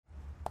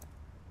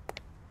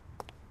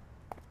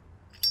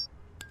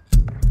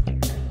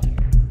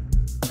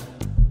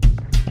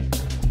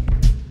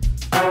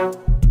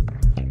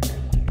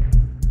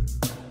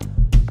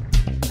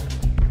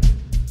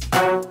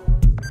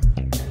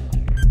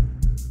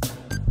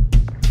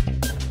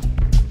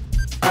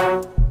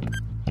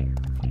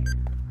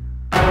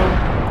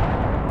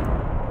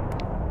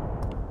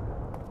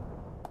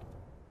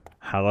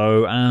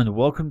Hello and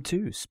welcome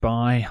to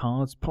Spy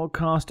Hard's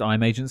podcast.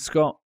 I'm Agent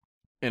Scott.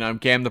 And I'm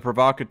Cam the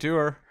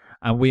Provocateur.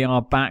 And we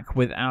are back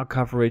with our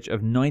coverage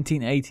of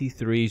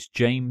 1983's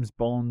James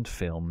Bond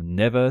film,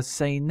 Never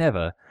Say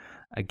Never.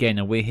 Again,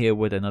 and we're here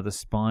with another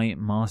Spy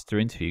Master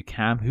interview.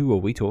 Cam, who are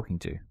we talking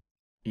to?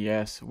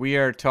 Yes, we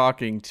are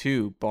talking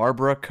to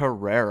Barbara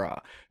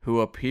Carrera,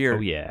 who appeared...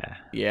 Oh, yeah.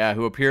 Yeah,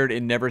 who appeared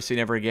in Never Say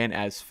Never Again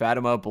as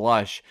Fatima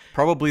Blush.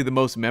 Probably the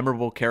most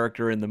memorable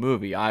character in the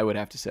movie, I would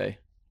have to say.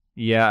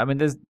 Yeah, I mean,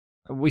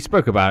 we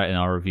spoke about it in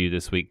our review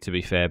this week, to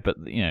be fair, but,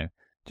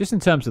 just in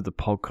terms of the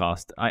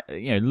podcast,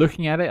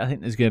 looking at it, I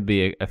think there's going to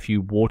be a few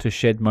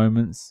watershed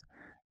moments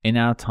in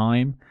our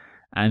time,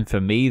 and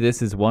for me,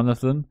 this is one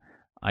of them.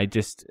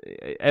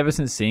 Ever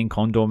since seeing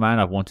Condorman,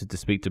 I've wanted to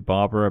speak to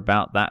Barbara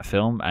about that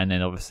film, and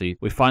then obviously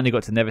we finally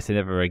got to Never Say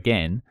Never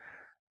Again,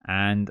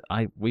 and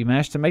we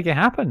managed to make it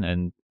happen,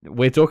 and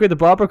we're talking to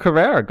Barbara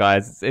Carrera,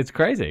 guys. It's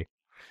crazy.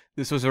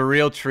 This was a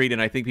real treat,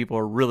 and I think people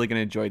are really going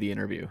to enjoy the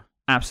interview.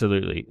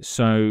 Absolutely.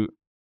 So,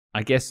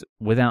 I guess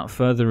without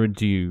further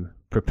ado,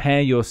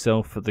 prepare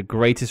yourself for the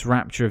greatest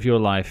rapture of your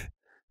life.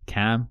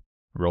 Cam,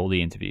 roll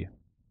the interview.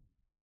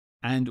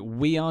 And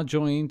we are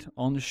joined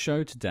on the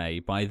show today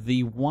by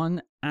the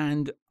one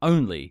and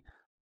only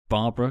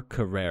Barbara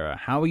Carrera.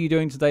 How are you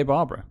doing today,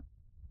 Barbara?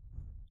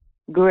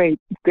 Great.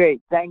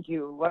 Thank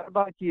you. What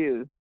about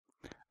you?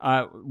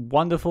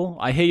 Wonderful.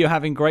 I hear you're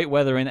having great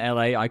weather in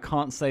LA. I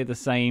can't say the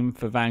same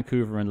for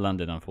Vancouver and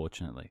London,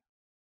 unfortunately.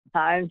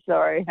 I'm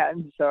sorry.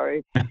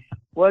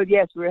 Well,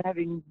 yes, we're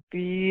having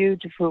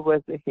beautiful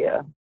weather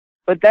here.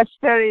 But that's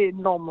very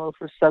normal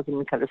for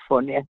Southern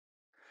California.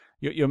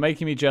 You're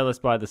making me jealous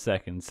by the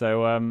second.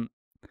 So,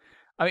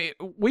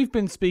 we've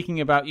been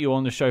speaking about you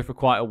on the show for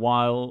quite a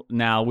while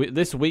now.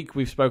 This week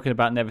we've spoken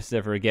about Never Say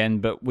Never Again,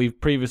 but we've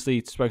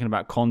previously spoken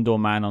about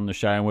Condorman on the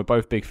show, and we're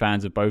both big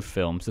fans of both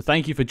films. So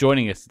thank you for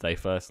joining us today,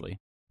 firstly.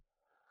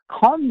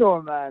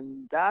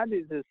 Condorman, that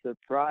is a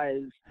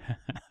surprise.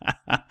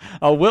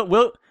 Oh,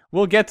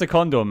 we'll get to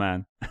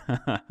Condorman.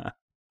 That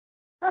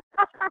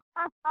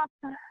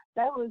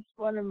was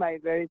one of my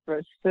very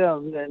first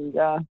films, and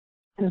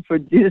for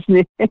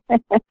Disney.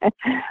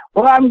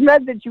 Well, I'm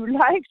glad that you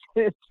liked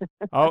it.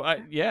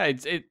 Yeah,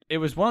 it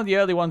was one of the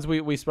early ones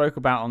we spoke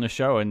about on the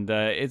show, and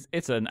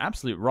it's an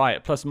absolute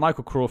riot. Plus,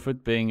 Michael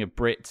Crawford being a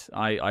Brit,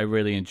 I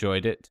really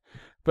enjoyed it.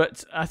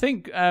 But I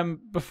think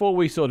before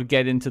we sort of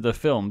get into the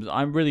films,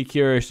 I'm really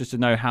curious just to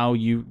know how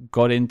you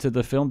got into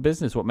the film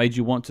business. What made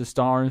you want to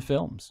star in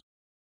films?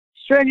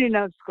 Strangely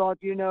enough, Scott,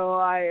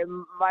 my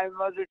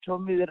mother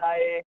told me that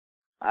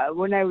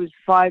when I was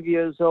 5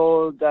 years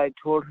old, I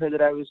told her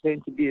that I was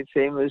going to be a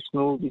famous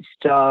movie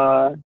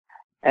star.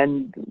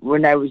 And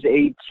when I was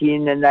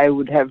 18, and I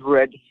would have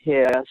red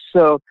hair.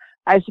 So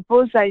I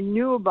suppose I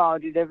knew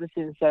about it ever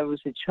since I was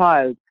a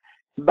child.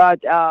 But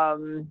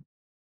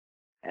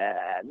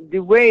the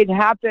way it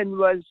happened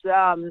was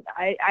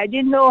I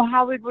didn't know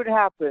how it would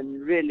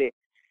happen, really.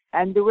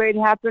 And the way it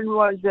happened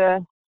was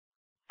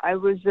I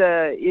was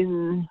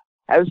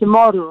a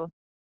model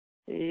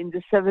in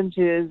the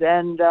 70s,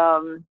 and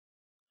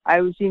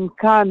I was in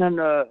Cannes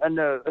on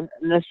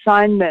an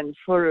assignment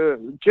for a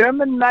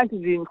German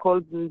magazine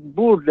called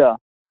Burda.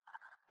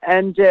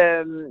 And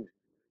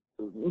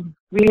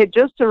we had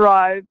just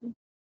arrived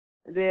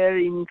there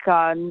in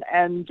Cannes,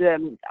 and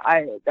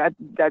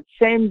that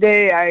same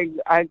day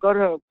I got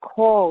a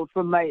call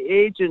from my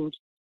agent,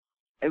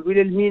 a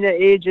Wilhelmina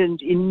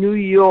agent in New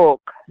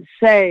York,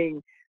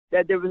 saying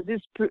that there was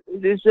this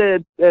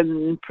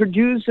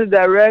producer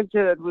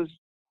director that was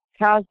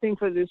casting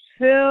for this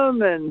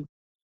film, and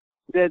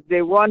that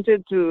they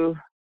wanted to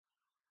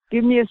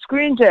give me a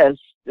screen test.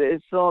 They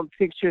saw a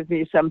picture of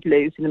me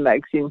someplace in the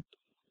magazine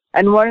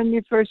and wanted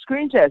me for a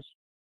screen test.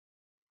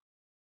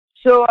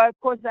 So, of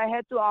course, I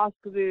had to ask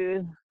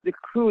the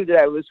crew that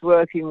I was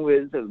working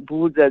with,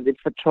 Buddha, the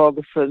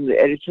photographer and the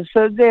editor.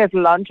 So they at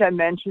lunch, I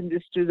mentioned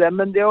this to them,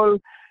 and they all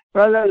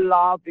rather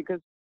laughed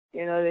because,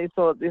 they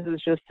thought this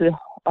was just a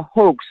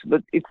hoax,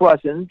 but it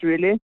wasn't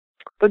really.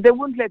 But they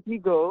wouldn't let me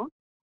go.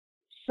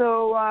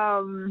 So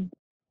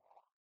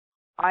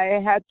I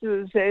had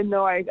to say,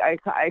 no, I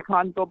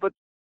can't go. But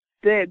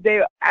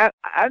they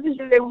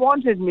obviously they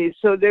wanted me.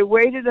 So they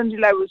waited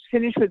until I was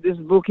finished with this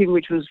booking,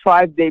 which was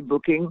 5-day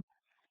booking.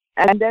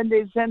 And then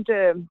they sent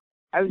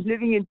I was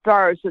living in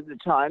Paris at the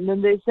time,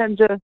 and they sent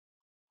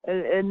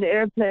an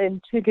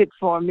airplane ticket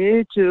for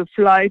me to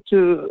fly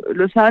to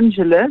Los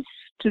Angeles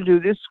to do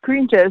this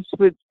screen test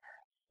with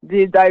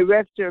the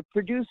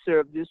producer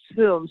of this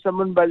film,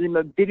 someone by the name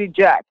of Billy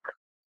Jack.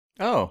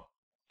 Oh.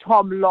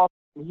 Tom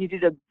Laughlin. He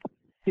did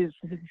his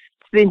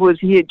thing was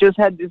he had just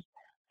had this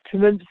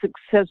tremendous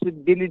success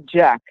with Billy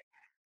Jack,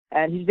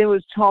 and his name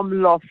was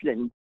Tom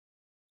Laughlin.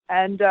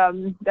 And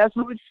that's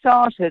how it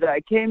started. I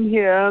came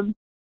here,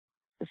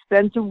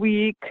 spent a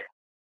week,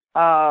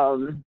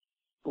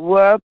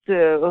 worked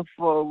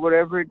for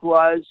whatever it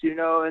was,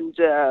 and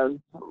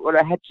what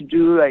I had to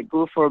do, like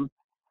go for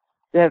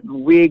that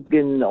wig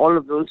and all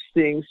of those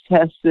things,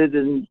 tested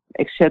and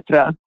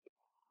etc.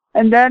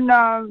 And then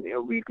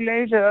a week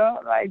later,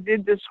 I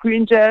did the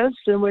screen test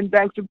and went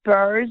back to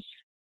Paris.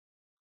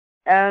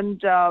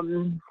 And a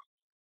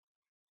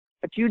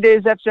few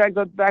days after I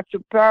got back to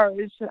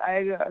Paris,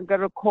 I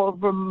got a call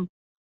from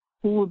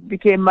who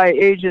became my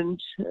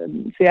agent,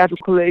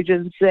 theatrical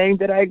agent, saying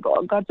that I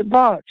got the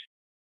part.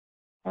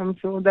 And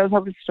so that's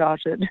how it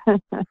started.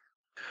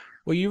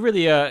 Well, you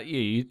really,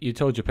 you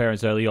told your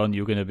parents early on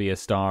you were going to be a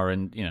star,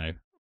 and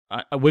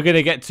we're going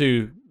to get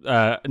to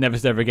Never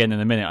Say Never Again in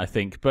a minute, I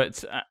think.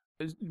 But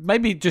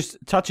maybe just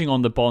touching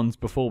on the Bonds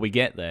before we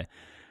get there.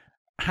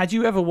 Had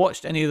you ever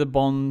watched any of the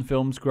Bond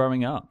films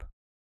growing up?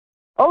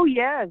 Oh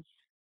yes,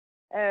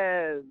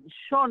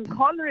 Sean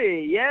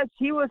Connery. Yes,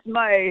 he was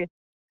my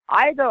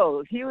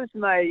idol. He was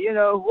my,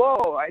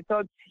 whoa! I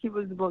thought he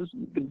was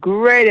the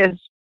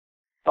greatest.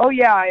 Oh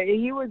yeah,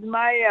 he was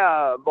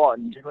my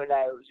Bond when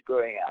I was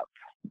growing up.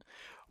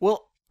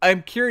 Well,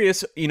 I'm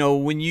curious,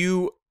 when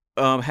you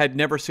had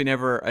Never Say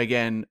Never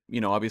Again,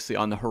 obviously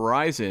on the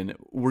horizon,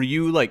 were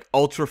you like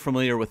ultra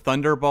familiar with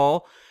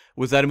Thunderball?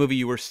 Was that a movie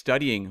you were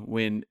studying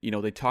when,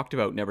 they talked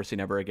about Never Say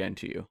Never Again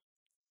to you?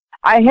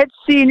 I had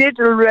seen it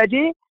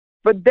already,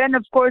 but then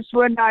of course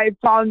when I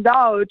found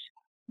out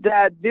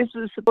that this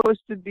was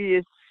supposed to be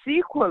a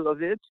sequel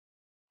of it,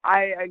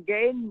 I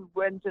again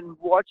went and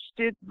watched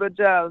it, but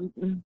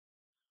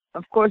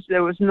of course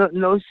there was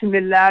no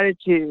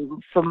similarity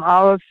from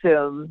our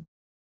film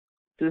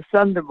to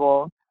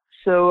Thunderball.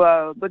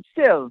 So, but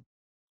still,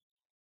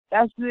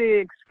 that's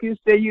the excuse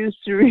they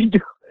used to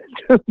redo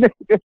to make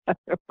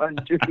another one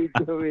to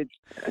redo it.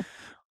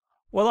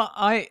 Well,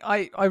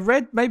 I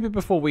read, maybe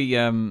before we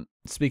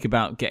speak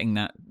about getting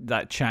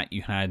that chat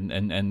you had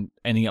and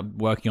ending up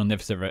working on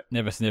Never Say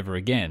Never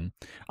Again,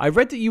 I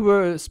read that you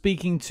were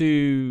speaking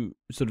to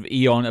sort of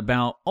Eon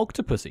about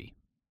Octopussy.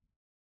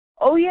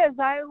 Oh yes,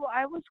 I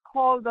was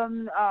called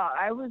on.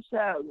 I went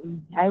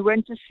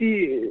to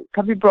see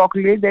Cubby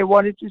Broccoli. They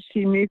wanted to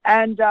see me,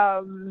 and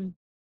I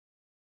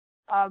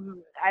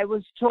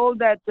was told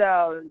that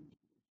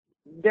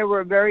they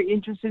were very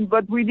interested,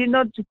 but we did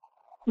not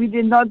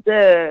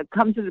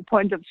come to the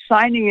point of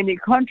signing any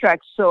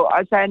contracts. So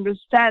as I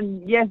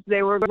understand, yes, they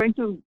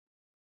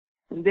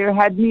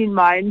had me in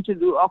mind to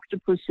do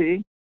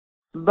Octopussy,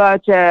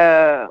 but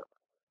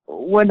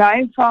when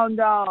I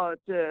found out,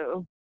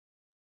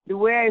 the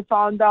way I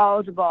found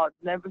out about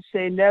Never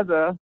Say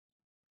Never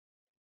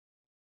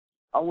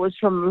was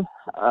from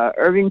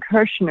Irving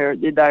Kershner,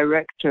 the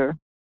director,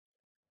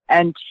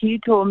 and he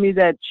told me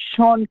that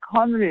Sean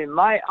Connery,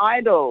 my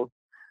idol,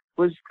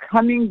 was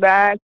coming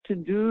back to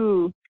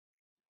do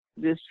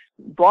this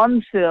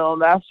Bond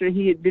film after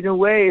he had been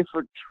away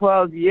for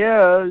 12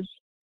 years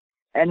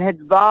and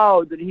had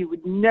vowed that he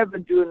would never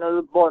do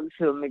another Bond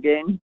film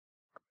again.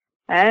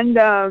 And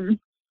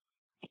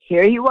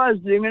here he was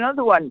doing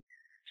another one.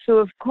 So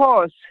of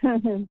course,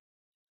 that's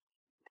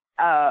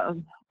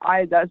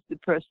the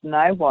person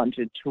I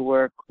wanted to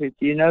work with,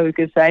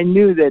 because I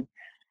knew that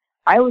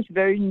I was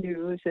very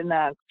new as an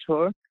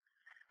actor,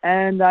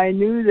 and I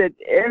knew that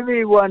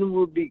everyone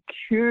would be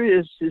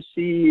curious to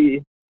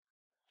see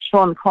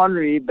Sean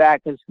Connery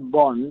back as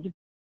Bond.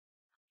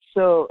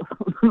 So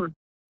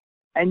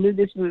I knew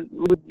this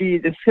would be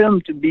the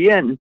film to be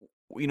in.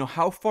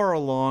 How far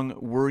along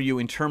were you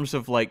in terms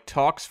of like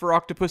talks for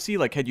Octopussy?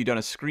 Like, had you done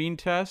a screen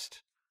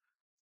test?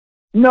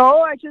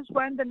 No, I just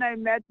went and I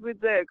met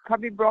with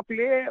Cubby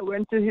Broccoli. I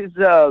went to his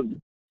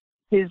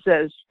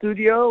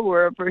studio,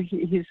 wherever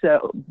his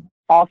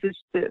office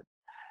is,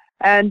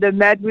 and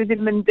met with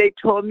him, and they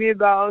told me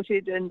about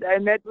it. And I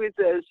met with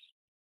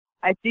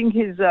I think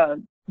his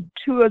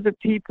two other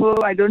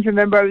people. I don't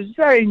remember. I was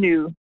very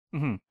new,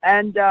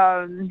 and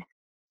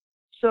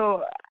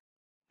so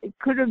it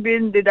could have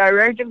been the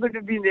director, could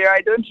have been there.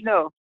 I don't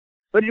know,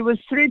 but it was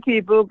three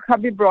people.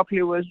 Cubby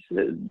Broccoli was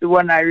the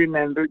one I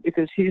remembered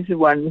because he's the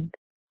one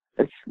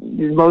that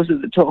did most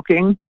of the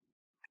talking,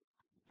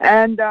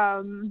 and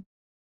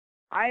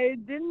I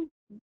didn't.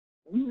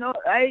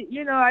 I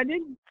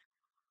didn't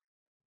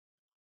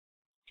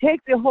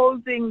take the whole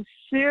thing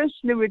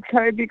seriously with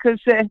Cubby because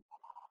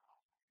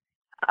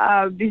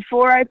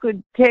before I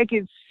could take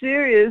it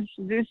serious,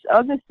 this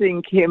other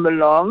thing came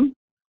along.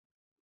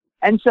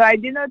 And so I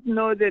did not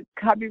know that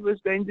Cubby was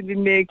going to be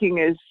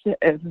making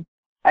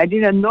I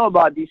did not know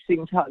about these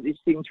things, how these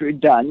things were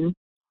done.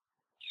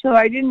 So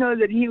I didn't know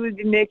that he would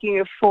be making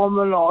a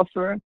formal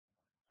offer.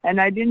 And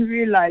I didn't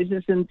realize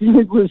this until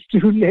it was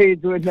too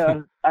late when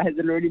I had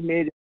already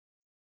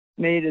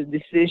made a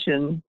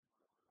decision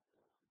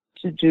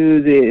to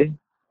do the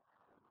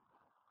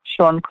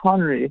Sean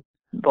Connery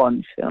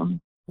Bond film.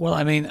 Well,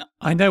 I mean,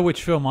 I know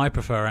which film I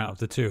prefer out of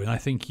the two, and I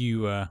think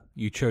you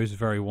chose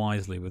very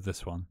wisely with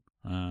this one.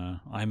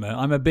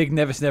 I'm a big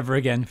Never Say Never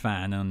Again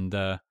fan,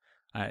 and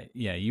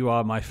you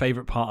are my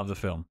favorite part of the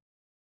film.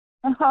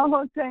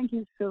 Oh, thank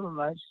you so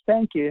much.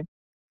 Thank you.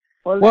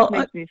 Well, that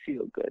makes me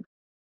feel good.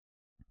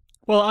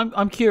 Well,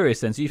 I'm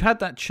curious then. So you've had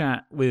that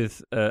chat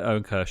with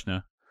Owen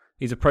Kershner.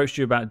 He's approached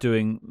you about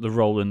doing the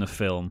role in the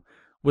film.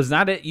 Was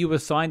that it? You were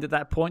signed at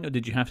that point, or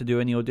did you have to do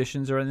any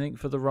auditions or anything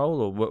for the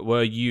role, or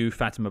were you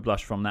Fatima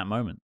Blush from that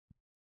moment?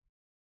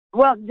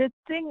 Well, the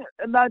thing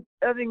about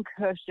Irving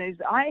Kershner is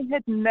I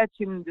had met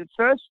him the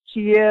first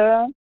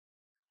year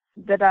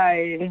that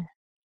I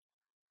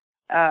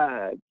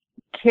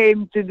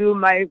came to do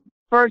my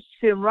first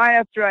film. Right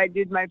after I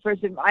did my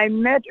first film, I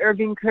met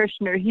Irving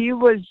Kershner. He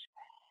was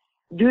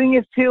doing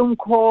a film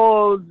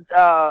called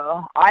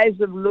Eyes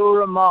of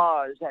Laura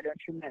Mars. I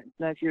don't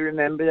know if you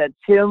remember that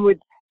film with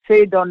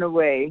Faye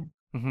Dunaway.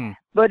 Mm-hmm.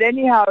 But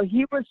anyhow,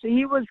 he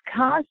was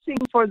casting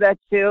for that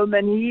film,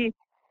 and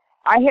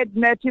I had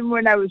met him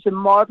when I was a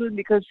model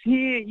because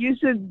he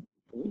used to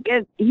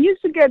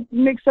get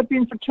mixed up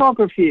in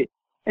photography,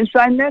 and so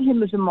I met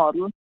him as a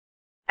model,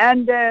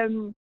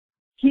 and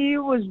he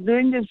was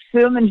doing this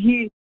film, and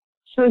he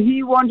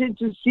wanted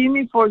to see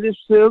me for this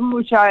film,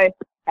 which I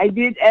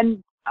did,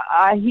 and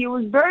he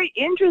was very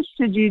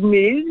interested in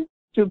me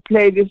to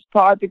play this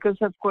part because,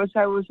 of course,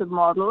 I was a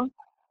model,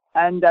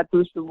 and that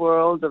was the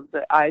world of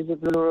the Eyes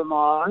of Laura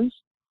Mars.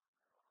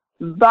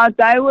 But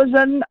I was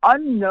an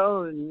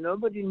unknown.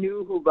 Nobody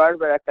knew who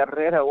Barbara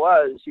Carrera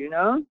was, you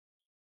know?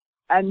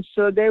 And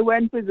so they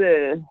went with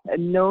a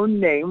known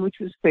name, which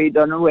was Faye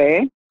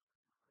Dunaway.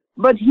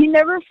 But he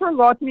never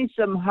forgot me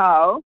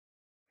somehow.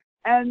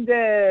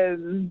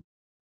 And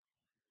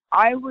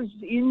I was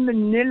in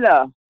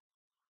Manila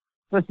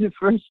for the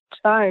first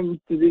time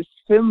to this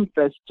film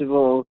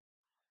festival,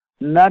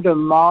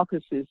 Madame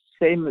Marcus's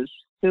famous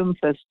film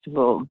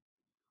festival.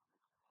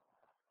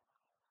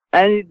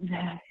 And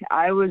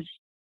I was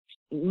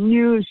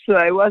new, so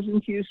I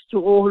wasn't used to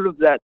all of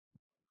that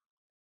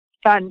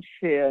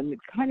fanfare, and it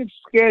kind of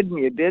scared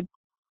me a bit.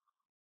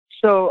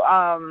 So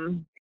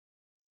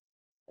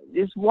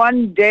this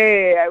one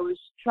day, I was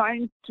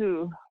trying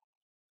to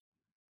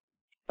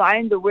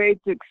find a way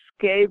to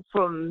escape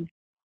from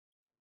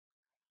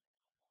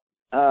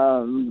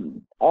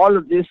all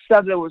of this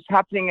stuff that was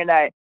happening, and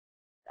I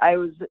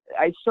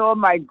saw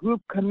my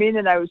group come in,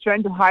 and I was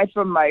trying to hide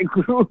from my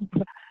group.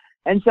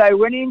 And so I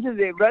went into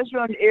the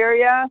restaurant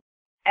area,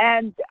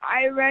 and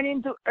I ran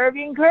into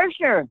Irving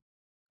Kershner.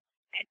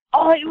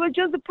 Oh, it was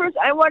just the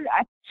person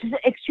she said,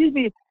 excuse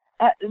me,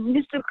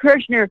 Mr.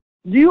 Kershner,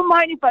 do you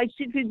mind if I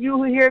sit with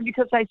you here?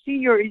 Because I see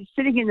you're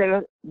sitting in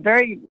a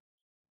very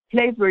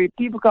place where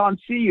people can't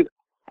see you.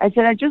 I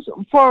said,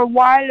 for a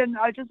while, and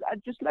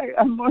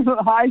I'm going to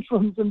hide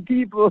from some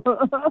people.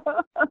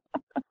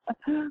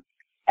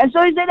 And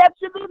so he said,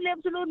 absolutely,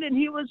 absolutely. And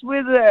he was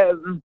with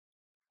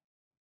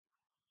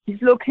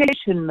his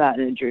location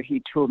manager.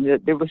 He told me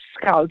that they were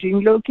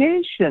scouting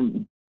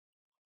location.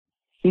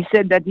 He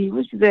said that he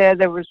was there.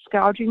 They were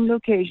scouting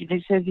location.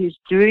 He said he's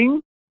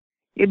doing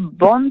a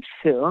Bond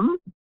film,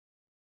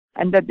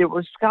 and that they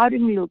were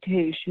scouting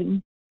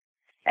location.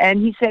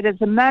 And he said,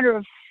 as a matter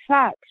of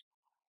fact,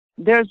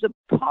 there's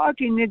a part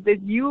in it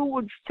that you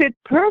would fit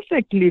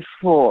perfectly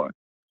for.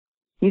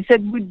 He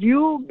said, would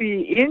you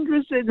be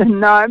interested?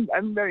 And now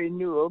I'm very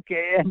new,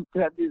 okay? And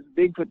to have this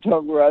big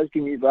photographer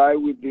asking me if I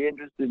would be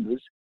interested in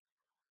this.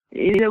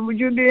 He said, would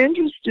you be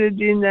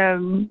interested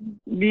in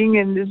being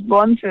in this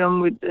Bond film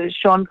with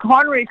Sean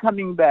Connery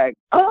coming back?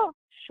 Oh,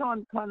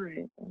 Sean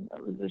Connery.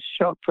 That was a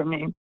shock for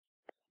me.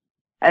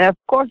 And of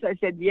course I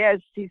said yes.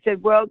 He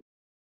said, well,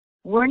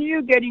 when are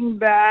you getting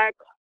back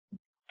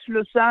to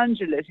Los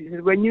Angeles? He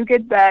said, when you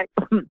get back,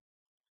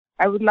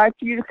 I would like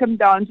for you to come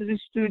down to the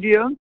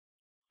studio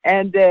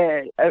and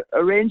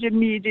arrange a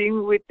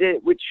meeting with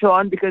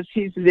Sean, because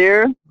he's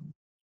there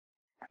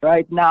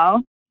right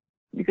now,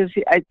 because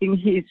I think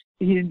he's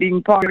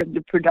being part of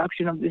the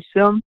production of this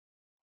film.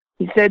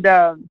 He said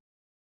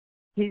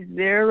he's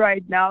there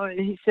right now, and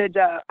he said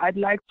I'd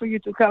like for you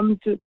to come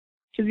to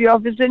the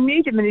office and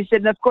meet him. And he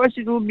said, of course,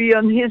 it will be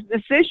on his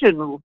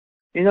decision,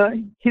 you know,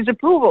 his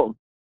approval.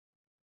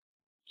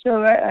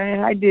 So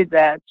I did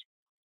that.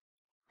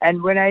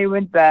 And when I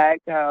went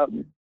back,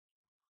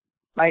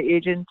 my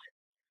agent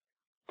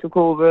took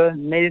over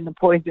and made an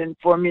appointment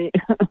for me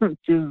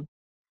to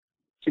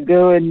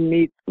go and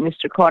meet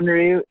Mr.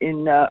 Connery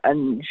and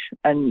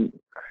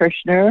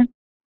Kershner.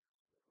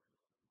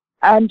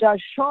 And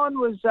Sean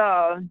was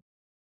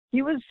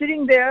he was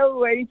sitting there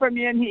waiting for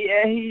me, and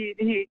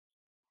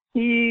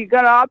he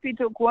got up, he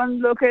took one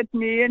look at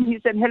me, and he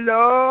said,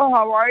 hello,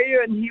 how are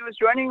you? And he was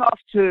running off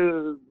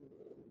to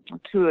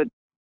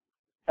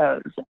a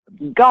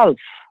golf,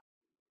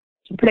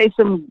 to play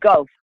some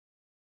golf.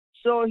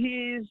 So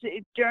he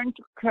turned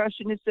to Kershner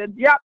and he said,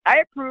 yeah,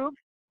 I approve.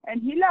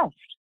 And he left.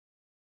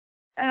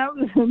 And I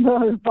was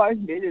another 5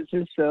 minutes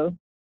or so.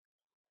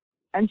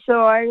 And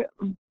so I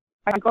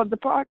got the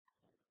part.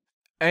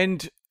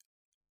 And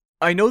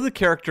I know the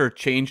character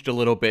changed a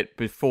little bit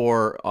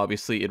before,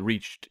 obviously, it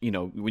reached, you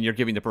know, when you're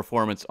giving the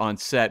performance on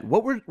set.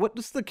 What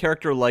was the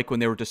character like when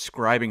they were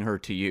describing her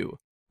to you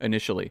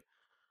initially?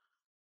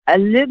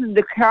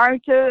 The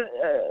character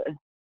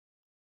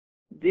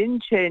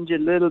didn't change a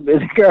little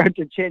bit. The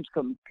character changed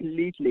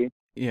completely.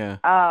 Yeah.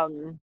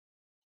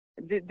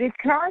 The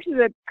character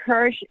that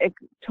Kersh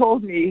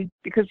told me,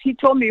 because he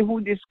told me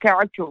who this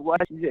character was.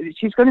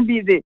 She's going to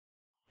be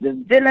the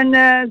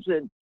villainess,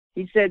 and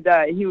he said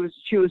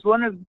she was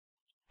one of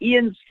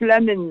Ian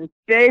Fleming's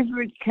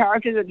favorite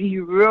characters that he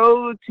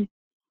wrote.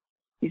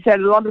 He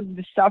said a lot of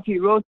the stuff he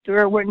wrote to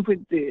her went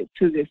to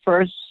the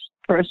first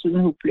person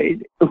who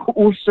played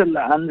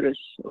Ursula Andress,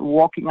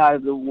 walking out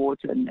of the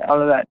water and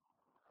all of that.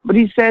 But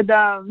he said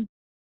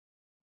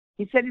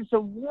it's a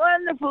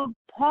wonderful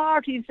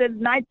part. He said,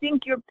 and I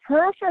think you're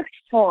perfect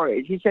for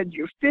it. He said,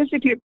 you're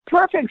physically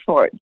perfect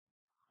for it.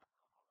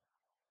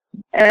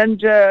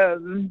 And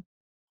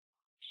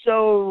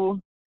so,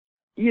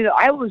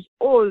 I was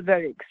all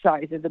very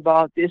excited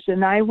about this,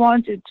 and I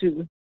wanted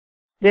to.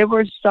 They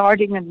were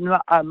starting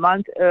a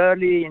month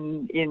early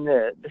in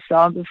the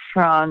south of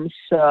France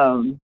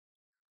to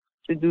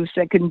do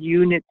second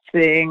unit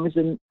things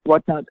and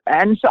whatnot.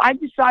 And so I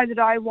decided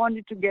I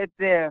wanted to get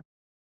there.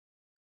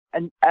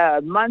 And a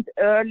month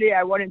early,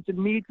 I wanted to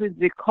meet with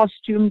the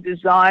costume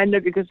designer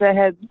because I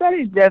had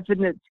very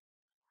definite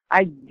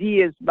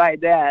ideas by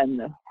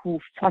then who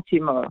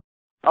Fatima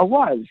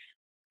was.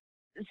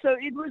 So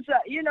it was,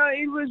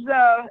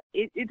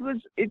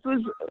 it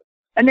was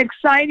an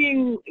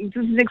exciting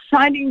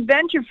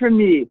venture for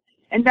me.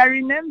 And I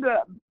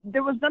remember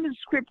there was not a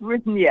script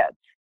written yet,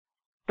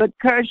 but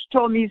Kirsch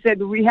told me, he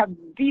said, we have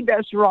the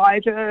best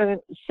writer,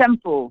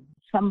 Semple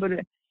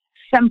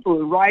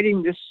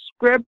writing the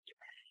script.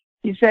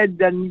 He said,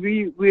 then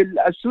we will,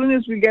 as soon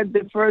as we get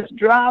the first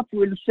draft,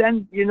 we'll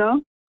send,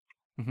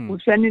 we'll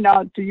send it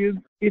out to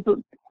you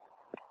people.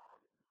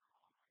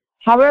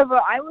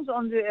 However, I was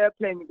on the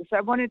airplane because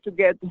I wanted to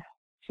get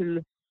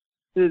to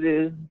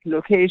the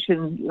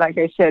location, like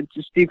I said,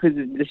 to speak with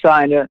the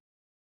designer.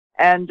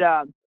 And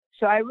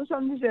so I was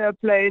on this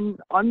airplane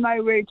on my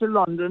way to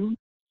London.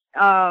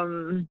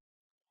 And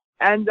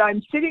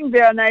I'm sitting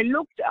there, and I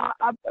looked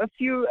up a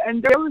few,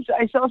 and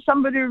I saw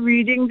somebody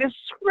reading the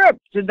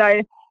script, and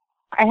I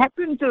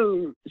happened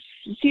to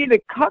see the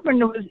cover,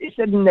 and it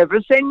said, "Never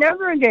say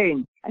never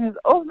again." And I said,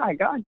 "Oh my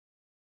God!"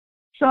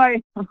 So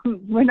I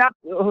went up.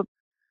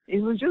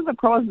 It was just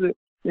across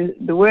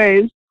the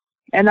ways,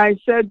 and I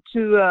said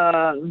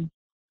to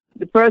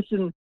the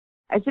person,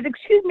 I said,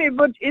 "Excuse me,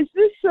 but is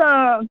this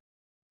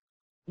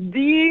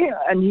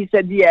And he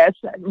said, "Yes."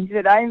 And he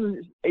said,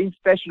 "I'm in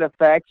special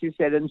effects." He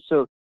said, "And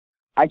so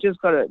I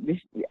just got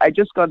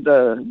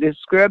the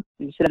script."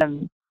 He said,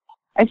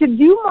 I said,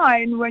 "Do you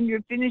mind when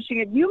you're finishing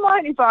it? Do you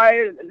mind if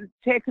I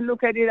take a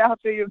look at it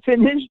after you're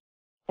finished?"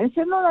 And he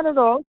said, "No, not at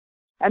all."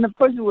 And of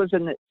course, it was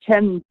a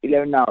 10,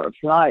 11-hour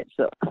flight.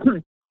 So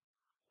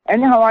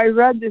anyhow, I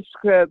read the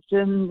script,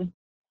 and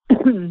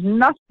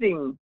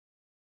nothing,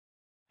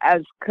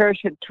 as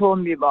Kirsch had told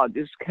me about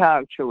this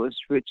character, was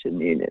written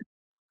in it.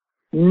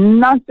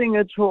 Nothing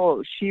at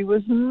all. She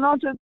was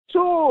not at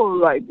all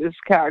like this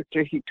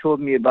character he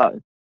told me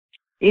about.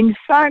 In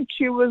fact,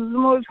 she was the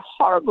most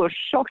horrible,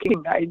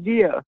 shocking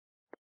idea.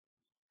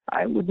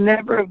 I would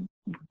never have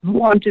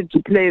wanted to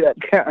play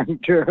that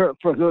character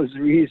for those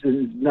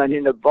reasons, not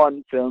in a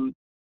Bond film.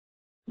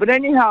 But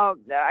anyhow,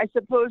 I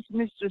suppose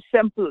Mr.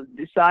 Semple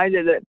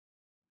decided that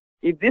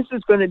if this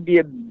was going to be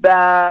a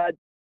bad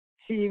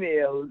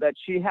female, that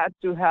she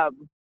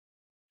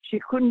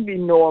couldn't be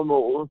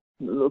normal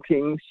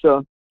looking,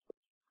 so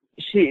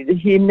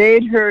he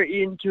made her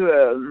into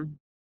a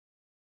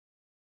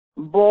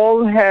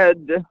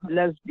bald-head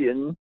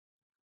lesbian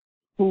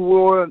who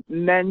wore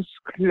men's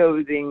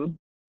clothing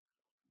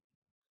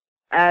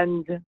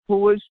and who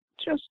was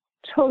just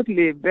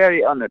totally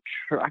very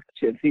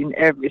unattractive in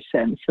every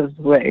sense of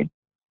the way.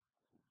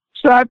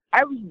 So I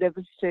was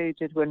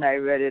devastated when I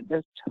read it. I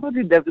was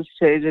totally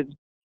devastated.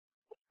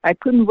 I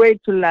couldn't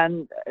wait to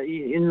land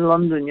in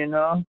London,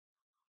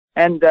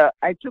 And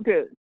I took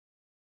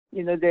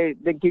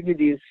they give you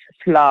these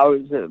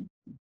flowers,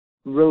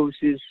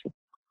 roses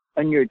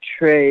on your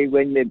tray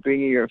when they bring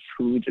you your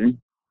food. And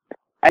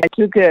I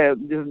took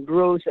the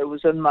rose that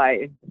was on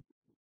my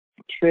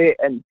tray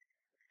and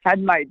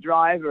had my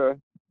driver,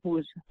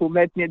 who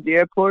met me at the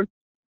airport,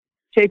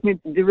 take me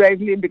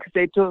directly, because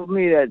they told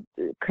me that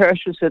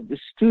Kirsch was at the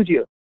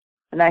studio.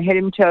 And I had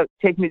him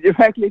take me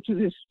directly to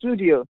the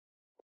studio,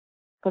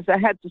 because I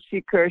had to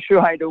see Kirsch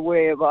right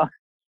away about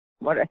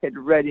what I had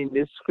read in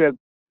this script.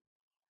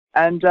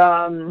 And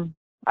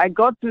I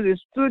got to the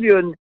studio,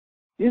 and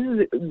this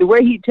is the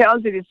way he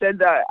tells it. He said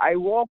that I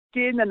walked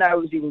in and I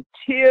was in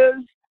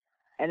tears,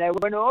 and I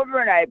went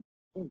over and I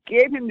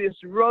gave him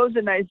this rose,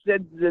 and I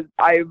said that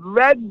I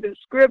read the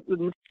script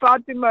with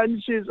Fatima,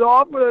 and she's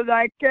awful, and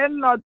I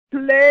cannot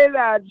play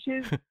that.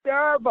 She's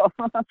terrible.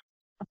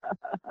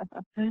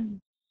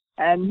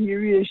 And he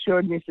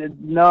reassured me,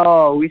 said,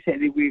 "No," we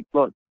said, "we've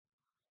got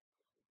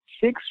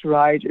 6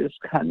 writers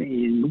coming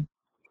in,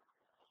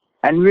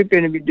 and we're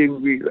going to be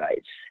doing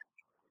rewrites."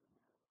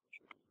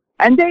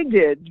 And they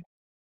did.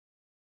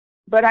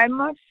 But I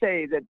must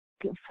say that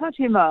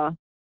Fatima,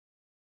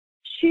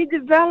 she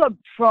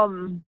developed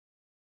from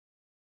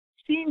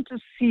scene to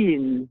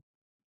scene.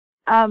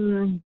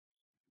 The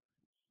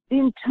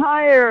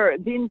entire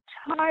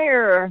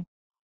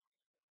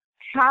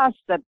cast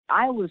that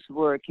I was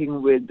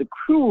working with, the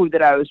crew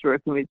that I was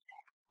working with,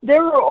 They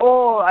were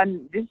all,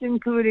 and this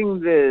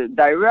including the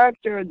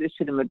director, the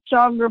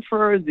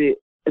cinematographer, the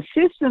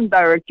assistant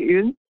director,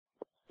 even,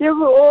 they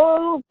were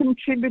all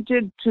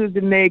contributed to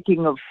the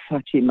making of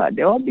Fatima.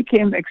 They all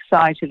became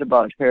excited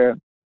about her.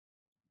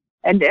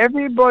 And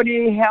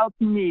everybody helped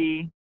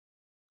me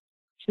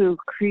to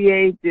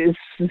create this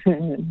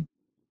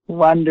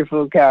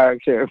wonderful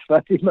character,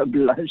 Fatima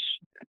Blush.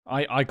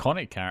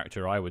 Iconic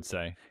character, I would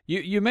say.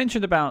 You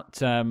mentioned about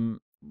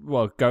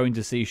going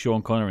to see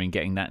Sean Connery and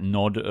getting that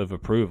nod of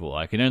approval.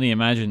 I can only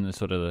imagine the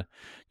sort of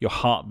your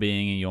heart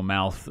being in your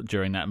mouth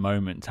during that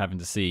moment, having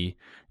to see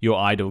your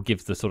idol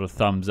give the sort of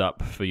thumbs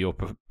up for your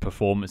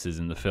performances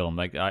in the film.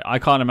 Like I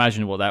can't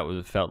imagine what that would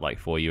have felt like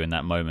for you in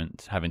that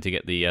moment, having to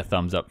get the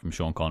thumbs up from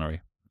Sean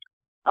Connery.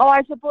 Oh,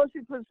 I suppose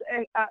it was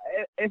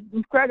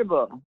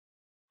incredible.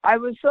 I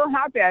was so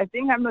happy. I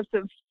think I must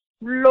have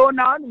flown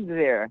out of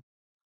there.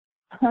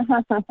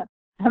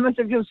 I must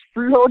have just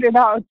floated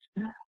out.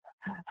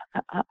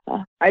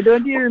 I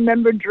don't even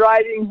remember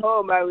driving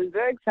home. I was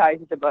very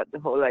excited about the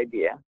whole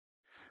idea.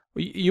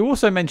 You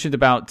also mentioned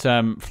about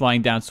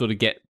flying down to sort of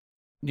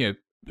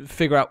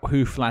figure out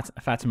who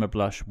Fatima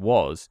Blush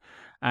was.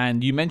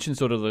 And you mentioned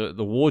sort of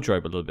the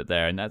wardrobe a little bit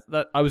there. And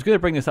that I was going to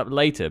bring this up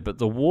later, but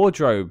the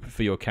wardrobe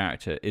for your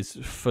character is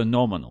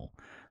phenomenal.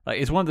 Like,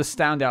 it's one of the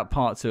standout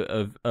parts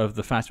of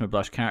the Fatima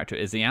Blush character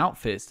is the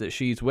outfits that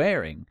she's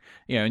wearing.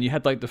 And you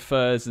had like the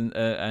furs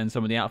and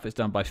some of the outfits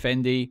done by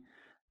Fendi.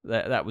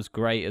 That was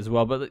great as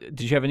well. But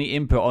did you have any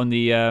input on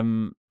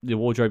the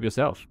wardrobe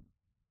yourself?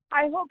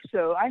 I hope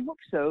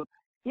so.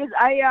 Yes,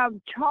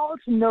 Charles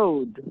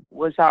Node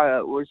was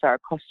our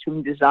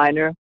costume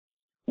designer.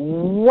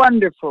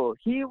 Wonderful.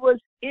 He was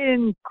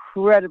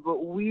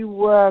incredible. We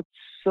worked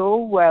so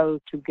well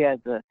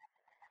together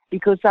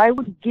because I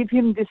would give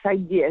him this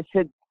idea.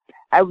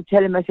 I would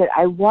tell him,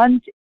 I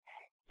want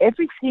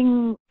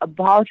everything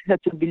about her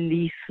to be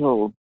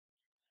lethal.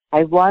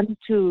 I want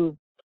to,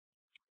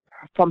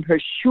 from her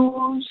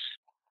shoes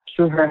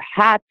to her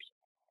hat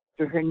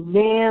to her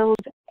nails,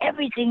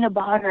 everything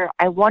about her,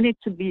 I want it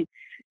to be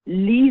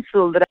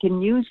lethal, that I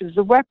can use as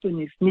a weapon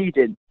if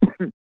needed.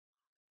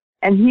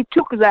 And he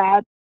took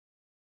that,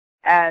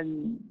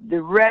 and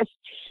the rest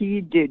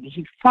he did.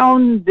 He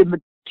found the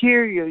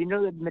material,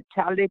 the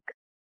metallic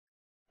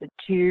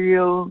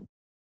material.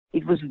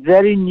 It was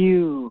very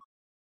new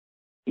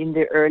in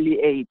the early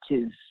 80s.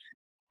 It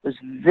was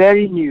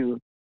very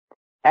new.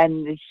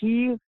 And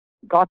he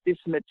got this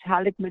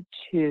metallic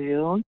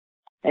material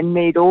and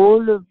made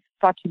all of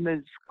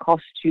Fatima's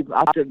costume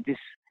out of this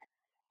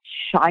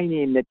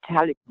shiny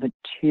metallic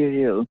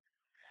material.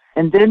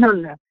 And then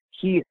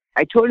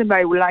I told him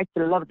I would like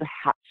a lot of the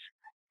hats.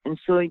 And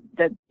so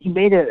that he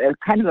made a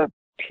kind of a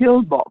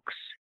pillbox,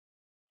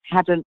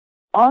 had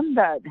on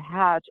that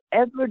hat,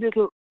 every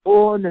little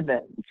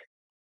ornament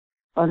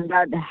on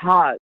that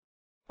hat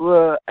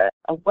were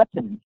a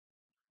weapon.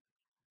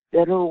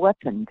 They're a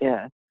weapon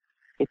there.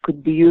 It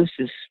could be used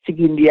to stick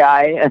in the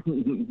eye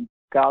and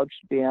gouge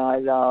the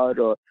eye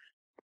out,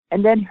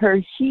 and then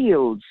her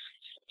heels,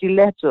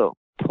 stiletto,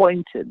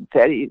 pointed,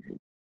 as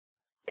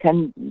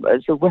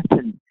a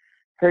weapon.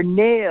 Her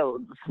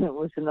nails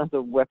was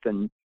another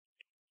weapon.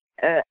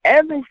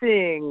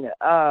 Everything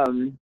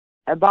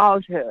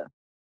about her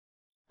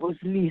was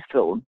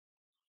lethal.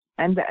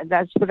 And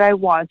that's what I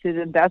wanted,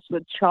 and that's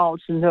what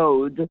Charles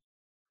Node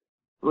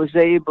was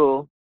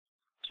able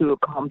to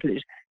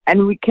accomplish.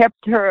 And we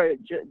kept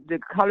the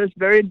colors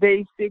very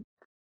basic,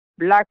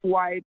 black,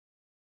 white,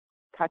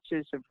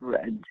 touches of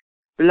red.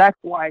 Black,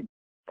 white,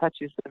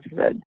 touches of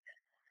red.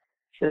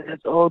 So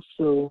that's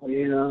also,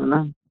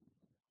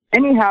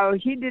 Anyhow,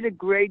 he did a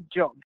great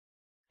job.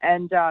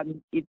 And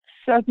it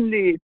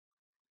certainly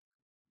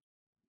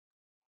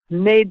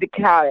made the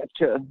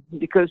character,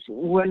 because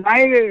when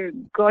I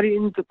got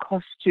into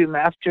costume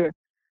after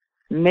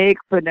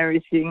makeup and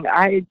everything,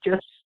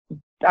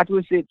 that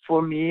was it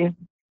for me.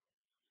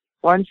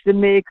 Once the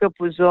makeup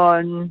was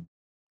on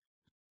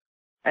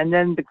and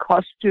then the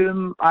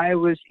costume, I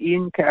was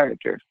in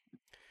character.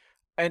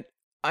 And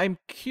I'm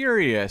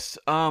curious,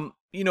 so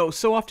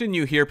often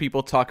you hear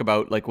people talk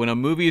about, like, when a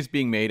movie is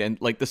being made and,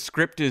 like, the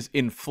script is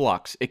in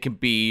flux, it can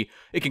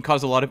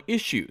cause a lot of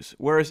issues.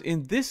 Whereas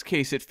in this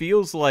case, it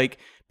feels like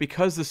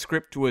because the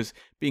script was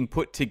being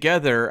put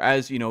together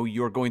as,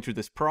 you're going through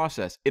this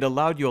process, it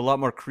allowed you a lot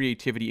more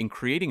creativity in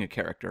creating a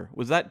character.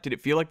 Did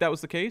it feel like that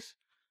was the case?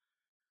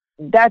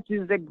 That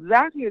is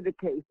exactly the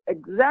case.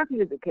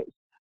 Exactly the case.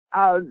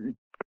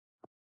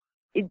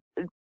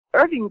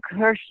 Irving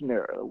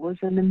Kershner was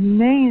an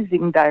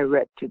amazing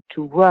director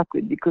to work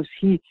with because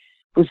he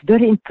was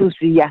very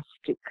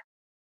enthusiastic.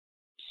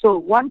 So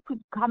one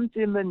could come to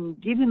him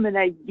and give him an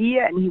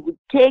idea, and he would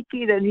take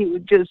it, and he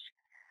would just,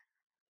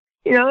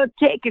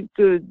 take it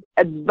to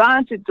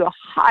advance it to a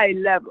high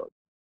level.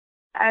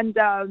 And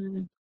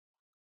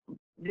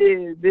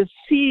the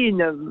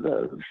scene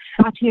of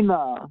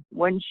Fatima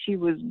when she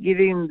was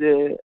giving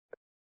the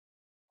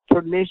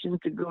permission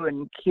to go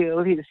and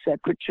kill his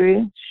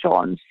secretary,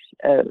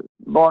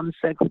 Bond's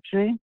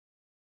secretary,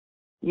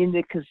 in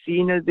the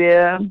casino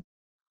there,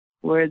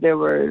 where they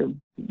were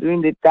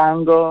doing the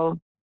tango.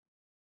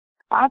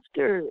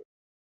 After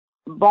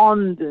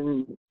Bond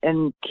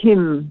and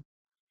Kim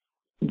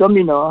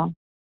Domino,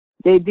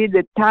 they did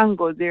the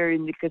tango there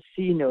in the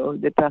Casino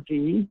de Paris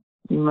in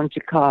Monte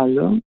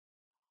Carlo.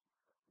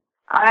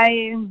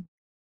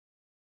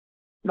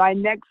 My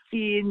next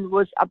scene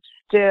was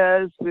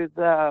upstairs with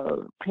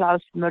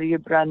Klaus Maria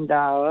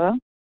Brandauer,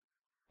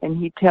 and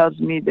he tells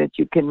me that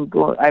you can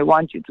go. I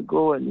want you to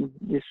go and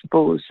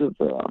dispose of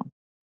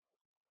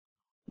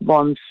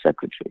Bond's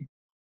secretary,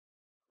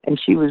 and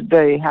she was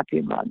very happy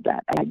about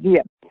that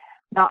idea.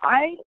 Now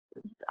I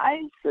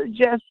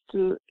suggest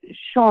to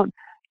Sean,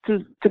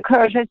 to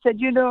Kurt, I said,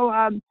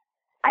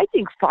 I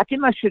think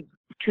Fatima should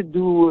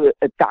do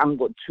a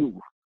tango too.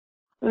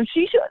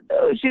 She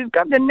should. She's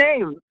got the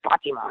name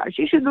Fatima.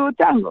 She should do a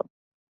tango.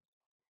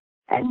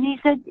 And he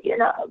said,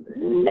 yeah,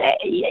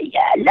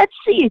 let's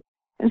see.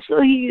 And so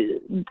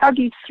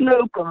Dougie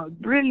Slocum, a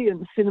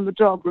brilliant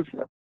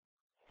cinematographer,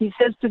 he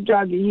says to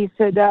Dougie, he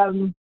said,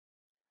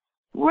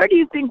 where do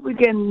you think we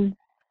can,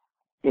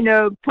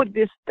 put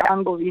this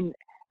tango in?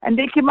 And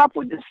they came up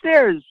with the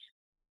stairs.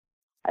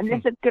 And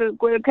they said,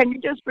 well, can you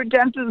just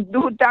pretend to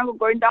do a tango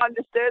going down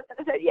the stairs? And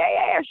I said,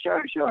 yeah,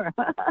 sure.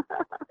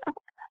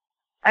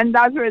 And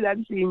that's where that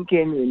scene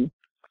came in.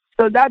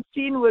 So that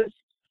scene was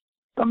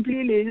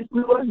completely, it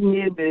wasn't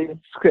near the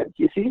script,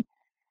 you see.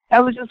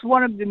 That was just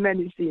one of the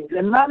many scenes.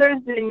 Another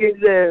thing is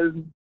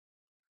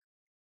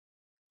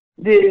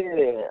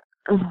the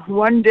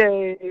one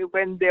day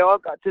when they all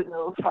got to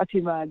know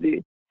Fatima,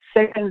 the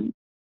second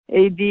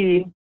AD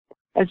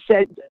had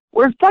said,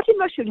 well,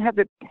 Fatima should have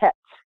a pet.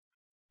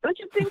 Don't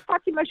you think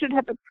Fatima should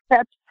have a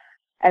pet?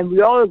 And we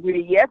all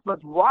agree, yes,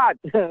 but what?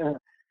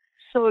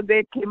 So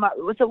they came up.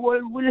 So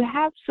we'll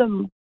have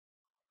some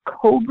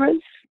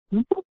cobras.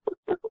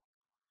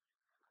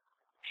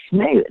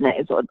 Snakes.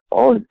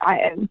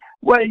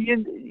 Well,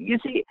 you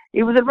see,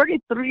 it was already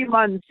 3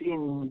 months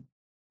in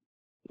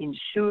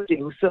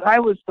shooting, so I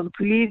was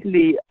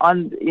completely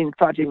in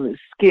Fatima's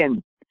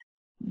skin.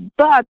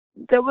 But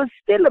there was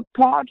still a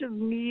part of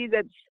me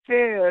that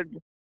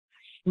feared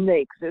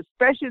snakes,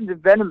 especially the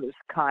venomous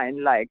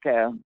kind, like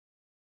a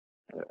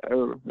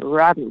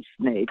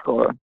rattlesnake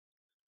or,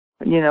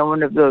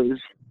 one of those.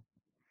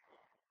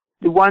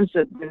 The ones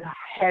that the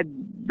head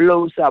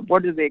blows up.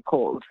 What are they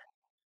called?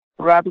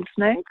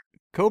 Rattlesnake?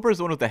 Cobra's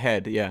the one with the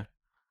head, yeah.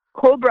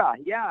 Cobra,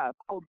 yeah.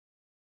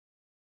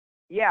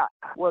 Yeah,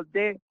 well,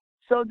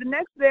 so the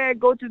next day I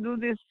go to do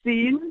this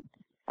scene,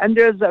 and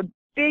there's a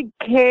big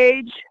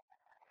cage,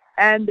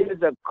 and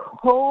there's a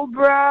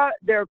cobra.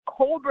 There are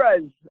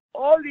cobras.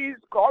 All these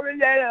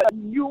cobras.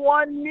 You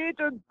want me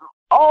to?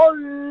 Oh,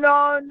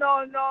 no.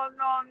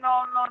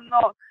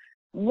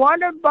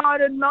 What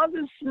about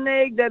another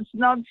snake that's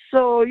not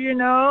so,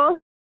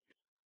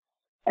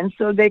 And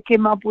so they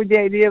came up with the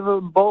idea of a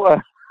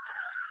boa.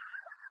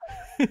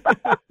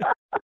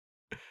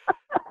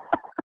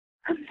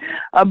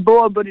 A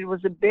boa, but it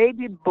was a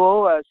baby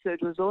boa, so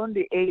it was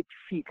only 8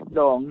 feet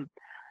long.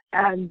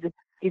 And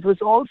it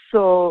was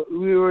also,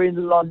 we were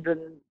in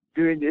London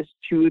during this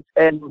shoot,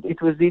 and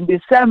it was in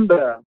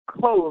December,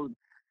 cold.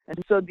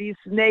 And so these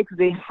snakes,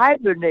 they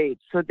hibernate,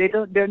 so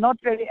they're not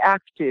very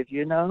active,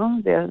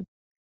 They're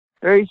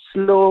very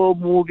slow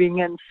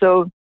moving. And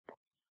so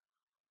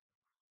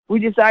we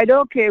decided,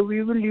 okay,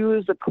 we will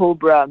use a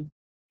cobra.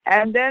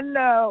 And then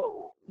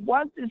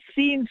once the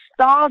scene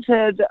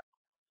started,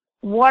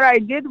 what I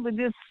did with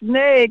this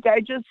snake,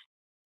 it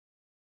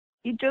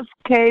just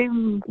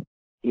came,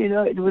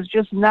 it was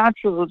just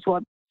natural. It's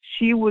what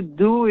she would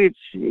do. It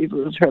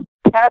was her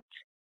pet.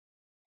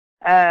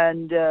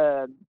 And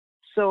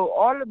so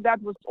all of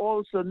that was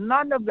also,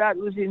 none of that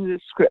was in the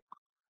script.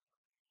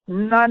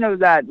 None of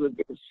that was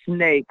the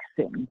snake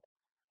thing.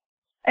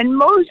 And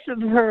most of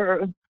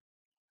her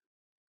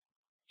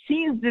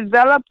scenes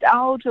developed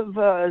out of,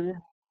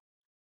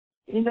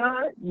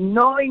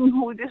 knowing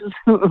who this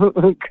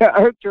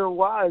character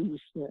was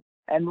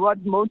and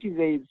what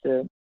motivates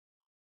her.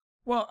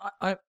 Well,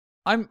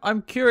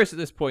 I'm curious at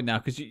this point now,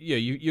 because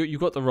you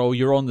got the role,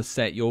 you're on the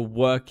set, you're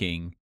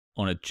working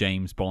on a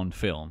James Bond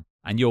film,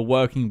 and you're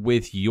working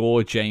with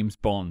your James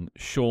Bond,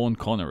 Sean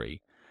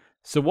Connery.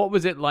 So what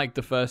was it like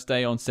the first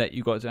day on set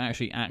you got to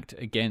actually act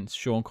against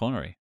Sean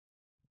Connery?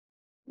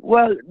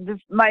 Well, the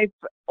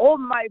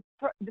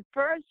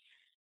first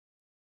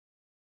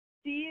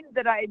scene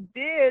that I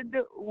did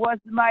was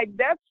my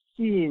death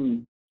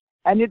scene,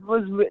 and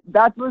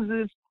that was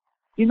this,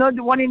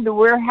 the one in the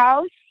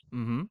warehouse.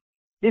 Mm-hmm.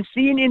 The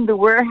scene in the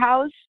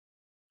warehouse.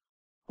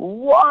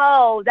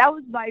 Whoa, that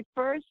was the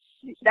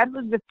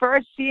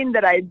first scene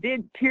that I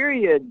did.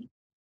 Period.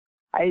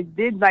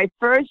 My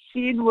first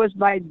scene was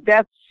my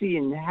death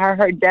scene,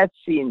 her death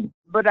scene.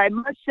 But I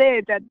must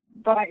say that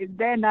by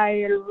then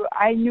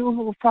I knew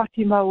who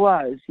Fatima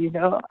was.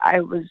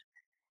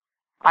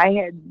 I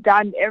had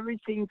done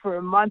everything for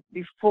a month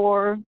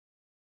before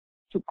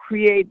to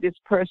create this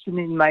person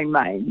in my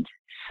mind.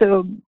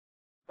 So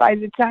by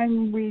the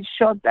time we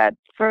shot that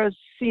first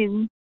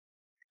scene,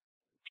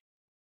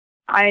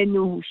 I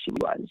knew who she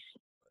was.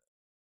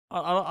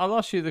 I'll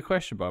ask you the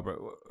question, Barbara.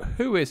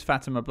 Who is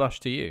Fatima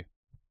Blush to you?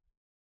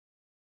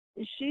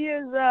 She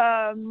is,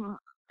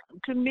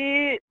 to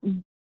me,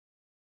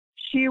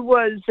 she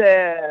was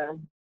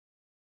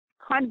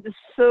kind of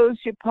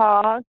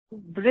sociopath,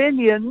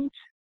 brilliant,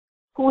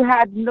 who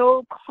had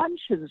no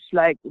conscience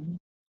like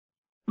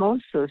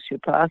most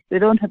sociopaths. They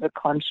don't have a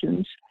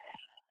conscience.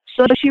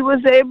 So she was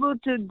able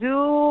to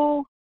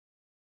do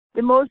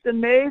the most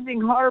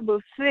amazing, horrible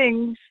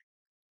things,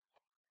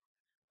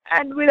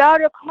 and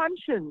without a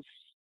conscience.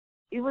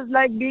 It was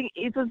like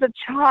it was a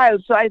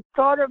child. So I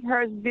thought of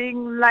her as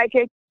being like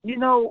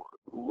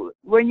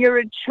when you're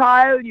a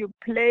child, you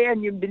play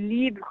and you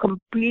believe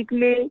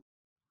completely.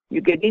 You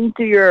get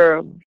into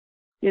your,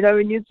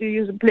 when you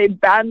used to play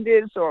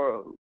bandits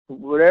or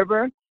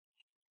whatever.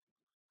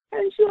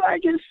 And so I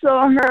just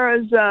saw her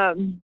as,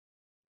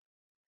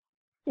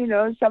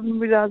 someone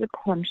without a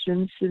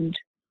conscience and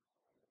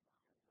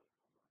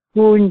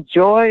who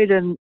enjoyed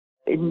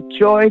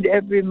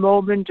every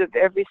moment of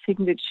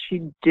everything that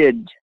she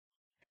did.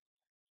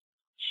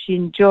 She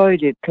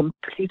enjoyed it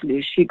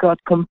completely. She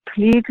got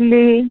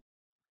completely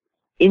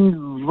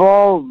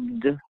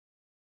involved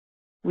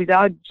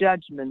without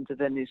judgment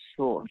of any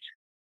sort.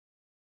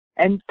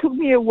 And it took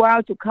me a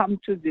while to come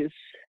to this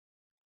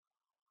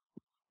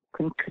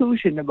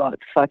conclusion about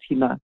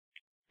Fatima.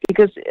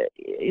 Because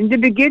in the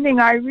beginning,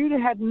 I really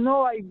had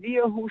no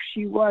idea who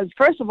she was.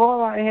 First of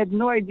all, I had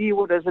no idea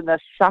what an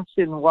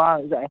assassin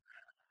was.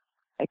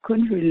 I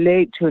couldn't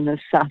relate to an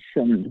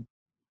assassin.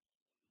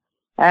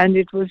 And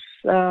it was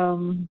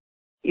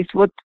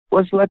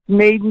what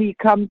made me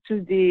come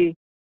to the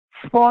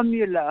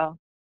formula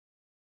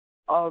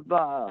of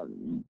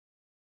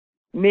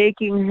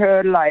making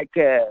her like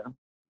a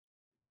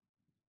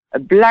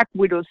black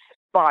widow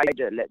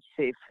spider, let's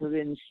say, for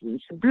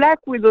instance. A black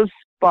widow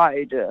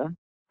spider,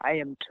 I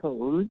am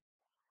told,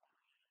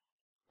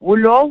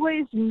 will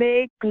always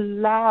make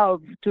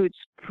love to its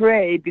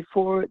prey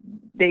before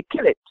they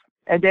kill it.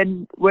 And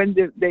then when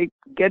they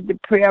get the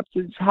prey up to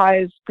its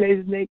highest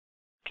place, they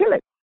kill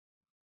it.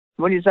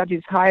 When it's at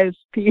its highest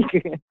peak,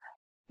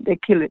 they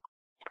kill it.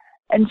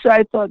 And so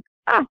I thought,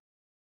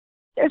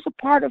 there's a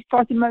part of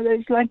Fatima that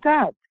is like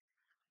that.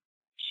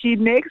 She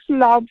makes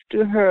love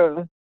to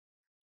her,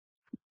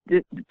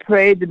 the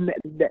prey, the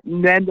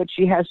men that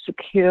she has to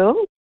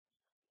kill.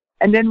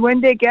 And then when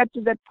they get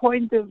to that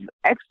point of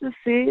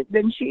ecstasy,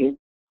 then she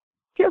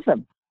kills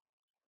them.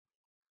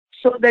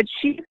 So that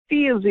she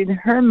feels in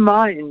her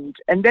mind,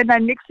 and then I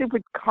mix it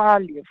with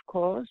Kali, of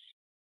course.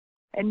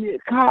 And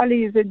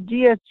Kali is a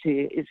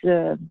deity, is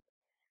a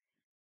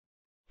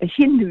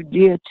Hindu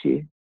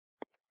deity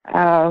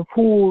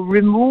who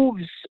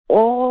removes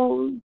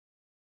all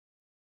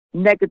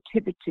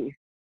negativity.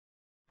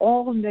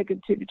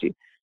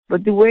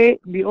 But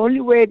the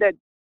only way that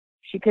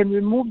she can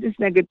remove this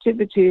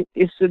negativity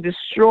is to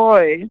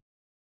destroy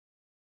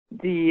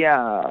the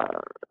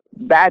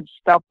bad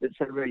stuff that's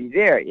already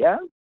there, yeah?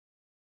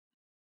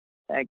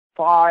 Like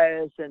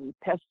fires and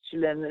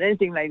pestilence and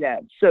anything like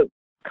that. So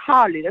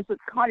Kali, that's what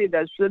Kali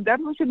does. So that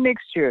was a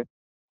mixture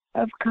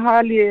of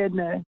Kali and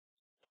a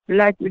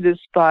black widow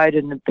spider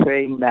and a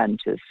praying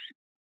mantis.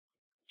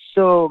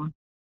 So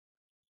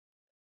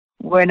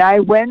when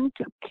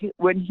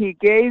he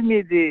gave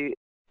me the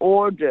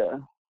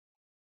order,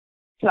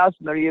 Klaus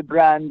Maria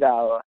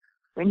Brandauer,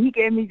 when he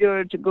gave me the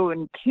order to go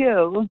and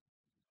kill,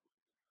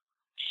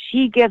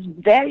 she gets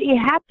very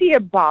happy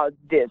about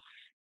this,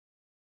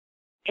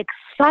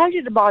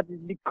 excited about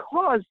it,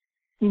 because,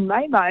 in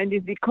my mind,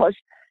 because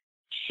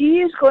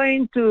she is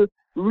going to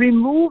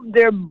remove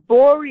their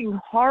boring,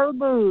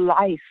 horrible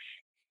life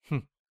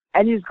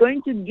and is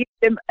going to give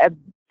them a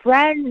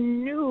brand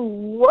new,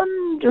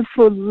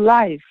 wonderful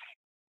life.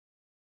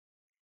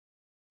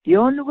 The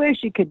only way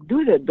she can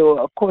do that, though,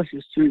 of course,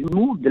 is to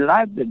remove the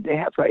life that they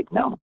have right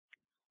now.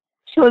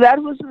 So that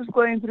was what was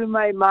going through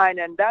my mind,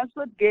 and that's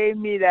what gave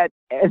me that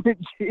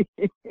energy.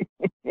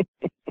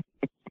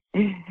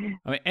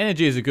 I mean,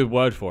 energy is a good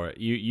word for it.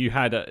 You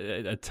had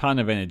a ton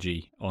of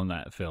energy on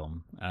that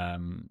film.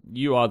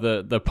 You are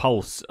the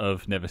pulse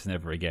of Never Say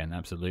Never Again,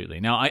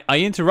 absolutely. Now, I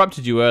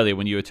interrupted you earlier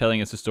when you were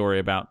telling us a story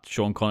about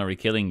Sean Connery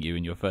killing you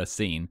in your first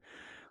scene.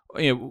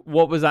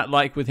 What was that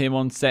like with him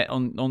on set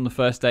on the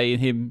first day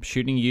and him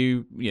shooting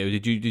you?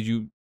 Did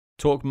you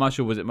talk much,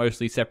 or was it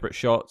mostly separate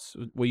shots?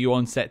 Were you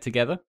on set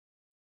together?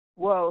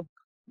 Well,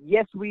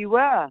 yes, we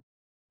were.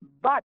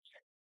 But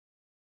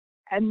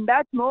in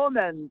that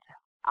moment,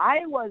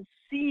 I was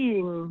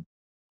seeing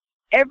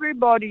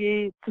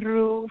everybody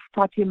through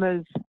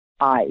Fatima's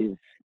eyes.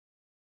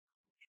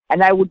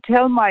 And I would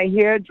tell my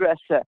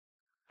hairdresser,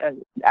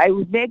 I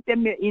would make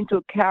them into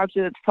a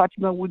character that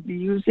Fatima would be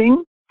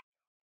using,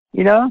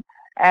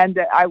 and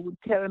I would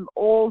tell them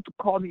all to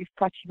call me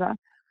Fatima,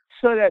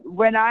 so that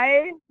when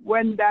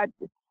that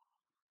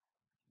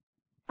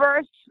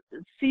first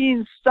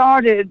scene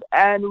started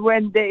and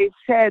when they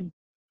said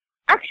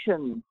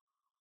action,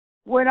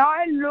 when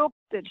I looked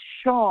at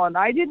Sean,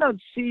 I did not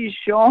see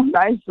Sean,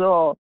 I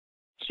saw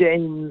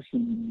James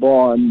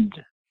Bond.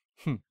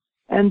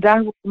 And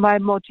that was my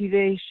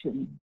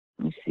motivation.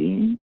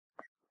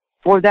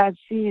 for that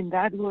scene.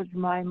 That was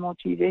my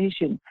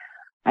motivation.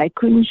 I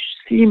couldn't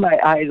see my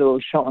idol,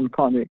 Sean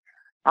Connery.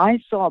 I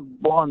saw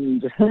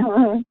Bond.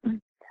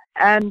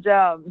 and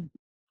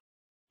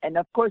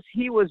of course,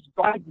 he was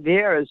right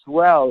there as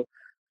well.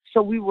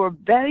 So we were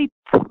very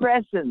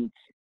present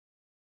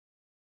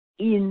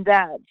in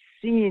that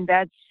scene.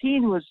 That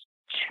scene was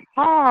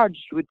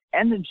charged with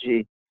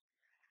energy.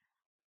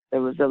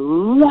 There was a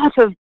lot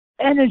of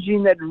energy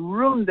in that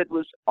room that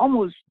was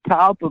almost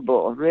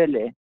palpable,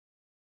 really.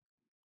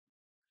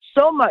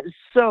 So much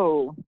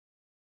so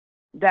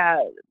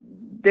that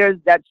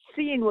that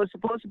scene was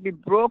supposed to be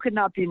broken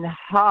up in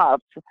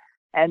half,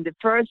 and the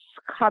first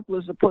cut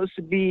was supposed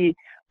to be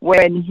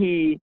when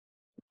he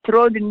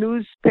throws the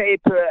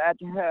newspaper at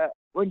her.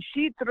 When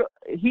he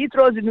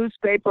throws the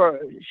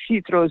newspaper,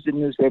 she throws the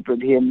newspaper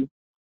at him.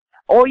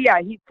 Oh yeah,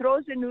 he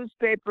throws the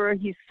newspaper.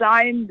 He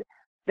signed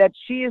that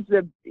she's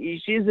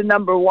the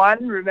number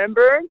one.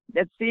 Remember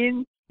that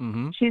scene?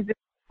 Mm-hmm. She's the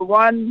number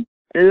one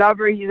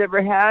lover he's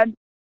ever had.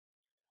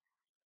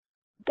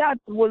 That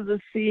was a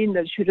scene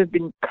that should have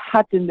been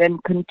cut and then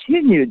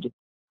continued.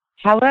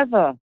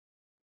 However,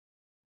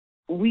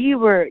 it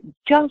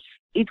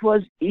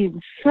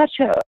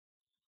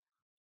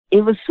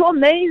was so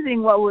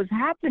amazing what was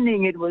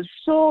happening. It was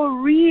so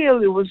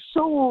real. It was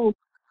so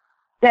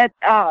that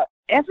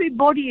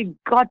everybody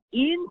got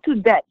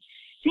into that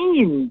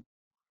scene.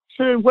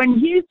 So when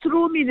he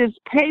threw me this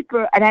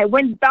paper and I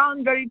went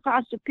down very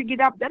fast to pick it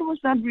up, that was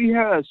not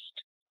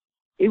rehearsed.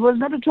 It was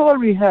not at all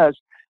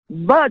rehearsed.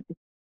 But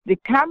the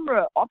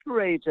camera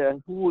operator,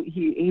 who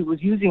he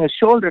was using a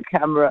shoulder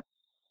camera,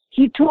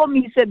 he told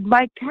me, he said,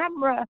 my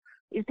camera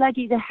is like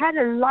it had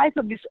a life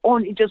of its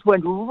own. It just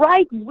went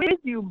right with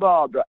you,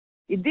 Barbara.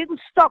 It didn't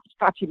stop,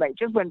 Fatima. It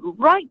just went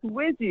right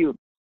with you.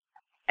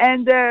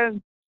 And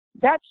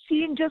that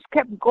scene just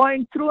kept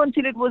going through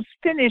until it was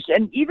finished.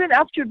 And even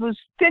after it was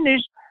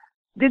finished,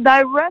 the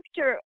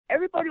director,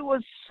 everybody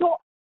was so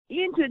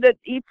into it that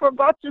he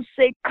forgot to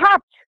say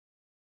cut.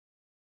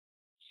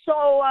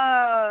 So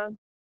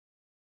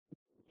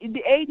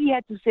the AD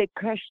had to say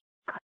cut,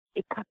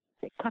 say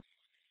cut,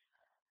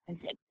 and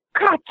said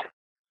cut.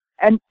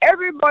 And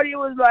everybody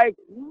was like,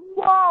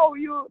 "Wow,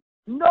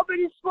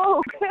 nobody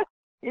spoke."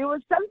 It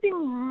was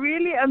something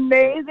really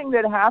amazing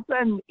that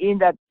happened in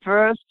that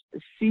first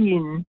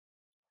scene.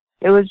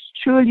 It was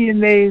truly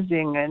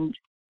amazing, and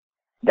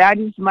that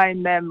is my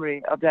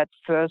memory of that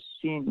first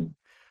scene.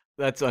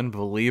 That's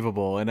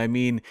unbelievable. And I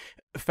mean,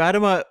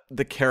 Fatima,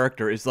 the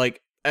character, is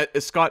like,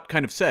 as Scott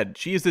kind of said,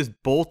 she is this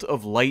bolt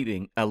of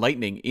lightning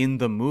in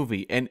the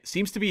movie, and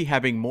seems to be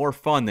having more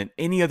fun than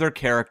any other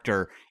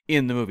character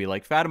in the movie.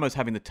 Like, Fatima's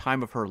having the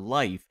time of her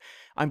life.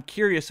 I'm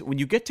curious, when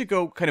you get to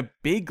go kind of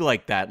big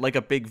like that, like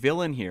a big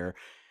villain here,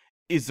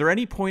 is there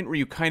any point where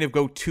you kind of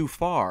go too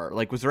far?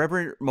 Like, was there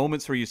ever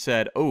moments where you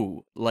said,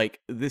 oh, like,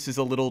 this is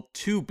a little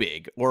too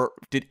big? Or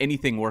did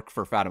anything work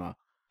for Fatima?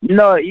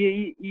 No,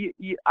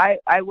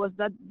 I was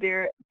not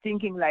there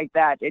thinking like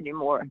that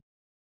anymore.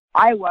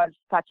 I was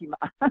Fatima.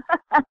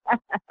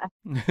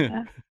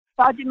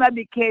 Fatima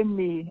became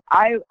me.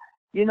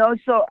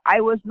 So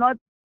I was not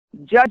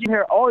judging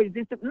her. Oh, is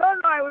this? No,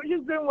 I was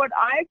just doing what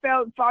I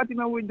felt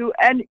Fatima would do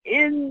and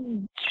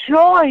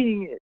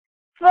enjoying it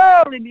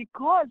thoroughly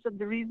because of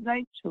the reason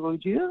I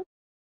told you.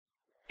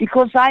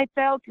 Because I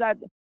felt that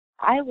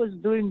I was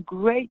doing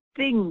great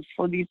things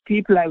for these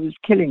people I was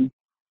killing.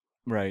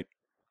 Right.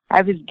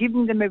 I was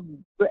giving them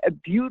a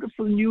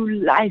beautiful new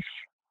life.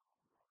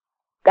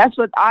 That's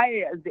what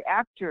I, as the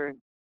actor,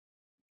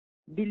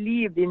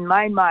 believed in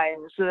my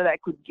mind, so that I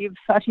could give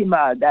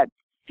Fatima that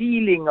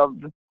feeling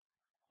of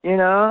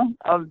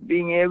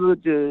being able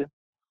to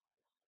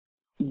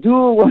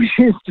do what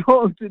she's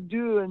told to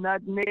do and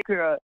not make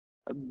her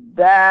a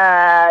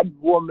bad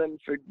woman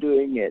for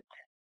doing it.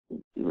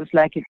 It was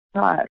like a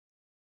child.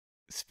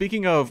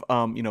 Speaking of,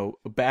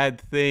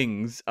 bad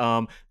things,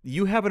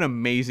 you have an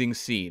amazing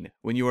scene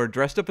when you are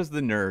dressed up as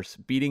the nurse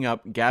beating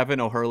up Gavin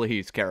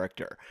O'Hurley's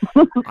character.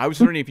 I was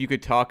wondering if you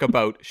could talk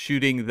about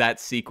shooting that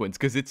sequence,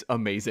 because it's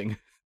amazing.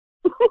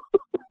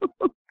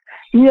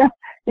 Yeah,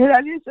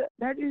 that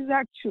is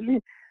actually,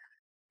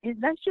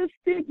 that's just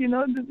it,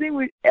 the thing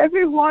with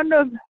every one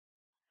of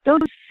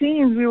those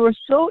scenes, we were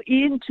so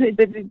into it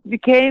that it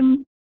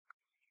became,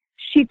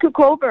 she took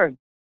over.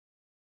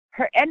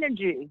 Her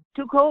energy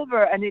took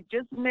over, and it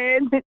just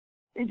made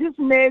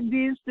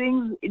these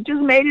things. It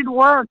just made it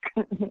work,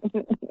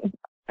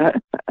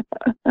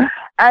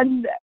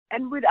 and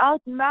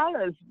without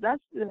malice.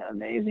 That's the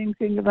amazing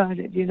thing about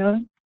it,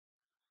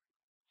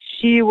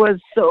 She was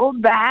so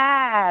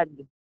bad,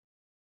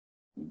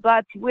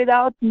 but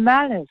without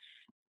malice.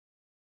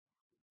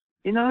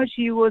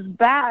 She was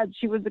bad.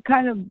 She was the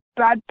kind of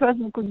bad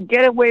person who could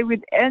get away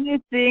with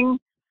anything,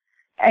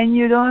 and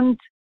you don't.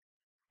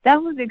 That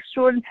was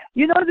extraordinary.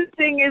 The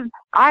thing is,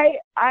 I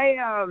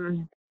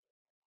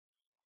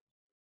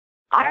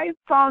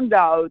found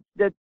out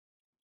that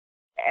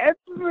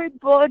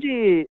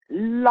everybody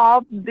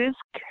loved this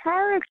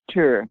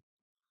character.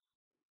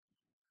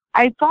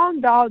 I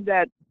found out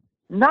that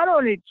not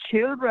only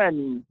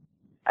children,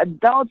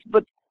 adults,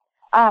 but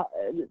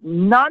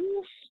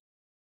nuns.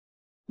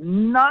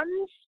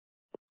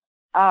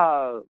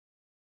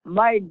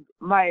 My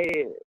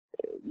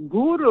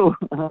guru,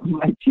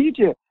 my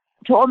teacher,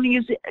 told me,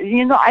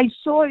 I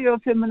saw your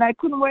film and I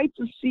couldn't wait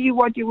to see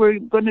what you were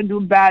going to do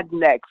bad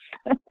next.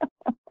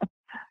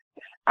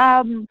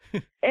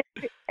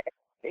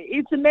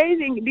 It's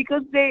amazing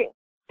because they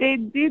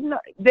did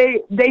not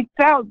they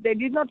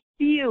did not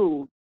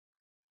feel.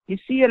 You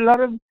see, a lot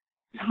of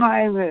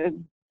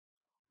time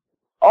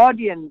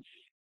audience,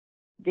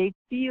 they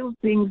feel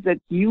things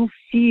that you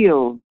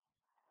feel,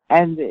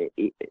 and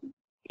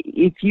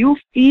if you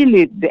feel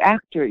it, if the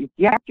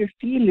actor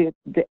feel it,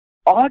 the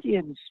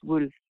audience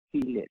will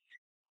feel it.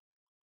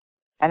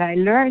 And I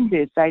learned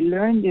this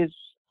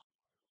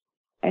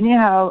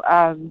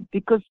anyhow,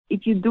 because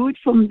if you do it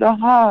from the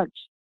heart,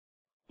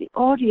 the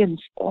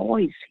audience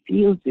always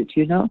feels it,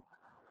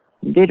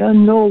 They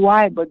don't know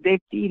why, but they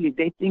feel it.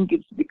 They think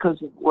it's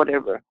because of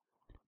whatever.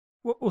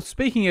 Well,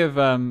 speaking of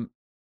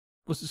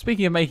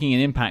making an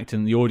impact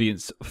and the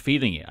audience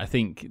feeling it, I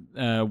think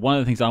one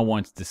of the things I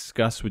wanted to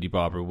discuss with you,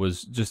 Barbara,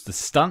 was just the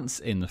stunts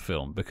in the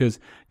film, because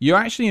you're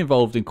actually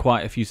involved in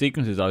quite a few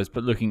sequences. I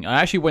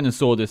actually went and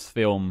saw this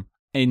film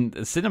in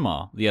the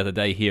cinema the other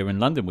day here in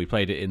London. We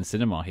played it in the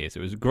cinema here, so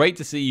it was great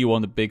to see you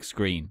on the big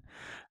screen.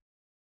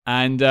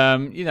 And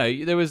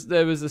there was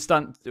a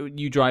stunt,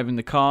 you driving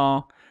the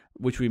car,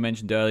 which we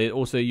mentioned earlier.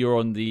 Also, you're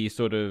on the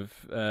sort of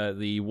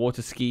the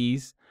water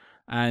skis,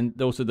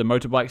 and also the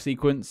motorbike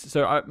sequence.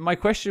 So my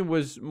question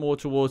was more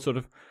towards sort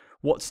of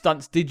what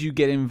stunts did you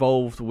get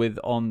involved with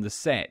on the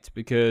set?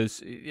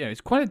 Because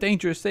it's quite a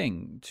dangerous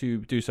thing to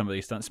do some of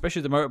these stunts,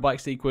 especially the motorbike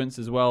sequence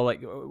as well.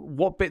 Like,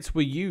 what bits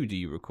do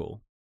you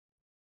recall?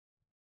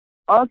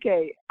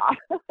 Okay,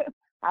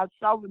 I'll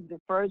start with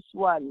the first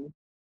one,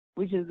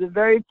 which is the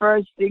very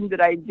first thing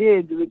that I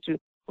did, which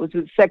was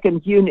with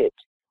second unit.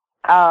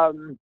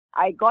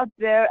 I got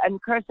there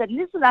and Kurt said,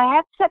 "Listen, I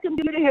have second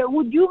unit here.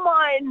 Would you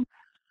mind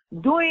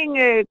doing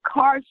a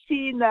car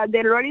scene?"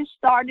 They already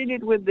started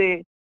it with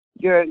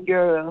your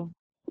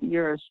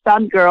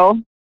stunt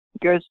girl,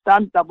 your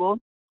stunt double,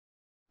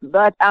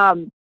 but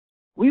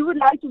we would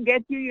like to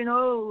get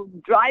you,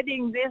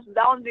 driving this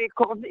down the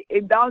Côte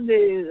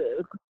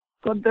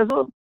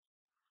d'Azur.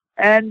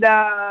 And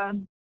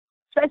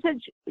so I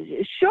said,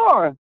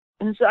 sure.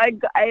 And so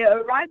I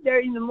arrived there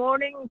in the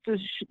morning to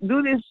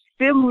do this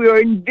film. We were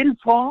in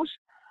Villefranche,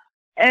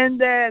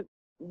 and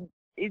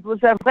it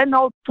was a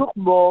Renault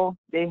Turbo.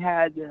 They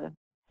had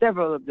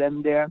several of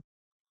them there.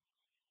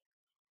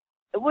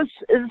 It was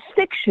a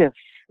stick shift,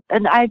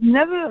 and I've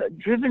never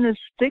driven a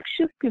stick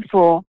shift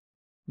before.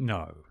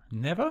 No,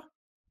 never?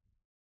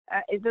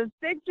 It's a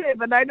stick shift,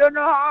 but I don't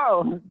know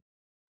how.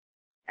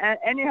 And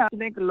anyhow, to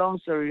make a long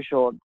story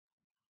short,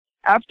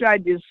 after I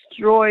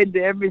destroyed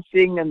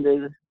everything in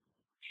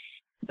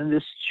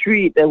the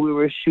street that we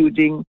were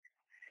shooting,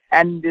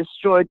 and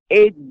destroyed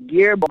 8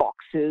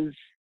 gearboxes,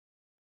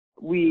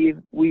 we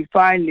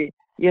finally,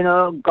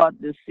 got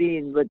the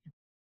scene. But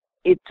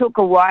it took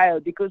a while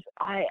because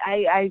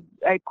I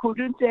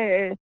couldn't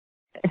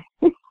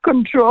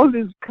control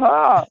this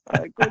car.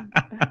 I couldn't,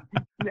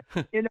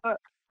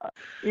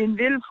 in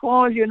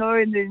Villefranche,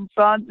 in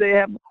France, they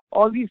have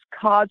all these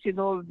carts,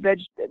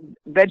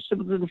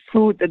 vegetables and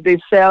fruit that they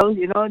sell,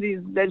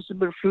 these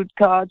vegetable fruit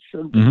carts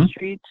on the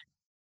street.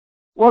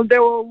 Well,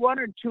 there were 1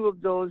 or 2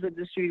 of those at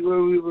the street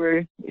where we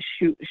were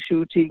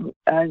shooting,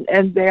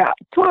 and they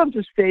told them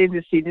to stay in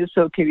the scene. It's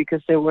okay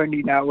because they weren't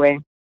in our way.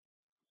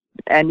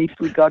 And if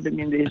we got them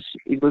in this,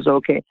 it was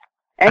okay.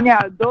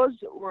 Anyhow, that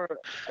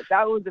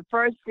was the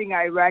first thing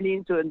I ran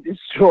into and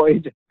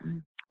destroyed.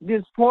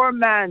 This poor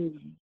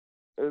man's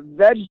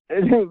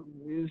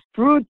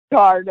fruit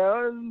cart,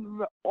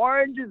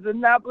 oranges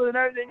and apples and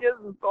everything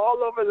just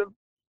all over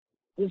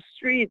the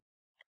street.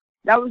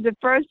 That was the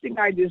first thing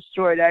I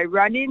destroyed. I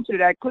ran into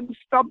it. I couldn't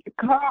stop the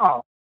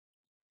car.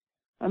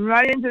 I'm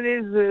running into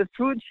this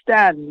fruit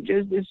stand.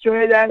 Just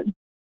destroyed that.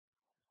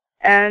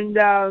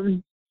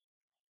 And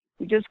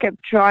we just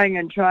kept trying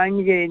and trying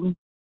again.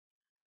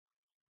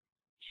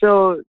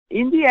 So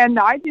in the end,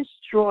 I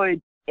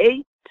destroyed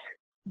 8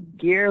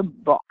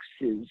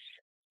 gearboxes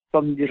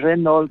from the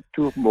Renault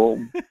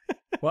Turbo.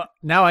 Well,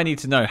 now I need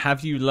to know,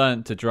 have you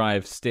learned to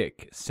drive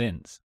stick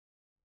since?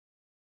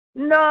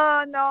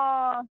 No.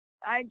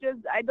 I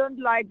don't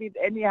like it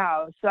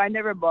anyhow, so I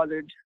never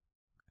bothered.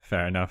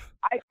 Fair enough.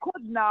 I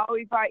could now,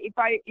 if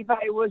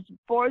I was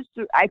forced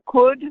to, I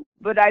could,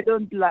 but I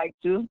don't like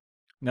to.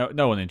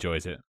 No one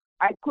enjoys it.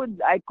 I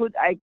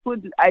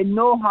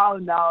know how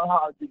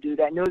to do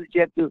that. I know that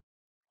you have to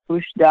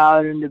push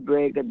down on the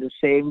brake at the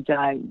same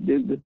time,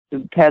 the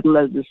pedal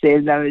at the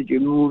same time as you're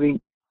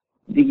moving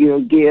your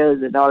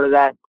gears and all of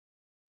that.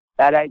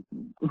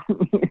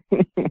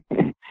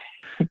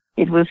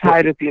 It was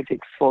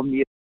hieroglyphics for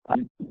me.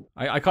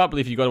 I can't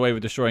believe you got away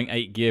with destroying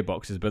 8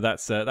 gearboxes, but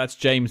that's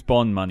James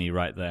Bond money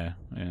right there.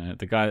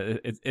 The guy,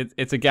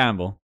 it's a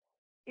gamble.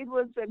 It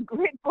was a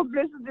great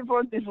publicity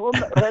for this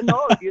woman.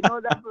 Renault,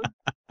 that was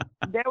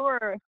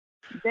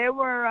they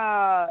were.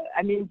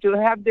 I mean, to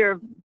have their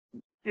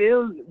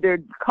field, their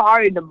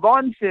car in a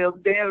Bond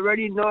film, they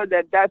already know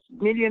that that's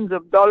millions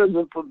of dollars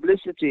of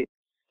publicity.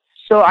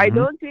 So I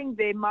don't think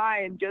they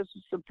mind just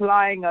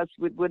supplying us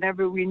with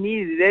whatever we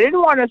need. They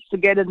didn't want us to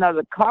get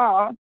another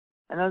car,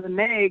 another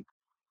make.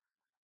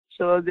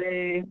 So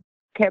they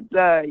kept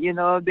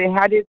they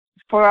had it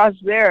for us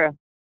there.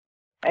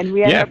 And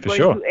we ended up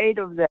going to 8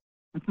 of them.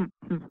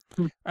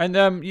 And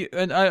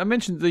I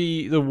mentioned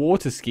the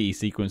water ski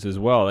sequence as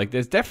well. Like,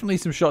 there's definitely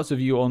some shots of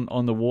you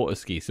on the water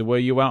ski. So were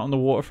you out on the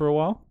water for a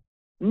while?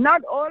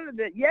 Not all of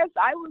it. Yes,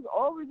 I was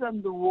always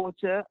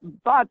underwater,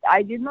 but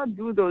I did not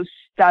do those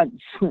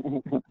stunts.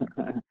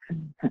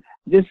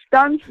 The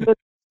stunts that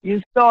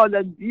you saw,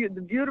 the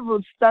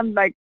beautiful stunt,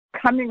 like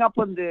coming up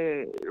on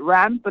the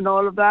ramp and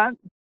all of that,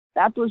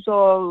 that was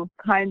all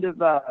kind of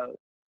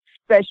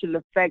special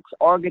effects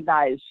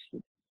organized.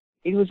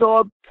 It was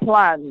all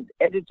planned,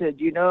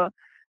 edited,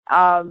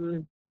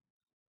 and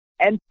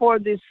for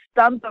this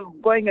stunt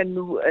of going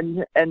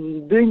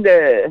and doing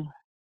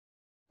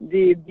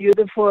the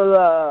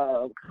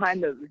beautiful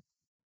kind of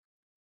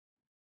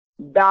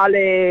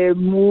ballet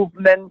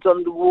movement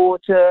on the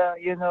water,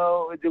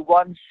 with the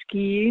one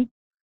ski.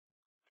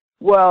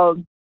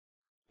 Well,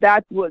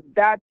 that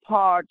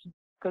part,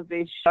 because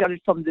they shot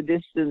it from the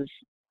distance,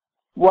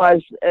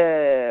 was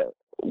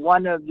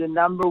one of the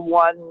number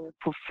one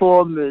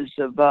performers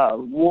of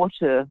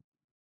water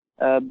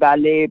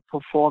ballet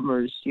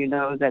performers,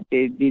 that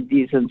they did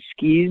these on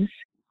skis.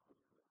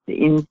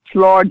 In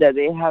Florida,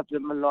 they have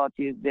them a lot.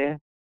 They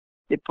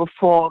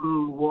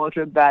perform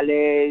water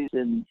ballets,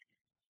 and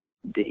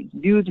it's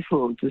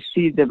beautiful to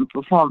see them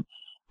perform.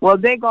 Well,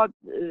 they got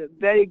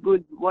very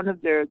good, one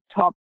of their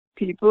top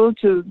people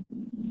to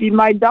be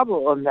my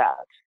double on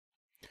that.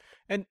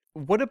 And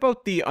what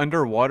about the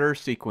underwater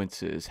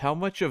sequences? How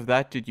much of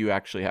that did you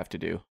actually have to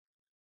do?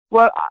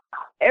 Well,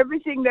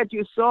 everything that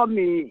you saw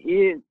me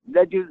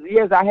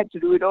yes, I had to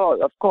do it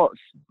all, of course.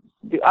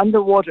 The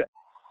underwater.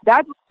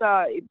 That was,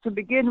 to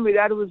begin with,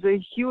 that was a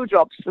huge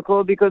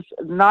obstacle because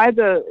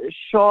neither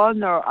Sean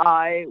nor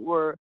I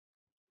were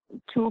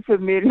too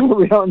familiar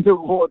with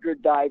underwater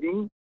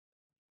diving.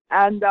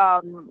 And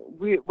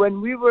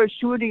when we were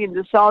shooting in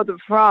the south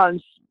of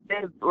France,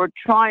 they were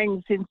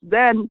trying since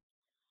then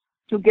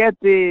to get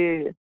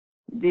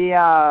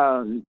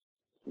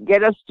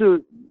get us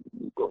to,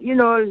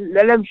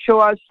 let them show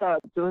us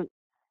to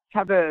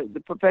have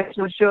the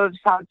professional show us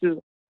how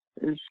to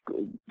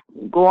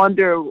go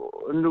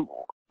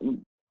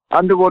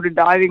underwater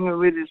diving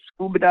with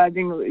scuba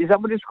diving. Is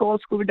that what it's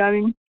called, scuba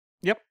diving?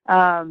 Yep.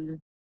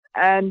 And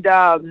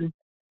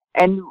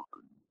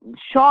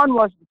Sean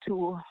wasn't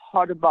too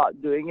hot about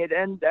doing it,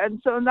 and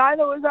so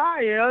neither was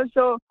I,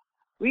 So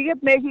we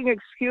kept making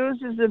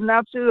excuses, and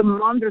after a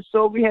month or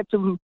so, we had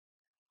to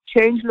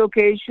change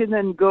location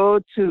and go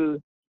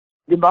to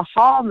the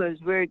Bahamas,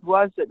 where it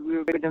was that we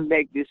were going to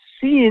make this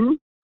scene.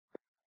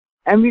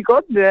 And we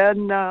got there,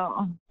 and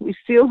we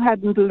still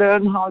hadn't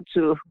learned how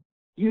to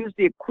use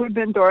the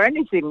equipment or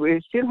anything. We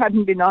still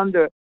hadn't been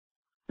under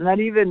not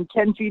even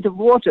 10 feet of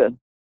water.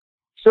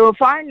 So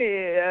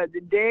finally,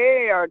 the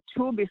day or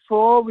two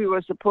before we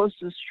were supposed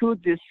to shoot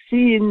this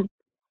scene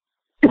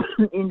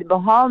in the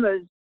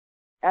Bahamas,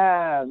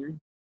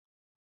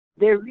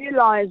 they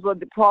realized what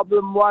the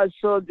problem was.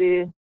 So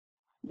the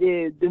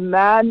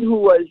man who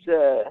was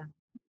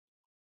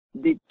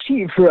the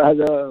chief,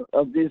 rather,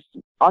 of this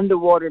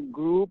underwater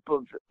group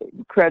of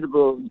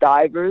incredible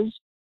divers,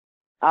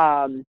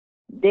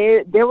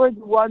 they were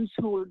the ones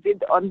who did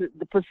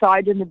the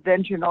Poseidon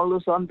Adventure and all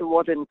those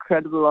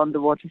incredible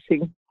underwater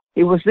things.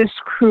 It was this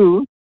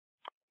crew,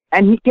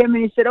 and he came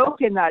and he said,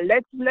 "Okay, now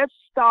let's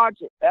start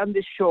on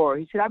the shore."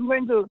 He said, "I'm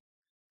going to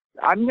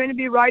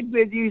be right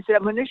with you." He said,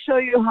 "I'm going to show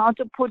you how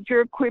to put your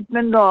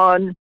equipment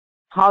on,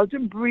 how to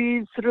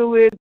breathe through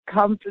it,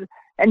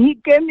 and he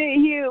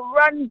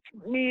ran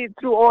me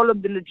through all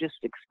of the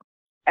logistics.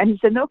 And he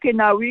said, "Okay,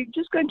 now he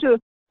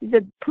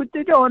said, put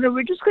it on, and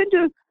we're just going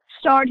to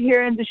start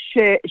here in the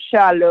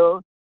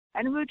shallow,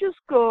 and we'll just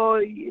go,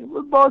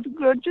 we'll both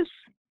go, just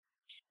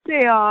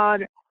stay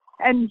on."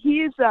 And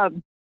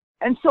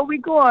and so we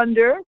go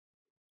under,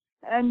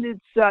 and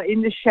it's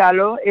in the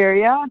shallow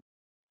area,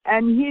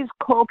 and he's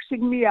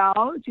coaxing me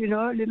out, a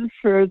little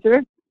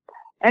further.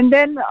 And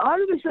then all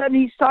of a sudden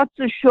he starts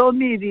to show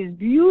me these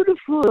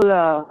beautiful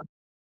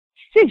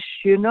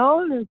fish,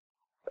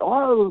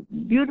 all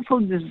beautiful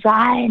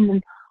design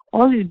and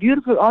all these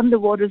beautiful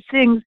underwater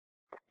things.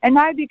 And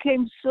I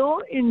became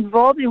so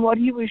involved in what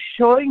he was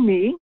showing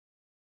me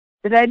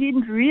that I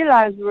didn't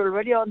realize we were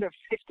already under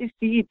 50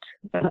 feet.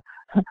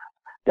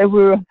 That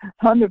we were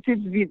under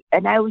 50 feet.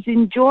 And I was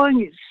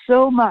enjoying it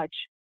so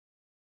much.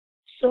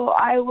 So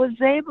I was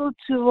able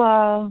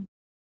to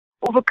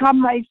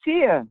overcome my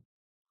fear.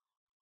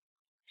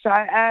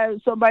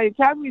 So by the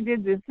time we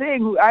did the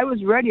thing, I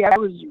was ready. I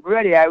was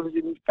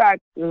in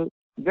fact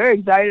very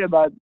excited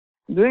about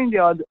doing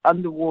the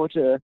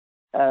underwater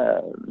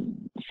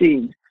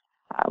scenes.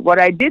 What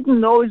I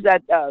didn't know is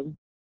that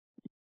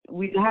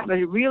we'd have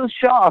a real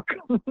shock.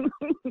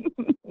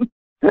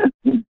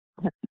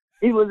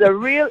 It was a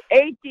real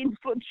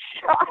 18-foot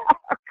shark.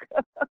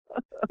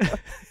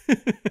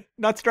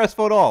 Not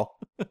stressful at all.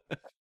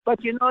 But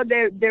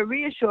they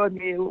reassured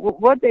me.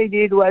 What they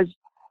did was,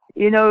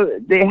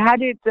 they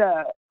had it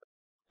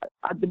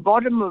at the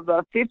bottom of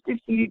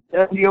 50 feet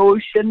of the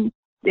ocean.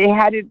 They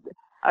had it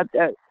at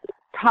the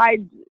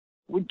tide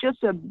with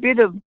just a bit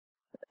of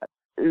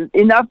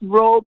enough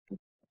rope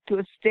to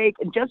a stake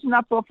and just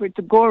enough for it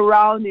to go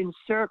around in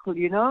circle,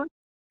 to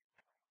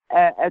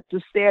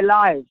stay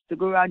alive, to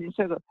go around in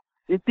circle.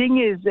 The thing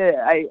is,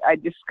 I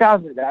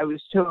discovered, I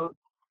was told,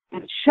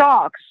 that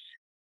sharks,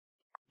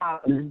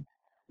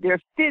 their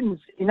fins,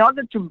 in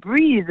order to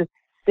breathe,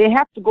 they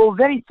have to go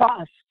very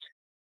fast,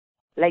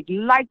 like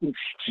lightning.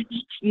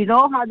 You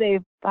know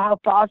how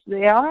fast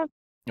they are?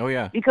 Oh,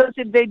 yeah. Because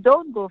if they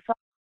don't go fast,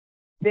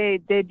 they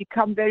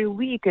become very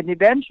weak, and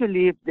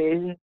eventually, if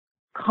they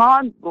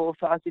can't go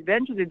fast,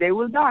 eventually they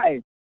will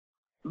die.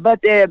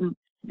 But they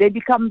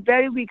become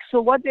very weak.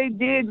 So what they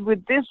did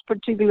with this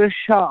particular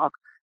shark,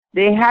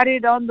 they had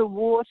it on the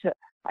water,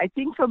 I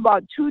think for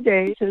about 2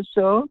 days or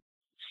so,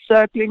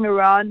 circling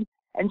around.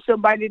 And so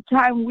by the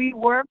time we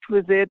worked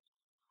with it,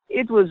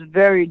 it was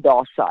very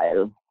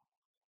docile.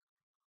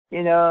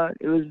 It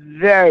was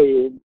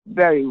very,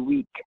 very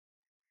weak.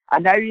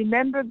 And I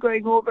remember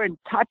going over and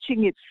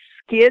touching its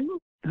skin,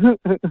 and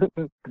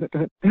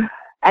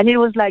it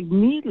was like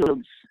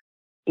needles.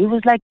 It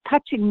was like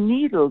touching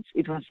needles.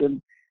 It was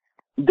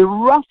the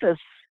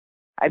roughest,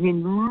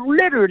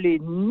 literally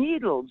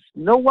needles.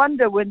 No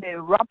wonder when they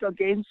rub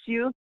against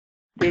you,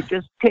 they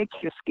just take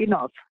your skin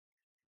off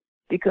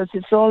because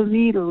it's all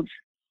needles.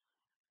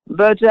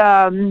 But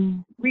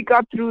we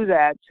got through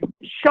that.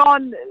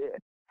 Sean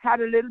had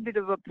a little bit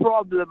of a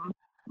problem,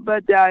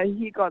 but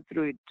he got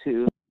through it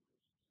too.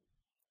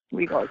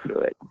 We got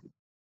through it.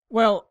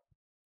 Well,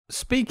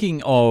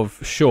 speaking of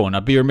Sean,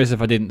 I'd be remiss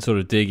if I didn't sort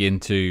of dig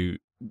into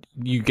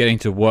you getting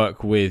to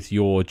work with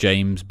your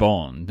James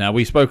Bond. Now,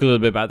 we spoke a little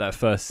bit about that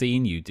first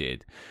scene you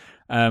did.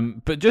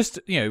 But just,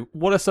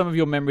 what are some of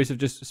your memories of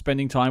just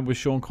spending time with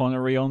Sean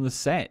Connery on the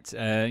set?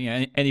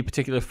 Any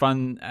particular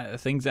fun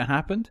things that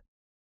happened?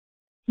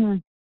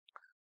 Well,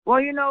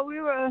 we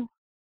were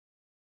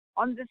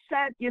on the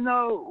set,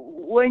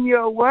 when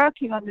you're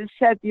working on the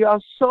set, you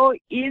are so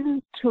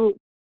into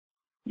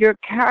your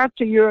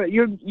character, you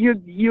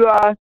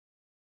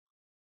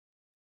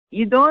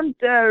don't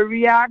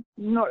react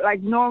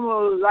like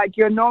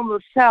your normal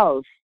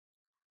self,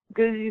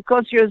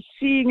 because you're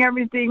seeing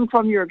everything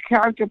from your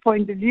character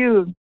point of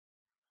view.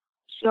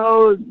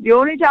 So the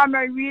only time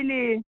I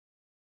really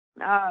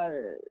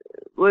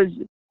was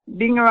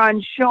being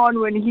around Sean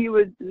when he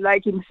was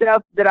like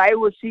himself, that I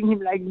was seeing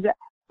him like that,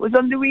 was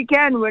on the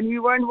weekend when we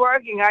weren't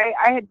working.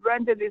 I had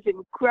rented this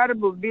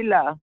incredible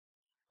Villa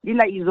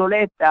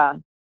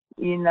Isoletta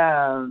in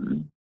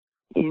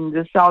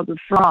the south of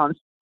France,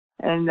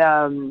 and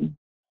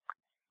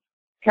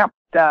Cap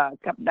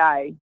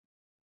d'Ai,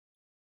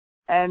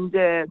 and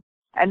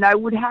I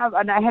would have,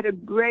 and I had a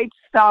great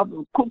staff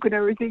of cook and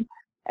everything,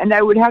 and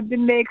I would have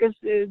them make us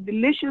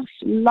delicious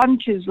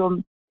lunches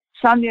on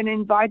Sunday and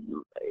invite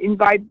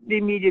the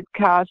immediate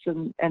cast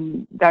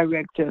and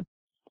director.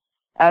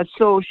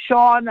 So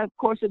Sean, of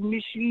course, and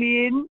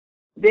Micheline,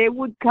 they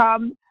would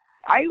come.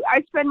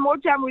 I spent more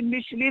time with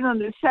Micheline on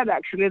the set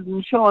actually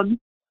than Sean,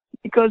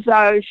 because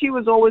she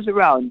was always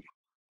around.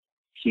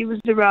 She was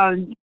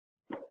around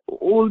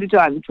all the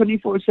time,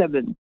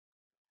 24/7.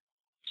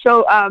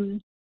 So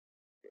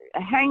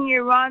hanging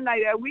around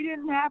like that, we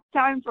didn't have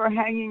time for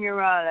hanging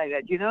around like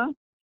that,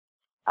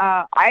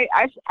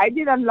 I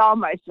didn't allow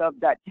myself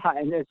that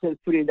time. Let's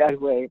just put it that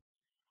way.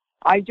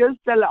 I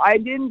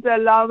didn't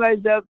allow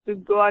myself to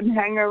go and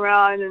hang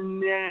around,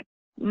 and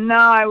no,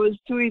 I was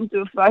too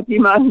into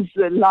Fatima's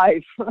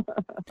life.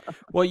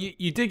 Well,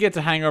 you did get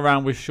to hang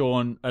around with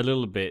Sean a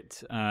little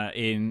bit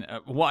in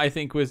what I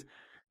think was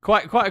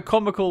quite a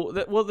comical.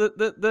 Well,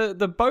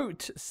 the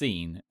boat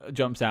scene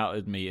jumps out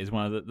at me as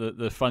one of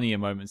the funnier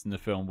moments in the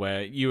film,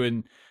 where you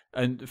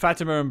and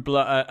Fatima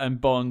and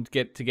Bond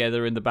get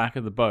together in the back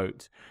of the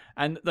boat,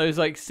 and those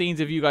like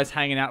scenes of you guys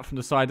hanging out from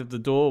the side of the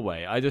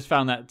doorway. I just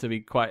found that to be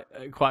quite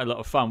a lot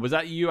of fun. Was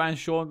that you and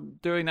Sean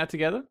doing that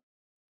together?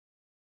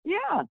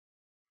 Yeah.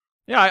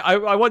 Yeah,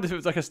 I wondered if it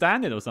was like a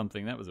stand-in or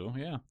something. That was all.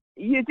 Yeah.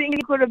 You think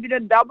it could have been a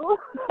double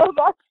of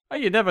us? Oh,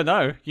 you never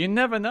know. You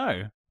never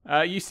know.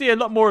 You see a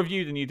lot more of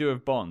you than you do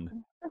of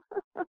Bond.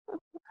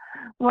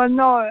 Well,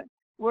 no.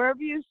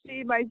 Wherever you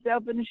see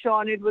myself and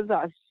Sean, it was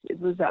us. It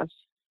was us.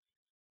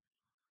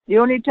 The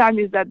only time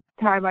is that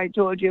time I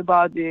told you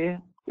about the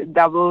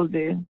double,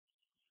 the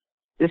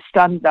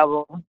stunt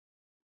double.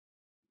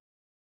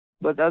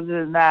 But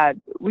other than that,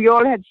 we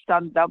all had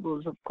stunt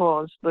doubles, of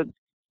course, but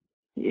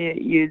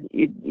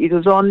it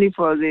was only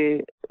for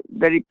the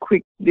very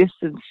quick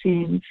distance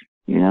scenes,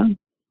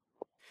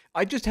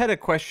 I just had a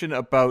question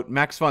about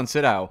Max von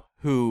Sydow,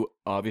 who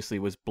obviously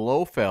was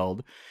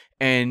Blofeld,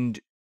 and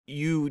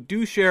you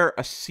do share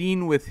a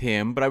scene with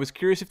him, but I was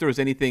curious if there was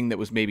anything that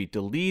was maybe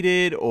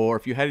deleted, or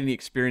if you had any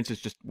experiences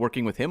just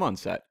working with him on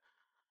set.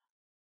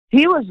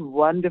 He was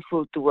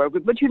wonderful to work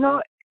with. But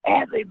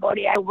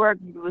everybody I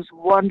worked with was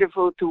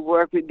wonderful to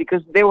work with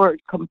because they were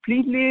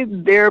completely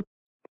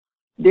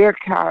their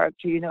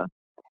character.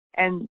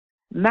 And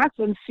Max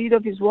von Sydow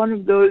is one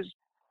of those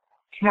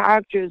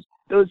characters,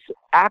 those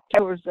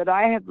actors that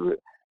I have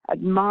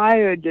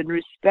admired and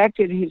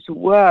respected his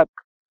work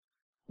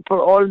for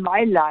all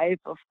my life,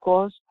 of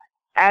course.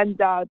 And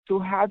to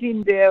have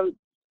him there,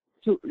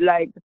 to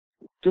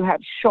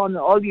have shown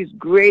all these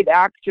great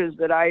actors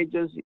that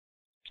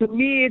to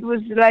me, it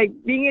was like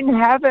being in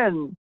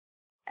heaven.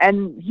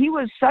 And he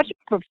was such a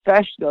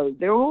professional.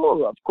 They're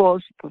all, of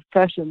course,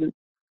 professional.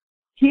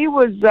 It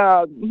was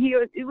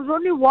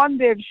only one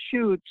day of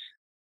shoot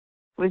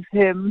with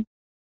him,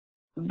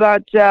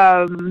 but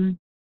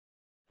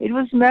it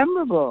was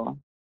memorable.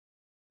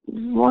 It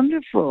was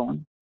wonderful.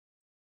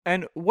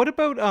 And what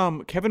about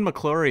Kevin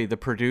McClory, the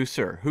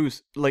producer,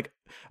 who's like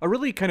a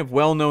really kind of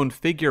well-known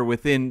figure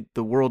within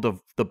the world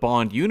of the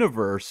Bond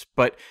universe?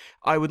 But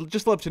I would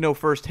just love to know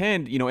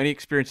firsthand, any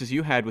experiences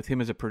you had with him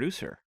as a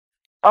producer.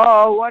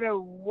 Oh, what a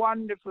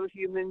wonderful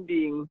human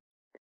being.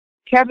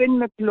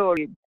 Kevin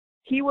McClory.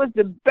 He was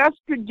the best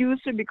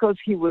producer because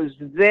he was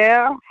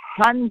there,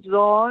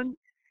 hands-on.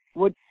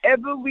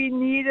 Whatever we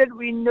needed,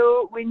 we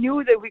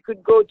knew that we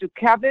could go to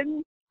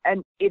Kevin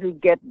and it'll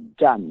get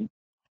done.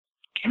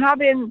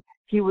 Kevin,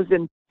 he was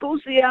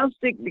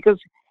enthusiastic because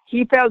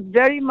he felt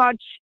very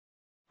much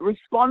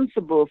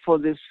responsible for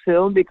this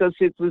film because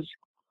it was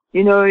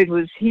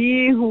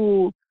he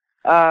who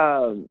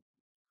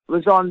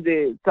was on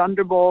the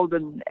Thunderbolt,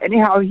 and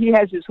anyhow, he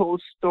has his whole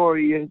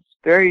story. It's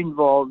very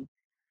involved.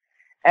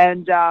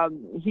 And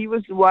he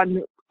was the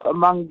one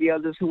among the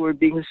others who were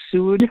being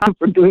sued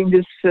for doing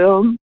this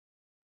film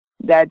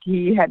that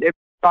he had a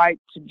right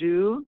to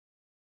do.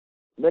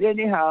 But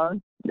anyhow,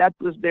 that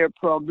was their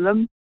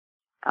problem.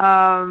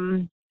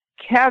 Kevin,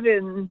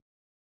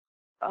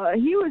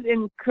 he was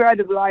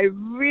incredible. I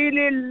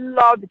really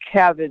loved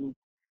Kevin.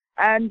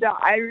 And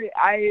I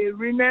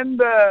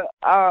remember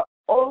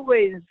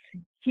always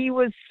he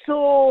was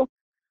so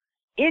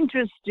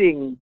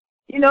interesting.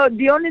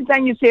 The only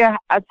thing you say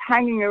as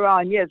hanging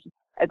around, yes,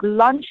 at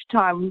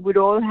lunchtime we would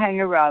all hang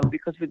around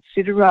because we'd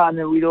sit around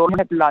and we'd all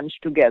have lunch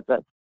together.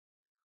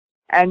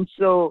 And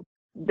so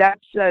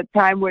that's a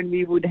time when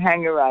we would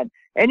hang around.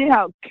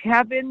 Anyhow,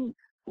 Kevin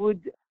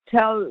would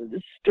tell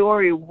the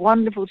story,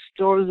 wonderful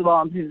stories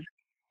about his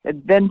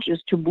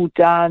adventures to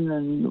Bhutan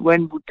and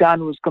when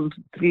Bhutan was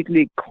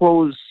completely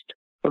closed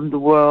from the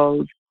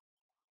world.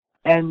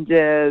 And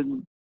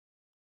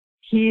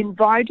he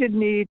invited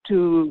me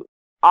to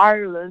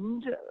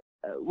Ireland.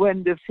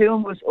 When the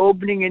film was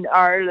opening in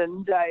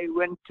Ireland, I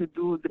went to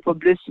do the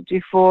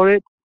publicity for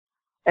it.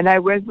 And I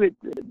went with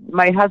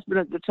my husband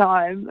at the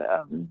time,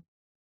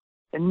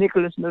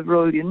 Nicholas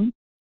Mavrolian.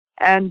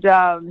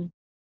 And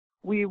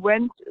we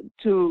went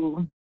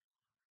to,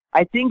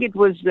 I think it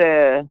was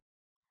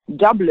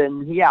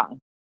Dublin, yeah.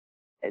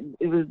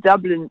 It was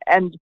Dublin.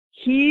 And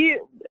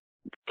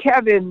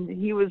Kevin,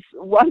 he was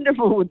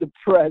wonderful with the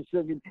press.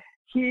 I mean,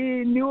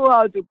 he knew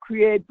how to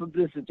create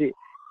publicity.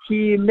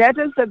 He met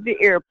us at the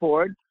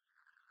airport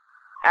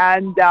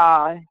and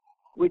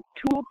with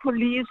 2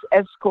 police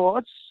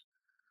escorts,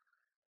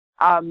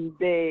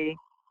 they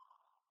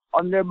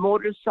on their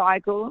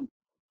motorcycle,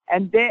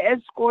 and they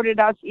escorted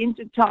us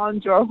into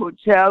town to our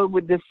hotel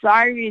with the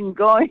siren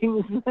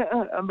going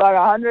about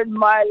 100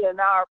 miles an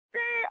hour,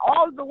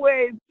 all the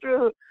way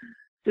through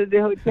to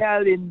the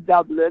hotel in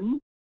Dublin.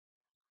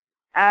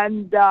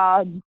 And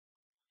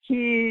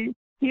he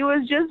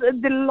was just a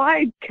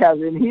delight,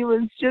 Kevin. He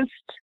was just,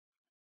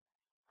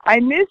 I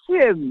miss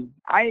him.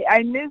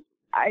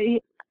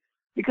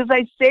 Because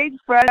I stayed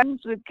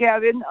friends with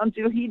Kevin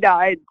until he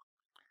died.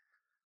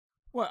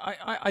 Well,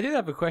 I did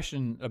have a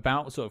question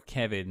about sort of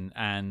Kevin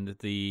and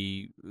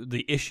the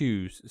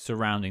issues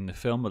surrounding the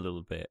film a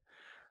little bit.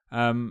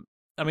 I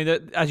mean,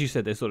 as you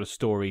said, they're sort of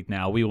storied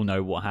now. We all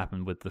know what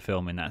happened with the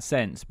film in that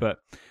sense. But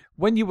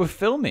when you were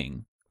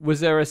filming, was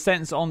there a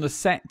sense on the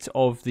set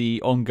of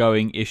the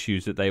ongoing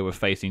issues that they were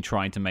facing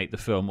trying to make the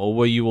film, or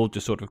were you all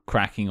just sort of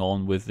cracking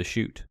on with the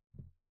shoot?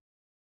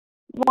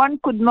 One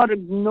could not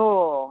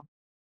ignore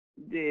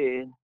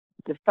the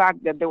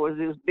fact that there was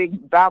this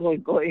big battle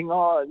going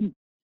on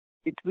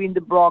between the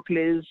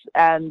Broccoli's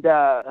and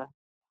our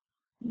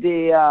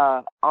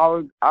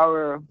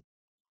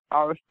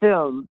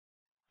film,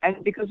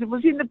 and because it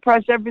was in the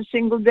press every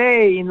single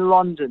day in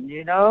London,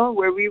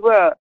 where we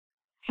were.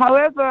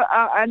 However,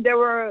 and they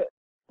were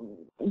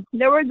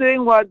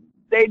doing what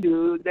they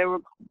do. They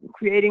were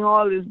creating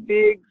all these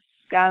big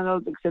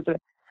scandals, etc.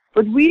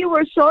 But we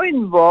were so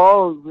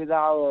involved with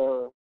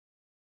our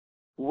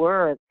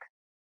work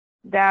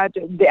that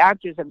the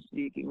actors I'm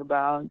speaking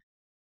about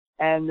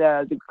and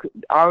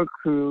our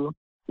crew,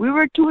 we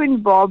were too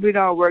involved in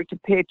our work to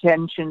pay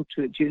attention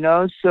to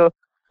it, So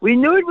we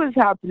knew it was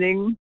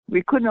happening.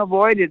 We couldn't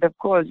avoid it, of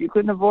course. You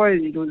couldn't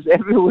avoid it. It was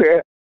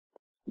everywhere.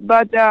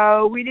 But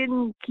we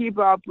didn't keep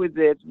up with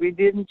it. We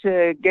didn't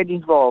get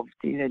involved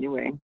in any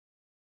way.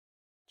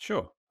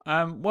 Sure.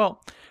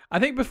 Well, I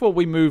think before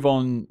we move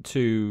on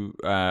to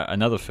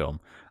another film,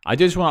 I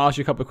just want to ask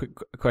you a couple of quick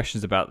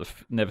questions about the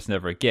Never Say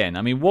Never Again.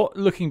 I mean,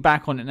 looking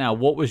back on it now,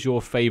 what was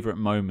your favorite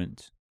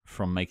moment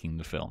from making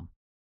the film?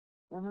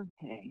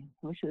 Okay,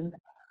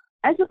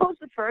 I suppose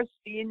the first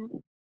scene,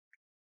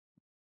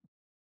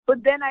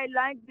 but then I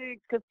like the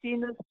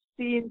casino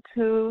scene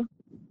too.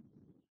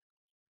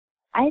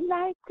 I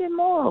like them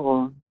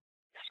all.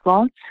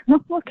 Scott,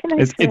 what can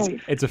I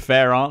say? It's a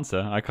fair answer.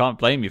 I can't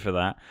blame you for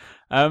that.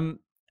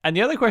 And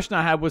the other question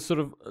I had was sort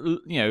of,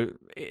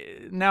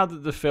 now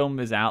that the film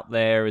is out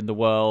there in the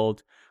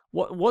world,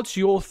 what's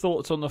your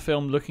thoughts on the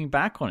film looking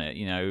back on it?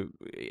 You know,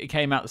 it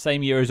came out the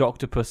same year as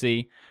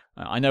Octopussy.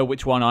 I know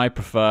which one I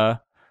prefer,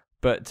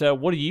 but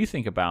what do you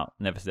think about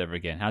Never Say Never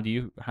Again? How do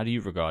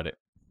you regard it?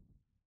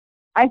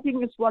 I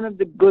think it's one of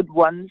the good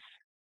ones.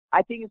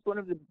 I think it's one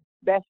of the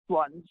best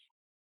ones.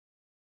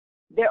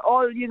 They're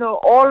all,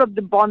 all of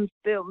the Bond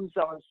films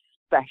are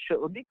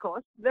special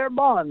because they're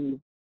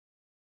Bond.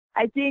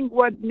 I think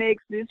what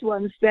makes this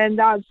one stand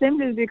out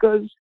simply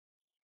because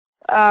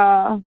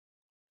the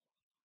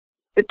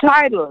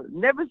title,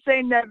 Never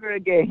Say Never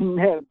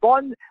Again.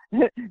 Bond,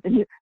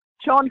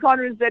 Sean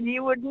Connery said he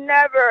would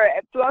never,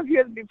 12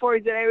 years before,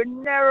 he said, I would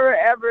never,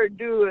 ever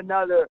do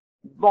another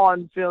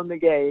Bond film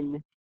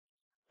again.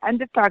 And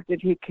the fact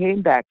that he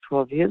came back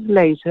 12 years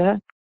later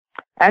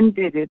and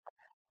did it,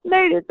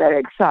 made it very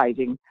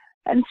exciting.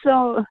 And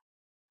so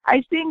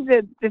I think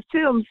that the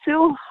film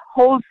still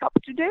holds up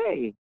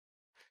today.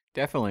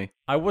 Definitely.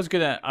 I was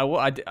gonna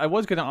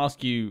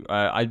ask you.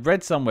 I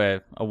read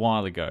somewhere a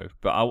while ago,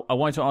 but I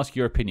wanted to ask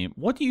your opinion.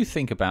 What do you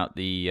think about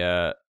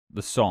the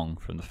song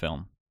from the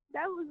film?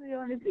 That was the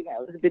only thing I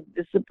was a bit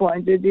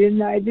disappointed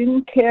in. I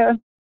didn't care,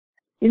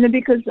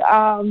 because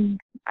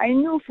I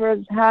knew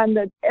firsthand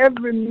that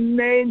every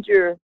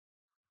major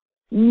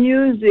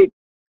music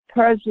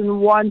person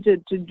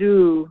wanted to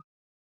do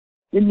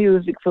the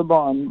music for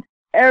Bond.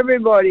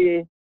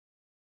 Everybody.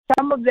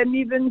 Some of them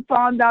even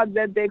found out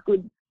that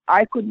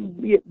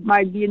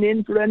might be an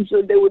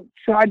influencer. They would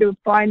try to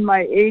find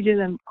my agent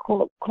and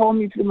call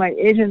me through my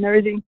agent and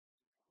everything.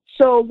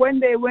 So when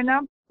they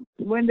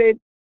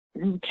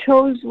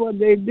chose what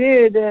they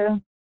did,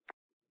 that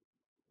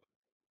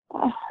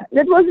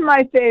wasn't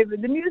my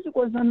favorite. The music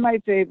was not my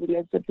favorite,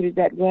 let's put it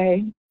that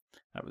way.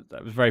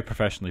 That was very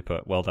professionally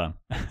put. Well done.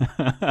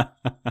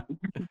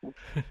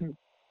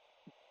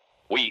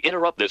 We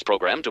interrupt this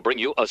program to bring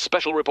you a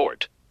special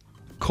report.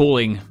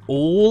 Calling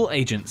all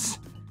agents.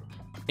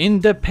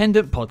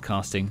 Independent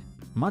podcasting,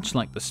 much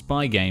like the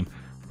spy game,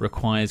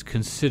 requires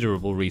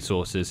considerable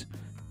resources,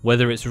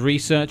 whether it's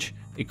research,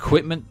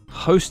 equipment,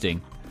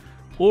 hosting,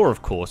 or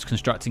of course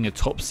constructing a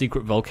top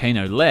secret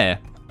volcano lair.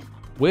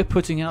 We're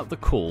putting out the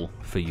call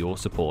for your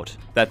support.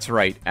 That's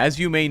right. As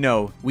you may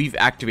know, we've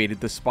activated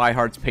the Spy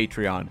Hards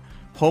Patreon,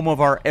 home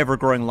of our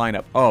ever-growing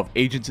lineup of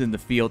Agents in the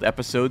Field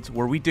episodes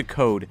where we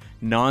decode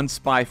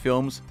non-spy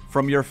films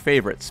from your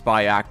favorite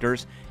spy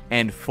actors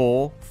and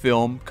full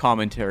film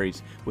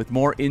commentaries with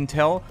more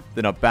intel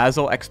than a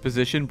Basil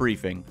exposition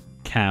briefing.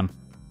 Cam,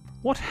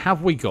 what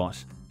have we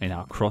got in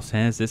our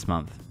crosshairs this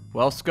month?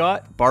 Well,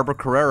 Scott, Barbara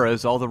Carrera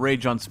is all the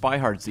rage on Spy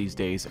Hards these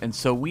days, and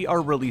so we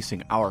are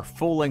releasing our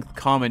full-length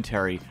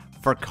commentary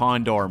for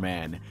Condor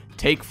Man.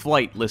 Take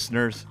flight,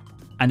 listeners.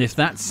 And if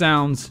that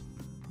sounds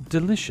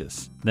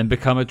delicious, then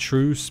become a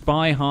true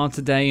Spy Hard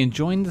today and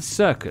join the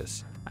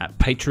circus at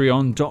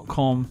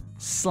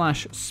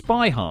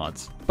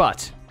patreon.com/spyhards.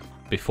 But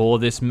before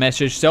this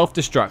message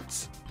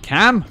self-destructs,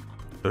 Cam,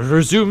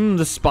 resume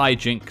the spy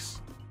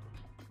jinx.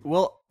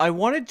 Well, I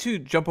wanted to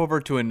jump over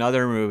to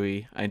another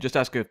movie and just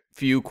ask a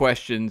few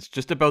questions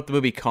just about the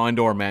movie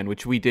Condor Man,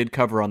 which we did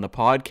cover on the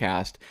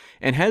podcast,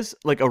 and has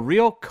like a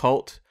real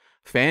cult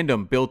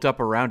fandom built up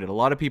around it. A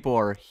lot of people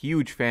are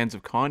huge fans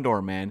of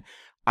Condor Man.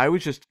 I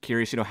was just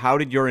curious, how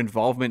did your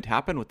involvement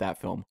happen with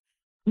that film?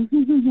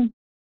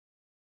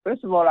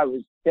 First of all, I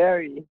was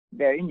very,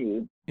 very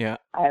new. Yeah.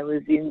 I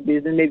was in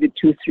business maybe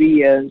 2-3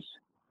 years.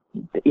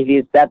 It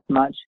is that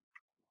much.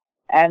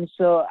 And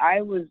so I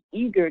was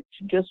eager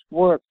to just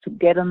work, to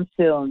get on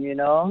film,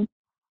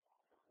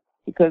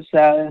 because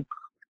as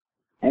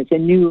a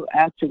new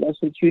actor,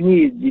 that's what you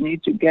need. You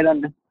need to get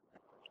on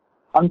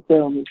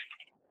film.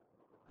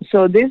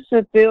 So this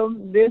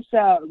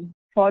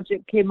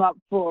project came up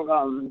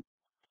from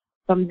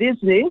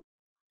Disney.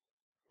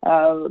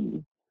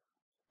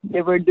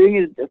 They were doing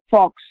it at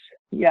Fox.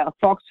 Yeah,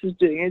 Fox was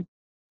doing it.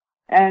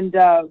 And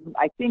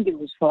I think it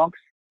was Fox.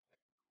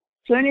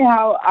 So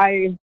anyhow,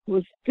 I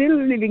was still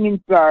living in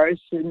Paris,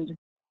 and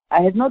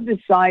I had not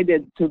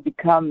decided to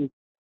become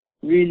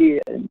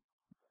really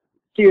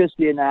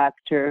seriously an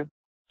actor,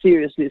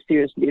 seriously, So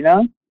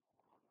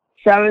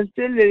I was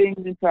still living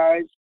in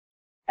Paris,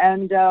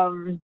 and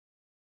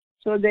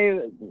so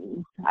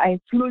I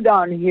flew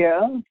down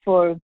here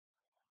to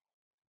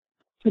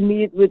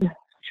meet with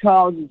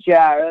Charles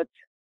Jarrett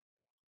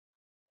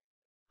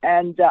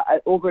and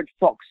over at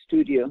Fox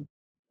Studio.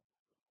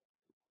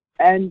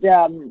 And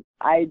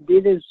I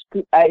read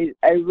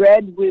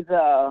with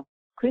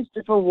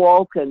Christopher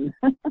Walken.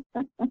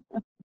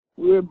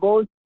 We were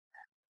both.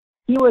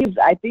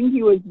 I think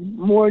he was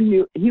more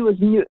new. He was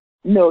new.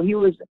 No, he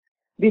was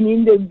been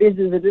in the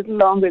business a little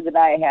longer than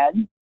I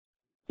had.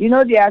 You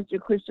know the actor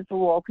Christopher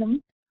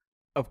Walken?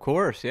 Of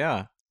course,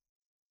 yeah.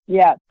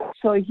 Yeah.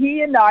 So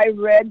he and I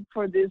read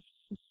for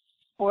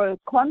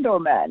Condor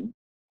Man.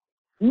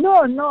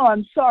 No,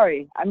 I'm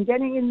sorry. I'm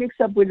getting it mixed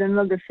up with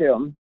another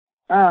film.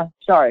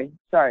 Sorry.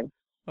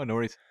 Oh, no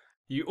worries.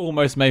 You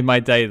almost made my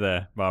day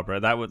there, Barbara.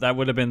 That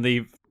would have been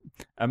the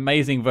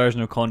amazing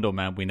version of Condor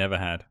Man we never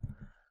had.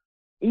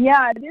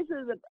 Yeah, this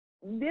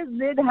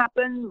did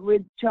happen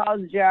with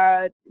Charles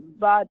Jarrett,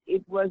 but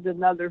it was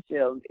another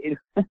film.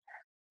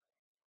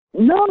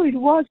 No, it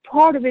was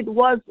part of it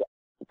was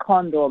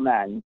Condor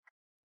Man,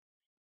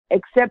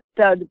 except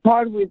the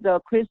part with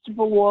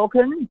Christopher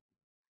Walken.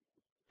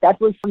 That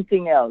was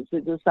something else.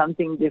 It was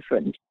something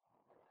different.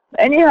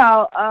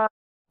 Anyhow,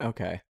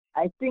 Okay.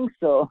 I think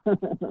so.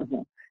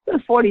 It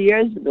was 40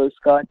 years ago,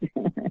 Scott.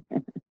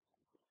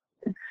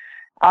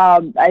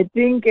 I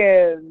think.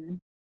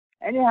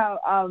 Anyhow,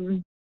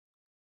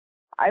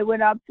 I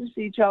went up to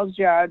see Charles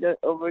Jarrett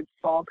over at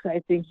Fox.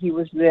 I think he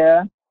was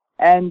there,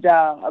 and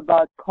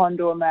about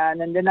Condor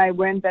Man. And then I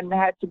went and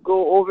had to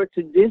go over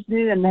to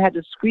Disney and had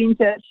a screen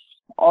test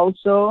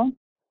also.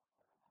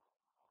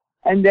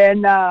 And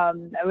then I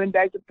went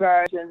back to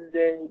Paris, and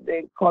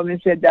they called me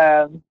and said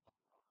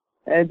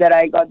that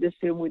I got this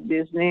film with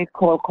Disney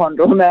called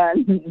Condor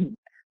Man,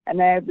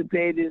 and I have to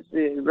play this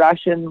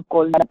Russian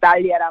called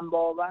Natalia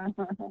Rambova.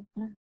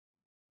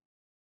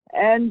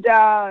 And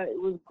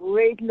it was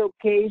great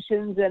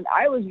locations, and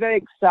I was very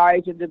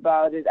excited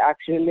about it,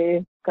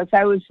 actually, because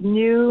I was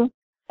new,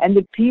 and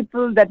the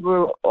people that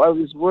I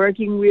was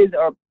working with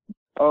are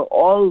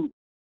all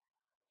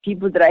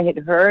people that I had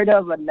heard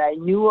of and I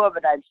knew of,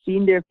 and I'd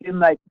seen their film,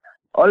 like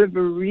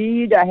Oliver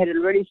Reed. I had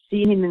already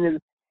seen him in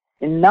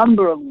a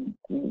number of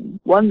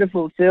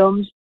wonderful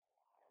films.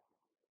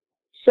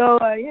 So,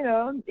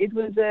 it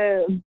was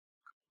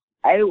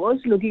I was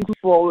looking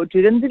forward to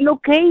it, and the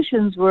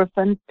locations were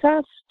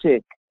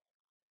fantastic.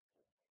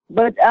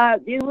 But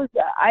it was,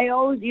 I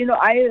always,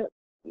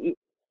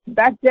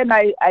 back then,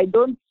 I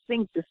don't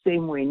think the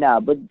same way now,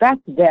 but back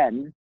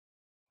then,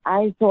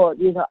 I thought,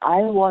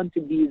 I want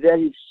to be a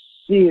very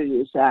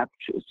serious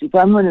actress. If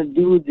I'm going to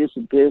do this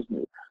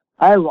business,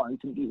 I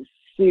want to be a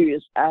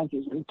serious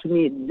actress. And to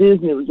me,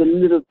 Disney was a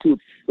little too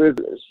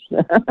frivolous.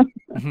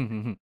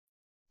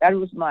 That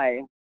was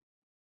my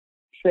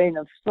train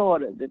of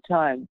thought at the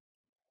time.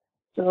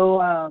 So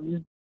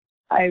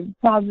I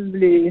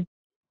probably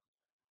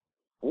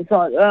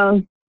thought,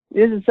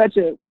 this is such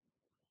a...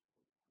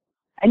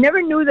 I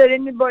never knew that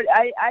anybody...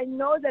 I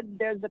know that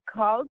there's a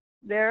cult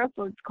there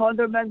for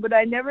Condor Man, but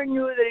I never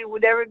knew that it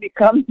would ever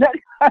become that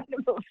kind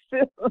of a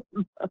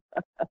film.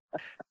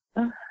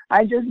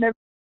 I just never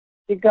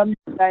become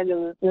that kind of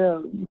a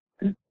film.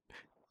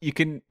 You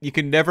can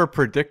never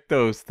predict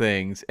those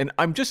things. And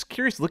I'm just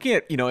curious, looking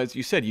at, as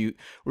you said, you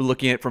were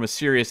looking at it from a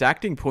serious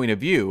acting point of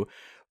view.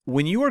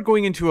 When you are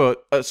going into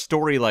a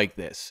story like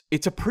this,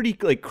 it's a pretty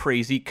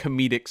crazy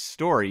comedic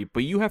story,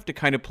 but you have to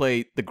kind of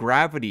play the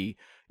gravity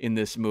in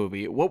this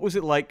movie. What was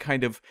it like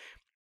kind of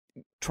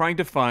trying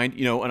to find,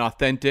 an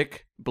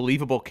authentic,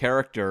 believable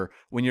character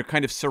when you're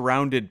kind of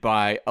surrounded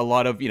by a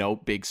lot of,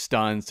 big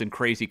stunts and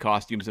crazy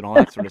costumes and all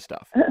that sort of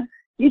stuff?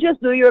 You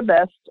just do your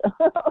best.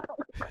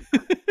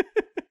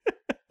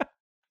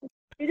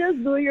 You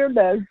just do your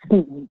best.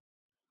 In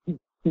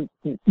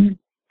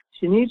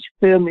each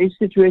film, each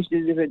situation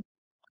is different.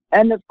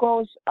 And of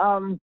course,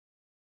 from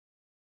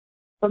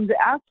the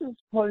actor's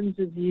point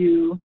of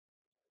view,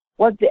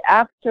 what the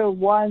actor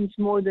wants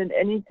more than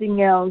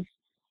anything else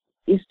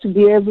is to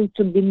be able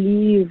to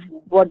believe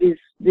what is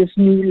this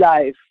new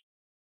life.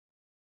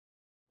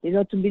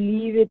 To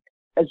believe it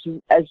as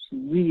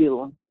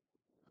real,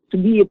 to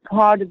be a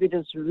part of it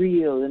as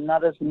real and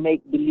not as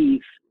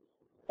make-believe.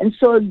 And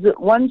so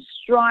one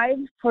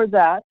strives for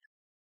that,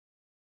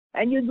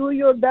 and you do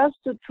your best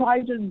to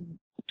try to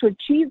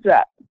achieve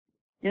that.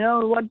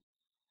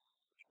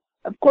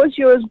 Of course,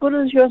 you're as good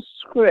as your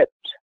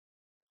script.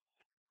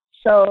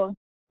 So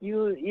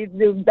if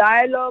the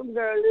dialogues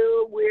are a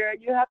little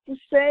weird, you have to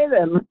say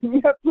them.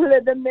 You have to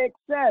let them make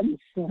sense.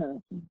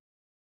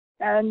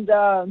 And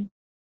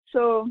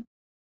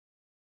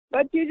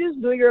but you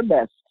just do your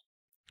best.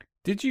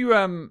 Did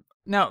you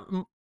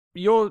now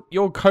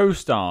your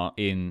co-star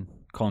in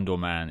Condor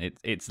Man,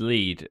 its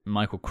lead,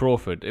 Michael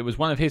Crawford, it was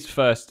one of his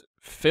first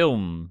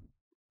film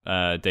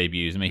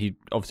debuts. I mean, he'd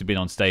obviously been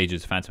on stage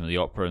as Phantom of the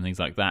Opera and things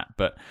like that,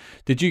 but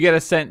did you get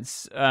a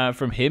sense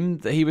from him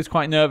that he was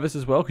quite nervous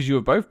as well? Because you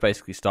were both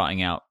basically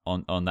starting out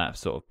on that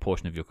sort of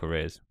portion of your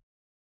careers.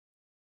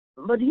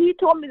 But he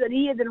told me that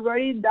he had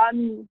already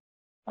done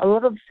a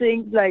lot of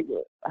things, like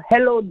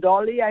Hello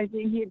Dolly, I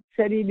think he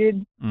said he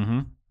did.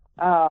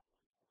 Mm-hmm.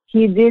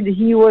 He did.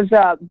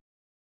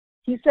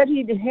 He said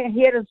he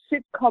had a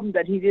sitcom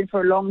that he did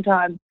for a long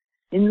time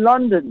in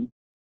London.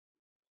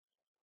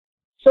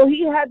 So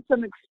he had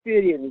some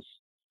experience,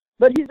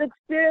 but his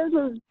experience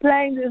was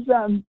playing this.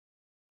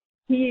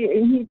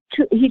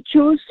 he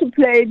chose to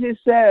play this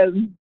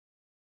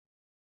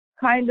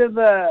kind of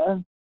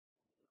a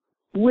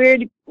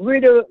weird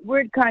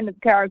kind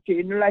of character,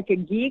 you know, like a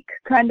geek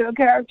kind of a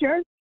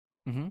character,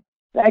 Mm-hmm.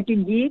 like a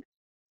geek.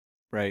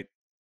 Right.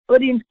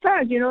 But in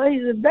fact, you know,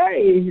 he's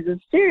a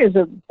serious,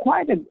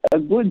 quite a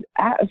good,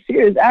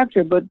 serious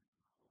actor. But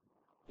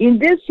in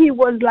this, he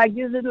was like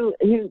this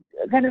he's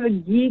kind of a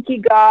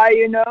geeky guy,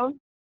 you know.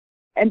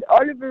 And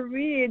Oliver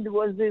Reed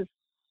was this,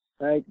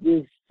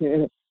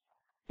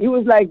 he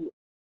was like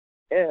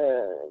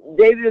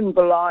David and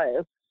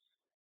Goliath.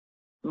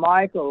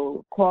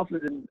 Michael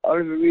Crawford and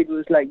Oliver Reed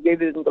was like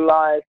David and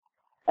Goliath.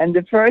 And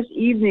the first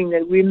evening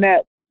that we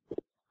met,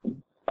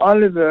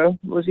 Oliver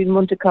was in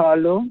Monte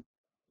Carlo,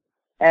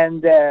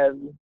 and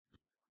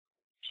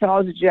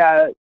Charles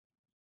Jarrett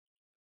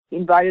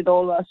invited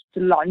all of us to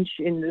lunch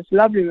in this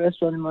lovely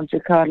restaurant in Monte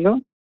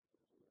Carlo.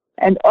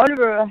 And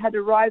Oliver had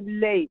arrived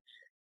late.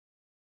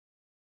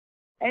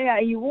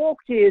 And he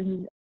walked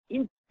in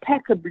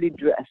impeccably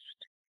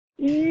dressed,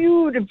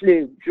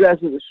 beautifully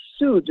dressed with a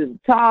suit and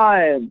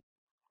tie,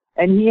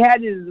 and he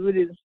had his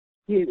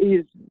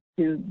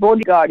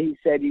bodyguard, he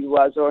said he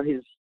was, or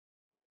his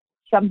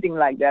something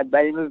like that,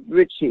 by the name of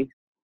Richie,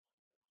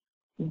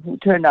 who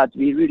turned out to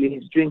be really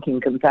his drinking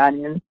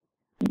companion.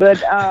 But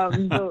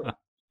so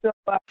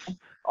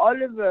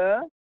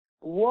Oliver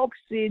walks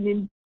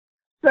in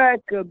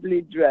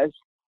impeccably dressed,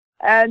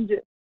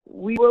 and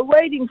we were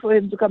waiting for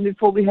him to come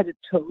before we had a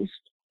toast.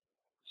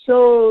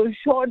 So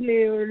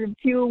shortly, a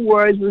few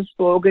words were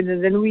spoken,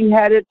 and then we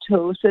had a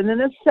toast, and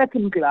then a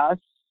second glass.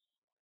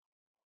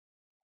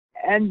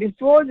 And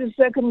before the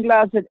second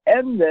glass had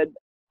ended,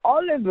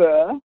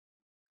 Oliver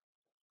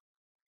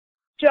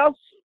just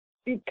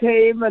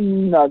became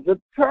another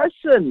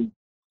person.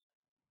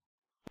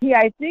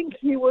 I think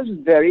he was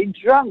very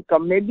drunk, or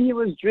maybe he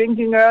was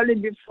drinking early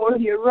before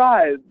he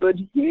arrived, but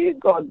he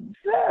got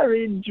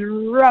very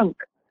drunk.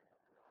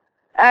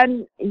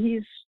 And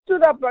he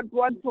stood up at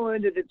one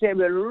point at the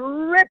table,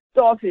 ripped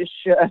off his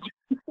shirt.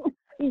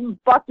 His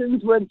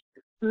buttons went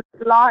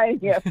flying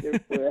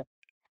everywhere.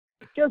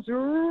 Just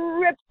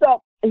ripped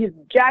off his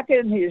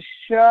jacket and his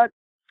shirt.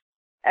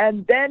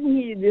 And then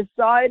he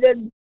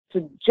decided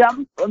to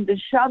jump on the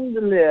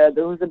chandelier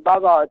that was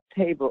above our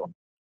table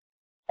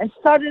and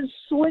started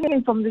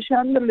swinging from the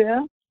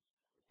chandelier.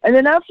 And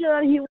then after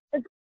that, he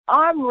would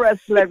arm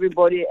wrestle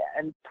everybody.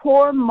 And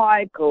poor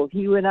Michael,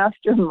 he went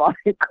after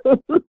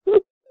Michael.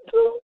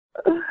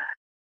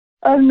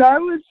 And I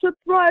was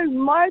surprised.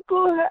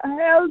 Michael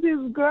held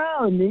his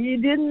ground. He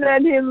didn't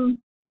let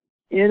him,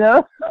 you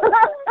know.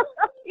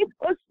 It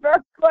was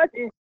very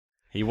funny.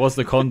 He was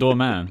the Condor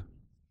Man.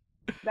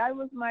 That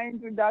was my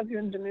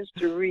introduction to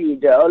Mr.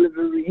 Reed,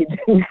 Oliver Reed.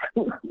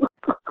 You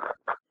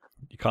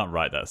can't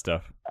write that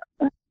stuff.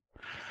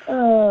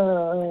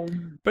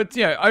 But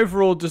yeah,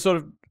 overall, just sort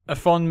of a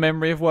fond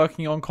memory of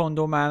working on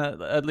Condor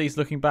Man, at least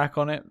looking back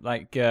on it.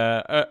 Like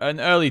an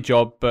early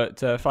job, but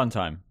fun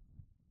time.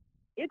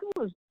 It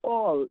was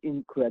all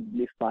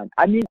incredibly fun.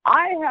 I mean,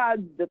 I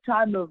had the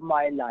time of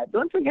my life.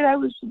 Don't forget, I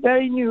was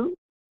very new.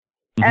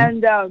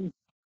 Mm-hmm. And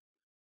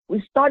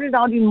we started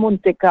out in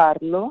Monte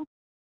Carlo.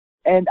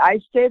 And I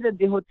stayed at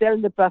the Hotel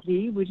de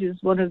Paris, which is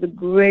one of the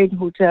great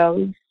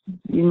hotels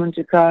in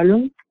Monte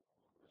Carlo.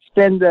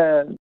 Spent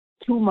 2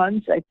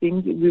 months, I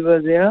think, we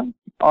were there,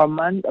 or a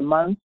month,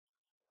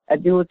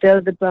 at the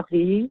Hotel de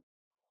Paris.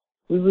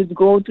 We would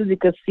go to the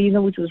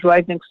casino, which was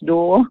right next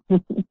door.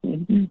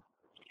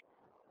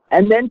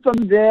 And then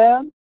from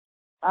there,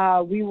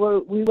 we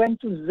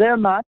went to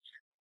Zermatt,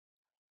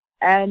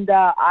 and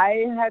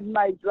I had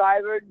my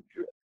driver,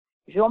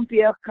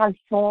 Jean-Pierre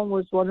Calfon,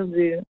 was one of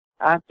the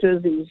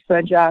actors. He was a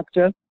French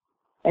actor,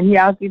 and he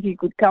asked if he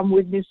could come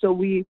with me. So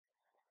we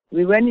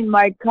went in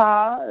my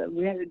car.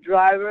 We had a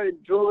driver.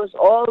 It drove us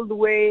all the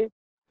way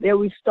there.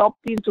 We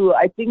stopped in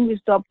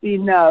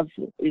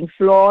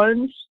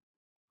Florence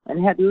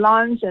and had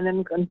lunch, and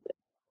then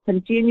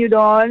continued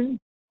on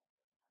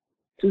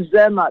to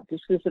Zermatt, to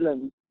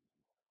Switzerland.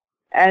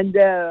 And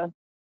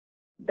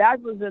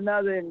that was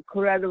another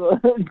incredible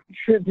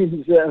trip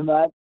in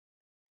Zermatt.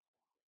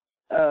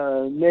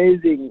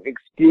 Amazing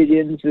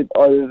experience with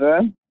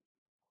Oliver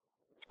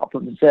up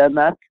on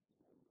Zermatt.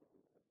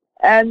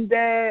 And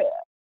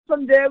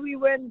from there we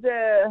went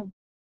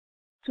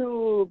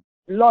to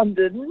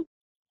London,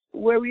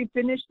 where we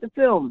finished the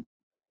film.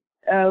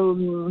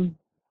 No,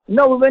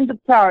 we went to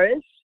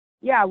Paris.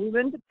 Yeah, we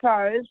went to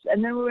Paris,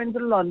 and then we went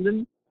to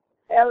London.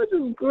 It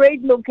was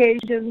great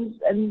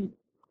locations and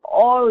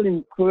all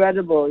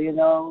incredible, you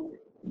know,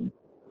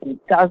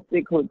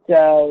 fantastic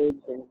hotels.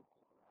 And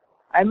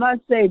I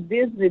must say,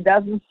 Disney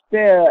doesn't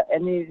spare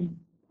any.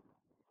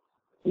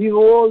 We were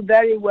all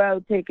very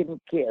well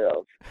taken care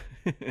of.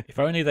 If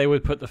only they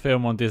would put the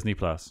film on Disney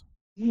Plus.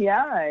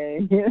 Yeah,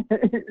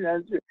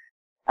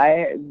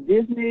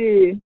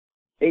 Disney,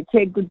 they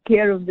take good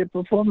care of their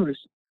performers.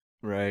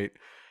 Right.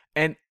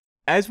 And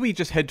as we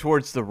just head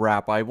towards the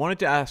wrap, I wanted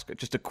to ask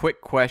just a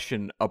quick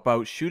question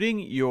about shooting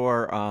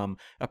your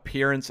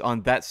appearance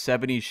on That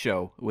 70s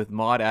Show with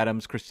Maude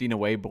Adams, Christina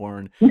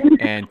Wayborn,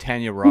 and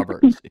Tanya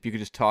Roberts. If you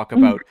could just talk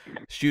about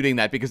shooting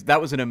that, because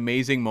that was an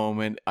amazing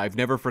moment. I've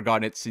never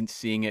forgotten it since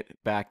seeing it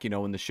back,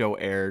 when the show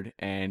aired,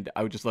 and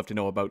I would just love to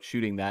know about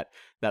shooting that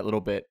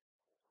little bit.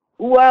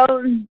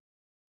 Well,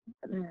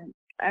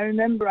 I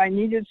remember I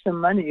needed some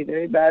money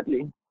very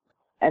badly,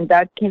 and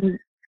that came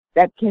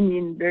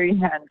in very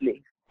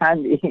handy.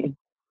 Came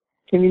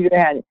in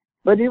very handy.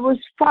 But it was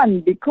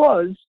fun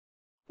because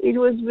it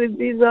was with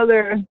these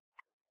other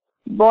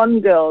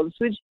Bond girls,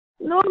 which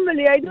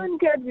normally I don't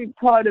care to be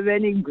part of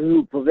any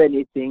group of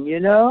anything,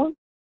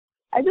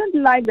 I don't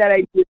like that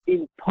I just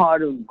being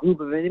part of a group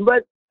of anything,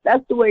 but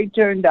that's the way it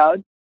turned out.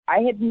 I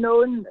had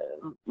known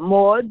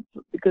Maude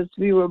because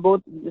we were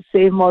both in the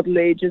same model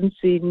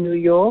agency in New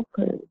York,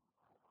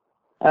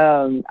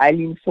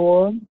 Eileen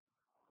Ford.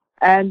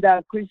 And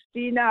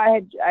Christina,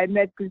 I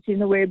met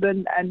Christina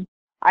Wayborn, and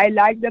I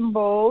liked them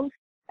both.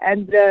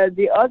 And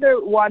the other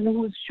one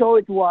whose show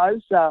it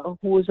was, who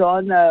was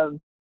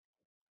on,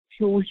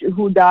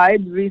 who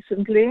died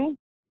recently,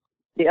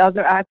 the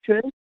other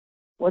actress.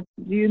 What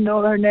do you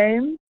know her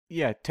name?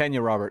 Yeah,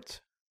 Tanya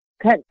Roberts.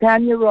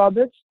 Tanya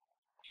Roberts.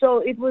 So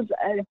it was,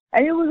 and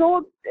it was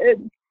all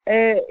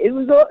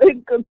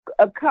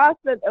a cast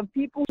of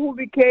people who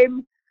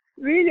became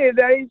really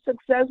very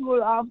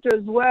successful after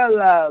as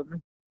well.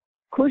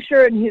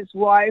 Kusher and his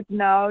wife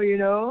now,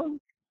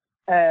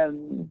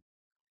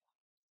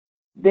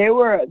 they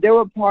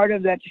were part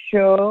of that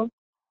show.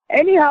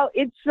 Anyhow,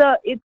 it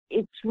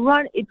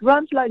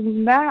runs like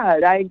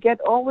mad. I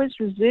get always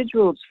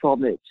residuals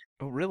from it.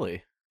 Oh,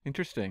 really?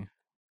 Interesting.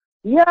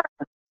 Yeah,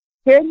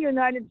 here in the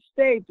United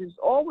States, it's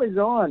always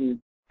on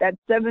that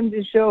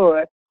 70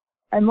 show.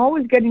 I'm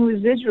always getting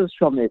residuals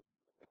from it.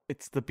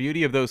 It's the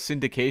beauty of those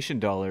syndication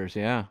dollars,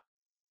 yeah.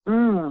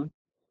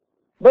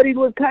 But it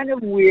was kind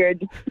of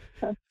weird.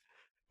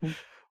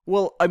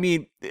 Well, I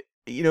mean,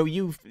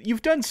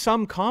 you've done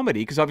some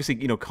comedy because obviously,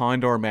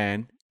 Condor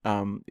Man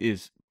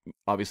is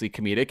obviously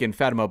comedic, and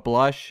Fatima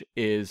Blush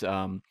is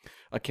a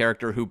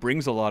character who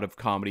brings a lot of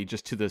comedy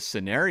just to the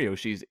scenario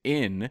she's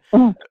in.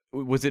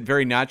 Was it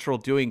very natural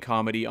doing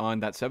comedy on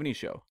That 70s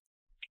Show?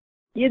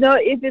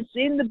 If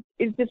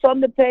it's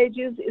on the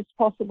pages, it's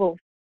possible.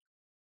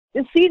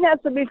 The scene has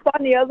to be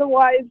funny,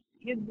 otherwise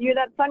you're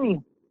not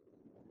funny.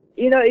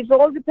 It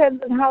all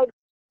depends on how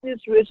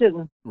it's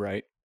written.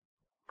 Right.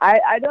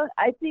 I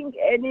think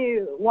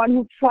anyone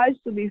who tries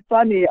to be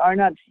funny are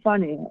not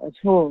funny at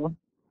all.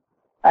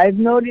 I've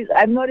noticed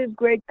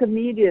great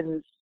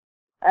comedians,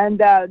 and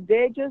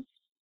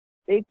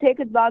they take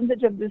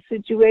advantage of the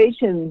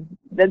situation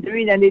that they're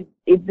in, and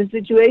if the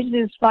situation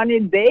is funny,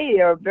 they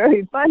are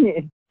very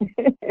funny.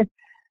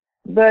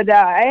 But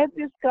I have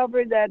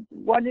discovered that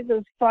one is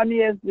as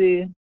funny as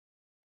the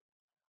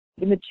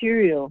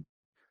material.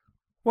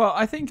 Well,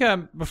 I think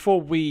before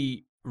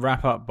we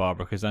wrap up,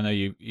 Barbara, because I know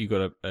you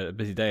got a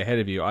busy day ahead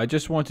of you, I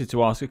just wanted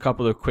to ask a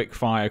couple of quick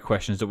fire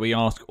questions that we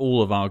ask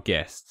all of our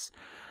guests.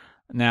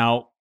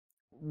 Now,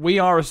 we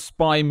are a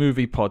spy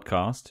movie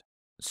podcast,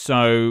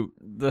 so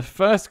the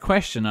first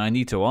question I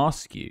need to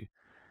ask you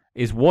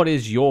is, what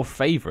is your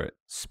favorite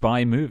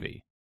spy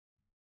movie?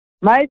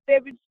 My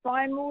favorite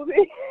spy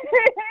movie?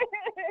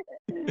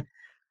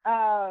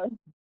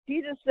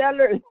 Peter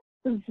Sellers.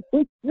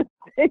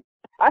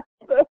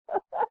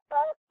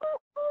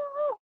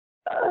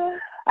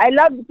 I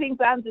love the Pink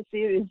Panther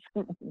series.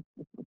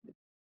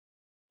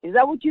 Is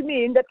that what you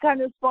mean? That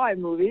kind of spy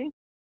movie?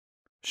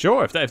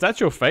 Sure, if that's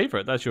your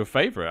favorite, that's your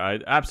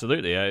favorite.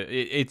 Absolutely,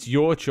 it's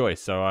your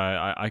choice. So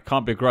I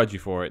can't begrudge you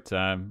for it.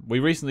 We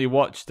recently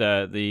watched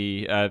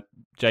the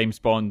James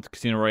Bond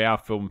Casino Royale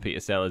film with Peter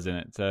Sellers in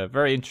it. It's a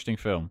very interesting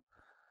film.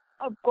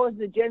 Of course,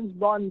 the James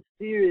Bond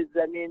series.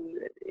 I mean,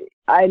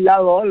 I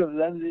love all of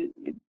them.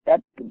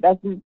 That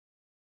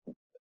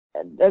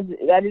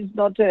is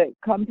not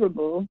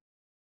comparable.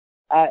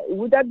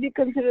 Would that be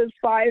considered a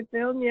spy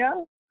film?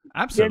 Yeah.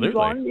 Absolutely.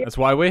 Bond, yeah. That's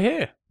why we're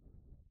here.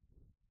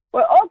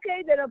 Well,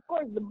 okay, then of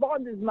course the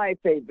Bond is my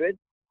favorite.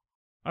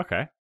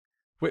 Okay.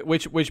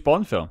 Which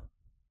Bond film?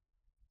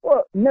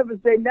 Well, never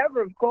say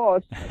never, of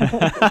course.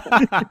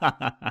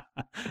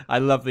 I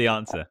love the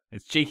answer.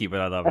 It's cheeky, but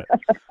I love it.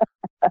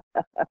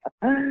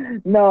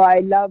 No, I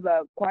love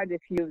quite a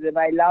few of them.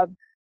 I love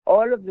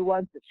all of the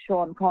ones that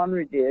Sean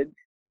Connery did.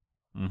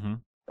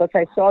 Because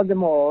I saw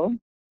them all.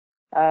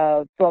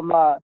 From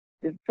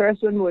the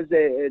first one was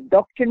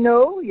Dr.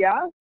 No,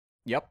 yeah?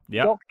 Yep.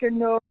 Dr.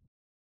 No.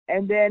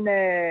 And then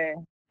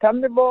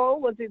Thunderball,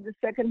 was it the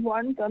second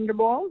one,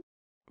 Thunderball?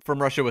 From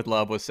Russia with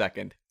Love was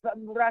second.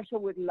 From Russia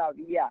with Love,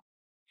 yeah.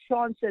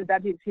 Sean said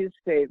that is his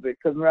favorite,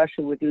 From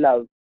Russia with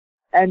Love.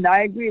 And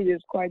I agree,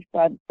 it's quite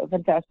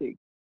fantastic.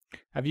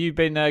 Have you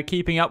been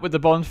keeping up with the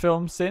Bond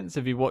films since?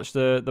 Have you watched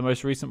the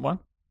most recent one?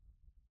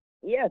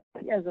 Yes,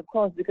 of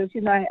course, because,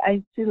 I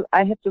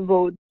have to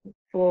vote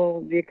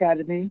for the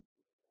Academy.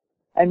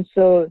 And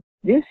so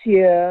this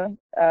year,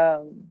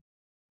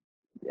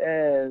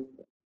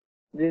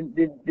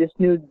 this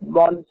new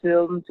Bond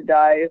film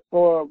today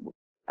for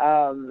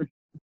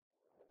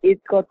it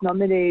got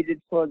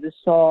nominated for the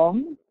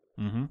song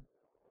Mm-hmm.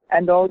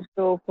 and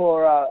also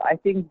for I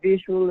think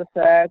visual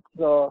effects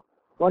or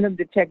one of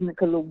the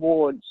technical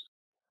awards.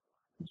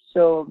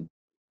 So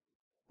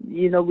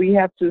we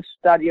have to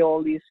study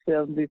all these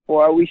films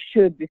before we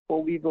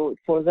vote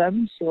for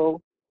them.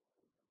 So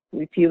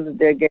we feel that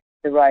they're getting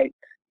the right.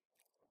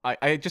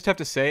 I just have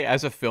to say,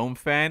 as a film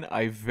fan,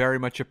 I very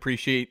much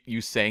appreciate you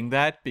saying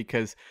that,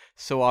 because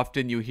so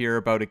often you hear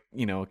about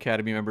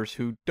Academy members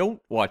who don't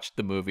watch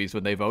the movies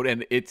when they vote,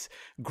 and it's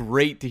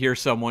great to hear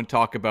someone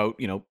talk about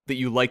that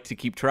you like to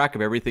keep track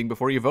of everything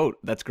before you vote.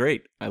 That's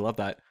great. I love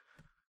that.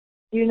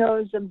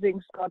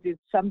 Something, Scott, it's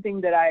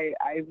something that I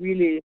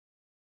really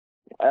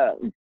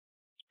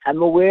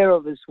I'm aware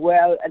of as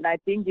well, and I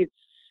think it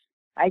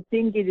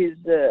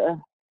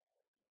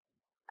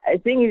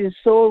is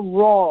so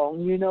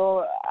wrong.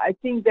 I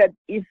think that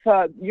if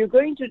you're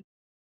going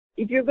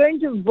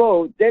to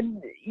vote, then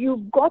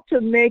you've got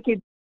to make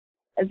it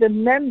as a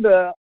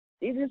member.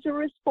 It is a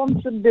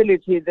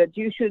responsibility that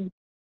you should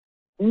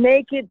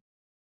make it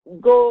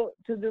go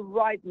to the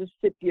right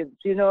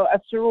recipients.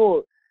 After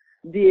all,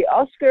 the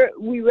Oscar,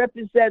 we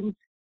represent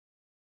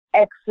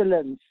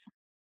excellence.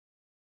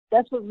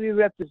 That's what we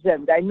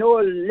represent. I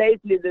know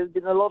lately there's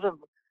been a lot of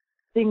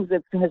things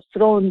that has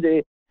thrown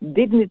the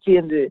dignity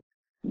and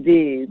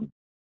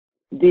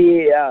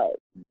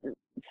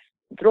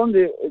thrown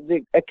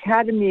the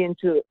Academy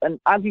into an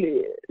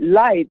ugly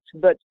light,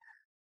 but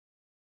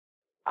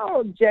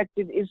our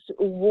objective is to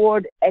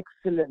award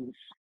excellence.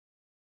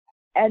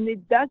 And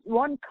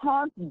one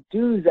can't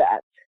do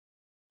that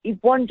if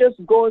one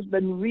just goes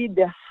and read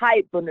the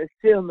hype on a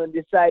film and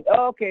decide,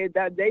 okay,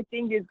 that they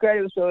think it's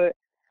great, so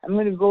I'm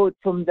going to vote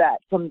from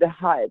the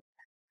hype.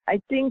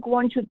 I think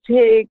one should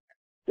take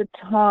the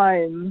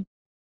time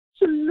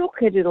to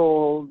look at it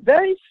all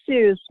very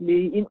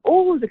seriously in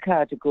all the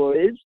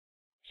categories,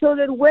 so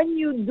that when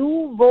you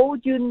do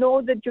vote, you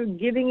know that you're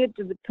giving it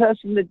to the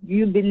person that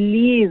you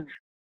believe,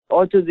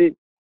 or to the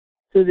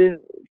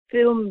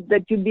film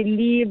that you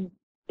believe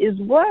is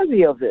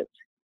worthy of it.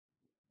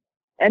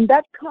 And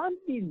that can't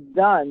be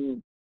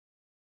done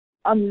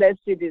unless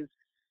it is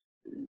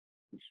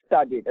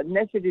studied,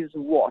 unless it is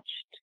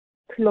watched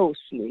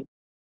closely.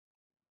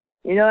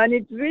 And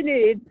it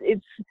really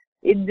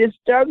it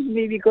disturbs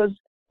me, because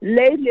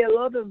lately a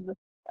lot of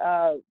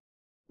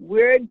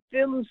weird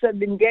films have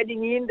been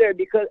getting in there,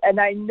 and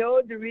I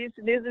know the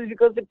reason is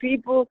because the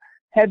people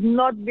have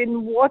not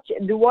been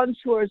watching. The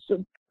ones who are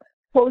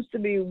supposed to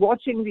be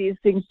watching these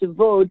things to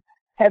vote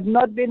have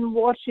not been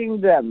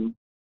watching them.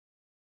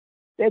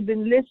 They've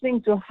been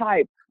listening to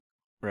hype.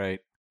 Right.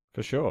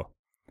 For sure.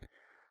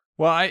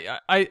 Well,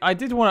 I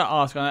did want to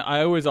ask, and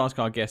I always ask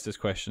our guests this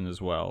question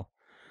as well.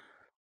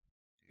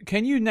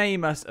 Can you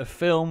name us a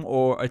film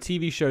or a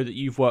TV show that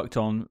you've worked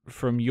on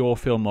from your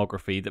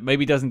filmography that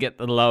maybe doesn't get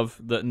the love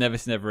that Never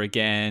Say Never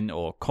Again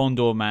or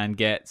Condorman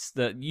gets,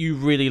 that you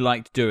really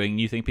liked doing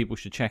and you think people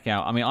should check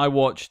out? I mean, I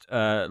watched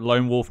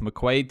Lone Wolf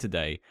McQuade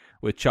today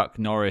with Chuck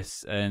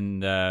Norris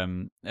and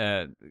David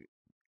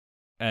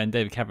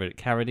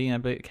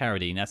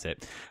Carradine, that's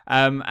it.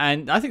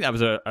 And I think that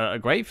was a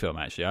great film,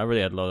 actually. I really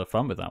had a lot of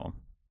fun with that one.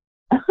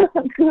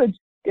 Good.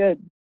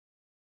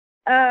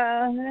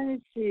 Let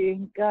me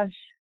see. Gosh.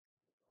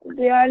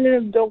 The Island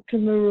of Dr.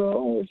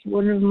 Moreau was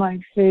one of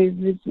my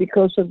favorites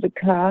because of the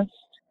cast.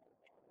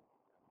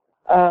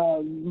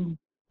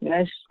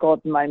 Yes,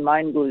 Scott, my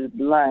mind goes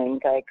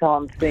blank. I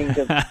can't think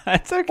of...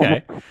 It's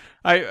okay.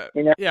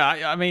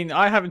 I mean,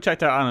 I haven't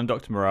checked out Island of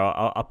Dr.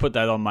 Moreau. I'll put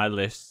that on my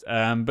list.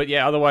 But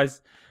yeah,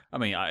 otherwise... I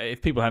mean,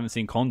 if people haven't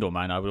seen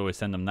Condorman, I would always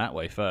send them that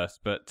way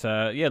first. But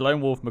yeah, Lone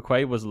Wolf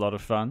McQuade was a lot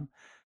of fun.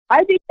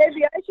 I think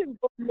maybe I should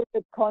go look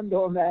at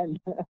Condorman.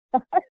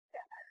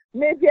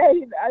 Maybe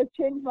I'll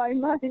change my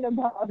mind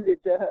about it.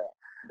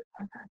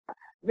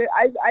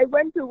 I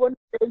went to one of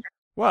those.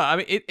 Well, I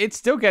mean, it's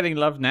still getting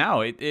love now.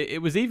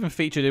 It was even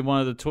featured in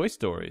one of the Toy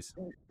Stories.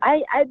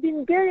 I've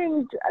been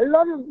getting a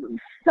lot of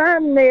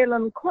fan mail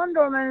on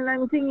Condorman, and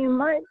I'm thinking,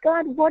 my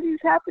God, what is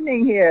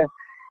happening here?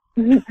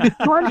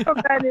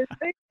 Condorman is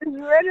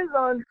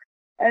Renaissance,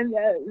 and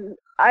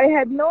I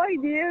had no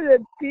idea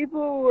that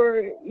people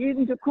were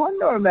into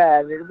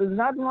Condorman. It was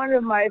not one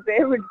of my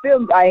favorite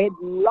films. I had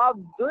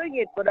loved doing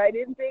it, but I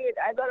didn't think it.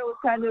 I thought it was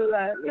kind of,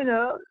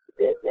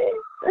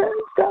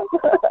 stuff.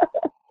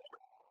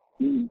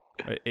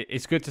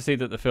 It's good to see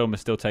that the film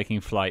is still taking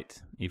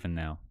flight even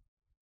now.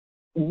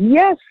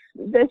 Yes,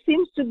 there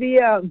seems to be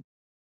a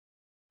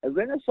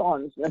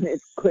renaissance when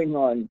it's going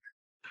on.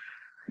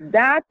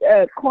 That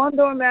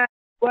Condorman, as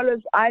well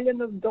as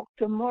Island of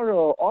Dr.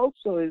 Moreau,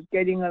 also is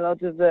getting a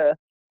lot of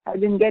I've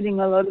been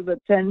getting a lot of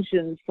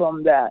attention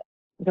from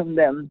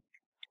them.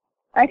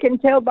 I can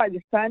tell by the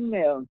fan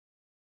mail,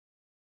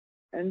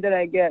 and that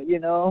I get,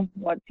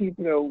 what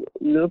people are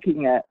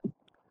looking at.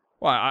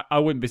 Well, I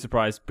wouldn't be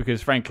surprised,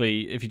 because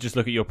frankly, if you just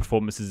look at your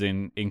performances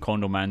in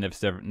Condorman,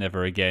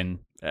 Never Again,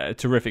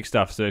 terrific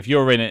stuff. So if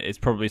you're in it, it's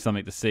probably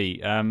something to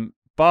see.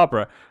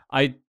 Barbara,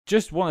 I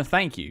just want to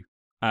thank you,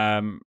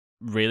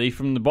 really,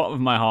 from the bottom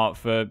of my heart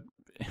for,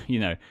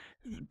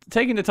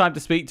 taking the time to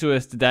speak to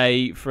us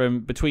today from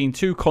between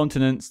 2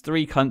 continents,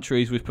 3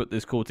 countries. We've put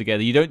this call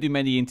together. You don't do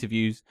many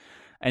interviews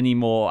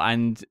anymore,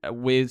 and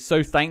we're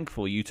so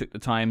thankful you took the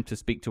time to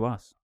speak to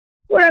us.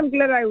 Well, I'm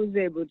glad I was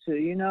able to,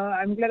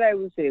 I'm glad I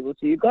was able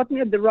to. You got me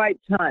at the right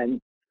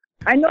time.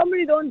 I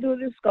normally don't do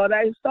this, Scott.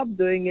 I stopped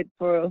doing it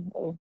for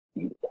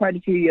quite a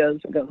few years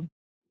ago.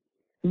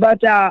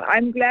 But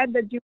I'm glad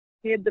that you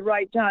got me at the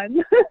right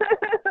time.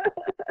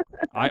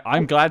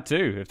 I'm glad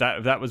too, if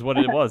that was what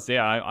it was.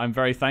 Yeah, I'm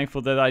very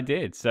thankful that I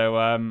did. So,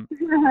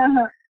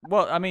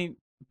 well, I mean,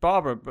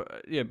 Barbara,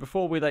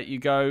 before we let you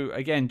go,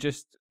 again,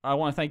 I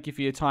want to thank you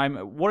for your time.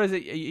 What is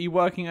it? Are you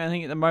working on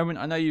anything at the moment?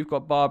 I know you've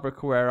got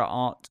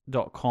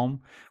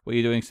BarbaraCarreraArt.com, where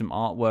you're doing some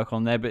artwork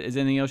on there, but is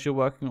there anything else you're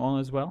working on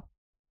as well?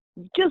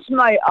 Just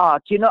my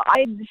art.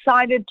 I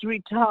decided to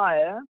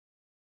retire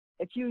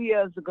a few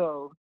years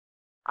ago.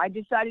 I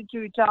decided to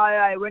retire.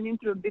 I went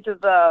into a bit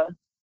of a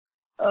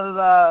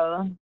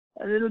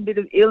little bit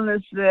of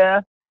illness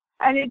there,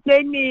 and it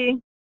made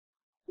me,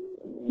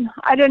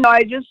 I don't know,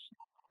 I just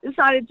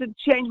decided to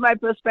change my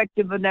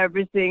perspective on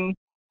everything,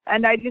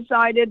 and I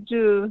decided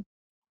to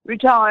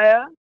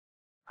retire.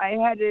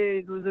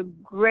 It was a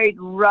great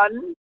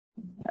run,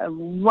 a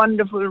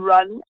wonderful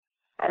run,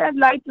 and I'd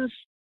like to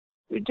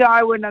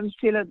retire when I'm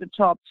still at the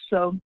top.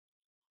 So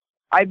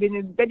I've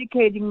been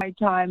dedicating my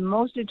time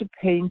mostly to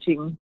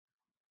painting.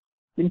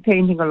 Been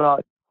painting a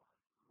lot.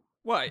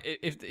 Well,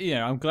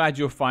 I'm glad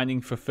you're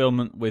finding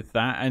fulfillment with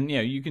that, and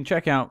you can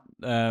check out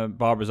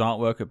Barbara's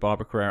artwork at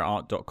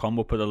BarbaraCarreraArt.com.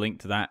 We'll put a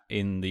link to that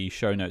in the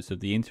show notes of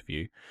the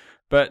interview.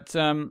 But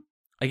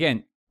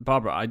again,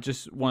 Barbara, I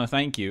just want to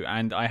thank you,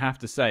 and I have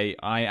to say,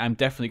 I am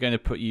definitely going to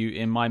put you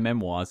in my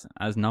memoirs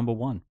as number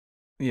 1.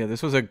 Yeah,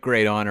 this was a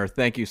great honor.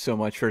 Thank you so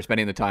much for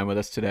spending the time with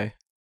us today.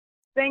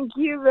 Thank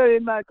you very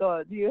much,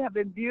 God. You have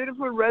a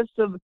beautiful rest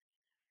of.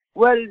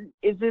 Well,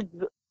 is it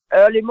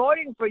early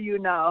morning for you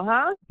now,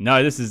 huh?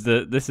 No, this is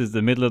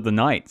the middle of the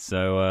night.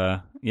 So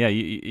yeah,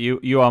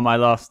 you are my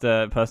last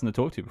person to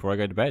talk to before I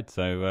go to bed.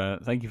 So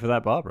thank you for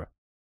that, Barbara.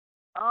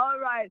 All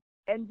right,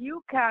 and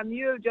you, Cam,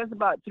 you're just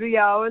about 3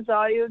 hours.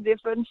 Are you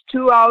difference?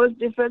 2 hours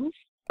difference?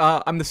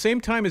 I'm the same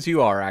time as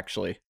you are,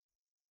 actually.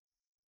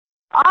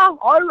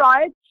 All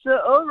right. So,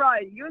 all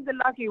right, you're the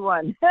lucky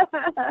one.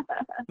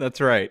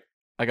 That's right.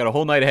 I got a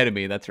whole night ahead of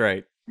me. That's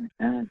right.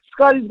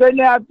 Scott is going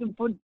to have to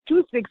put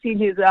toothpicks in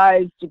his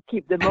eyes to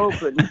keep them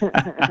open.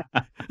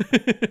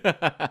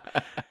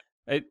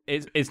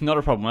 It's not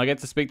a problem. When I get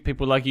to speak to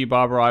people like you,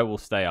 Barbara, I will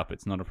stay up.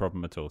 It's not a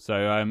problem at all.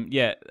 So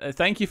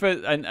thank you for,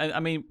 and I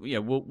mean,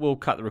 we'll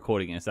cut the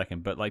recording in a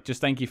second, but just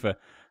thank you for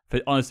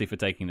honestly for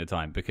taking the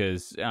time,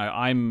 because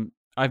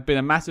I've been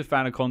a massive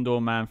fan of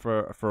Condor Man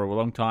for a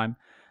long time.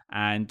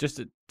 And just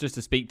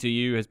to speak to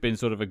you has been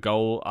sort of a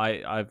goal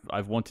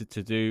I've wanted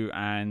to do,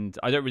 and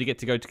I don't really get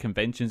to go to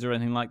conventions or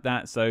anything like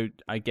that. So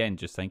again,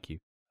 just thank you.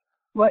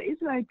 Well,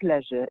 it's my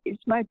pleasure.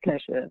 It's my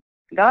pleasure.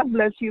 God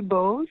bless you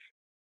both.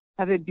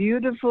 Have a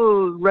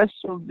beautiful rest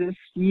of this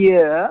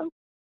year.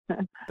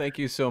 Thank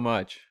you so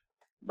much.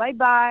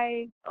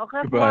 Bye-bye. Au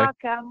revoir,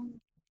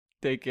 Cam.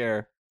 Take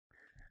care.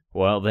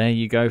 Well, there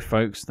you go,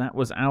 folks. That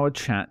was our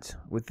chat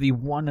with the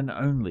one and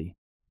only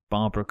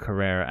Barbara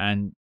Carrera,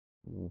 and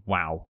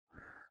wow.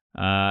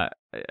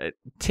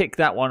 Tick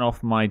that one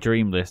off my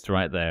dream list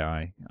right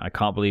there. I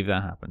can't believe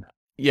that happened.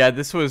 Yeah,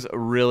 this was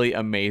really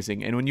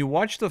amazing. And when you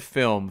watch the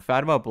film,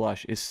 Fatima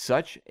Blush is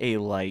such a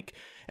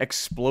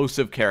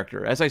explosive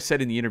character. As I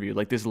said in the interview,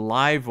 this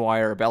live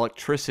wire of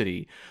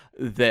electricity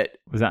that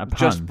was that a pun?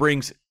 Just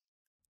brings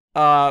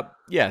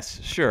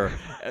yes, sure.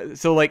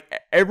 So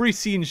every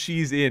scene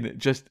she's in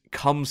just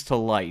comes to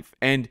life.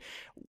 And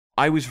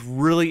I was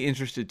really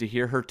interested to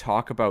hear her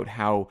talk about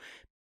how,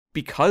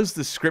 because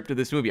the script of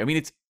this movie, I mean,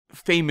 it's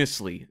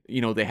famously,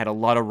 they had a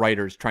lot of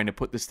writers trying to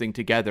put this thing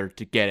together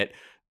to get it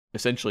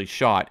essentially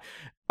shot,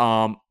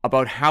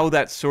 about how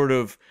that sort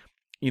of,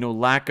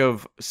 lack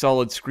of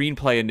solid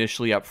screenplay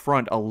initially up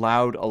front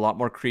allowed a lot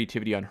more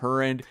creativity on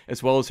her end,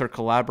 as well as her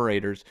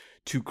collaborators,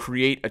 to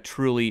create a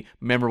truly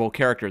memorable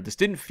character. This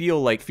didn't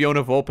feel like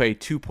Fiona Volpe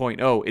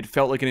 2.0. It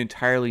felt like an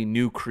entirely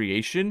new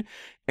creation.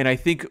 And I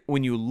think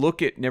when you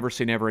look at Never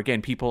Say Never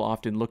Again, people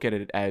often look at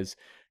it as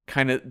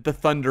kind of the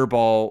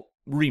Thunderball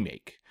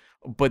remake,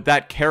 but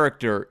that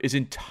character is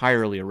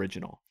entirely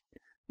original.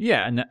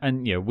 Yeah,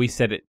 and we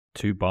said it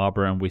to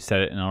Barbara, and we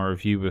said it in our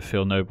review with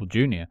Phil Noble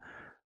Jr.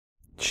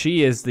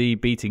 She is the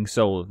beating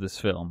soul of this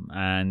film,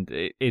 and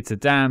it's a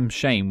damn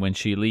shame when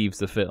she leaves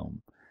the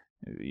film.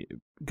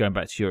 Going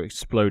back to your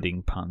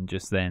exploding pun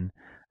just then,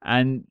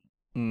 and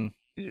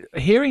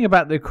hearing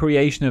about the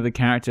creation of the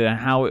character,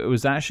 how it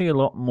was actually a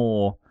lot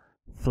more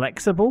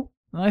flexible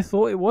than I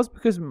thought it was,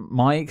 because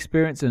my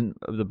experience and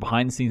the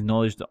behind-the-scenes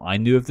knowledge that I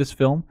knew of this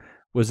film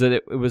was that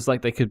it was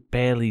like they could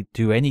barely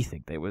do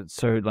anything. They were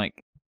so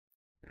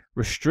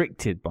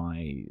restricted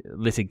by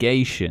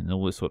litigation and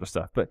all this sort of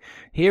stuff. But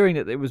hearing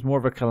that it was more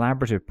of a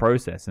collaborative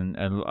process, and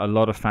a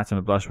lot of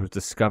Fatima Blush was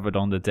discovered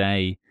on the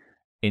day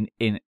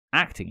in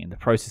acting, in the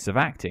process of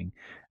acting,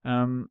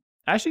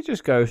 actually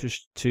just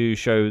goes to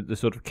show the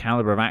sort of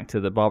caliber of actor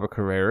that Barbara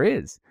Carrera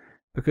is,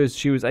 because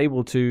she was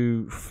able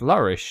to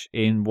flourish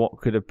in what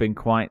could have been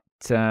quite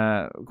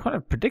a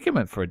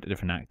predicament for a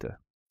different actor.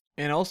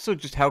 And also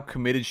just how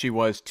committed she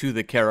was to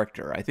the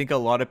character. I think a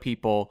lot of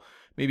people,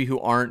 maybe who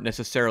aren't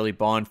necessarily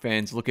Bond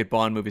fans, look at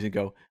Bond movies and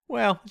go,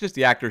 well, it's just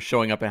the actor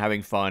showing up and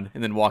having fun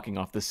and then walking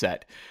off the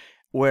set.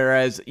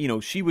 Whereas,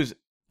 she was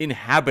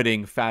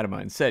inhabiting Fatima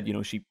and said,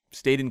 she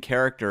stayed in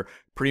character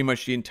pretty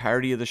much the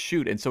entirety of the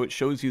shoot. And so it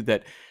shows you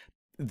that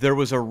there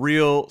was a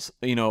real,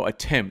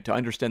 attempt to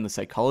understand the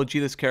psychology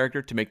of this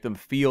character, to make them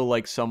feel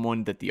like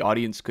someone that the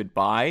audience could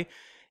buy.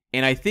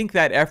 And I think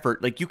that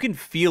effort, like, you can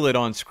feel it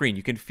on screen.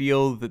 You can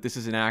feel that this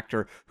is an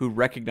actor who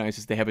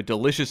recognizes they have a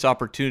delicious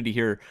opportunity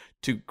here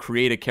to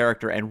create a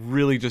character and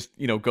really just,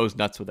 goes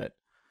nuts with it.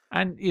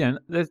 And,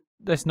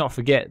 let's not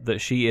forget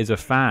that she is a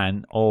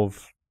fan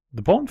of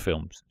the Bond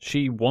films.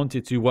 She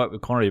wanted to work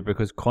with Connery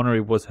because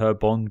Connery was her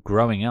Bond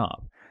growing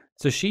up.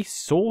 So she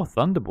saw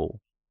Thunderball.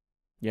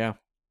 Yeah.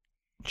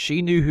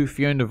 She knew who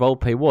Fiona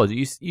Volpe was.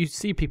 You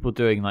see people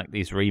doing like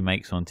these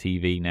remakes on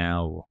TV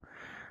now, or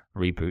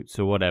reboots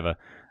or whatever,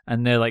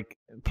 and they're like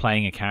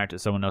playing a character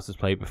someone else has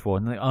played before,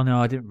 and they're like, oh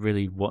no, I didn't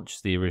really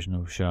watch the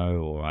original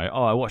show, or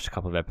I watched a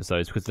couple of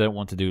episodes, because they don't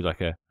want to do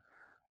like a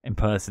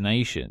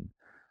impersonation.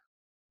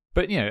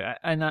 But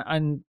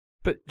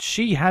but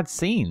she had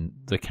seen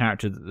the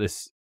character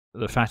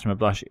that Fatima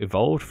Blush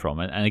evolved from,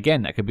 and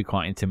again, that could be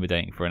quite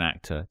intimidating for an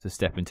actor to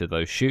step into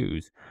those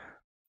shoes.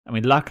 I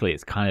mean, luckily,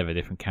 it's kind of a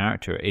different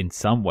character in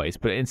some ways,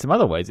 but in some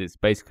other ways, it's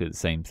basically the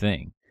same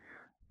thing.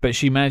 But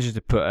she manages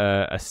to put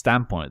a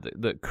stamp on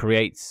it that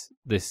creates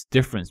this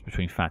difference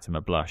between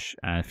Fatima Blush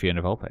and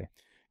Fiona Volpe.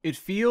 It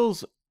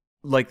feels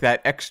like that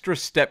extra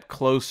step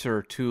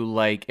closer to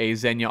like a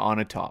Xenia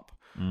Onatopp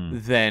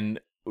than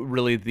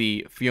really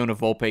the Fiona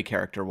Volpe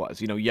character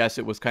was. Yes,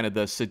 it was kind of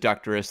the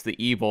seductress,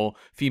 the evil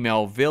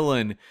female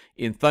villain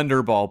in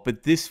Thunderball,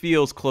 but this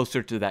feels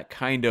closer to that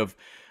kind of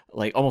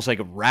like almost like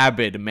a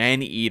rabid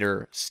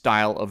man-eater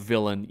style of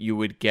villain you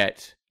would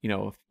get,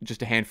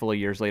 just a handful of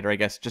years later, I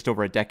guess just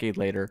over a decade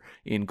later,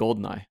 in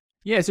GoldenEye.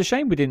 Yeah, it's a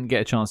shame we didn't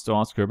get a chance to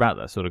ask her about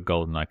that sort of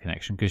GoldenEye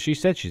connection, because she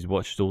said she's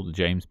watched all the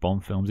James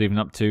Bond films, even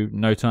up to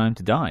No Time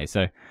to Die.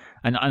 So,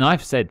 and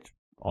I've said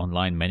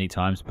online many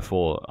times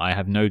before, I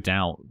have no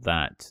doubt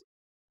that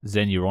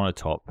Xenia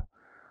Onatopp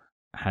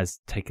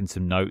has taken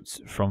some notes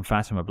from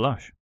Fatima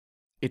Blush.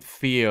 It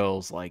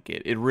feels like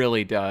it. It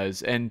really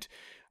does. And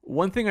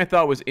one thing I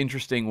thought was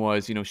interesting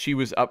was, she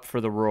was up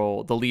for the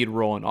lead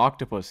role in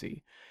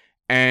Octopussy.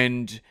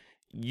 And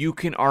you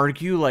can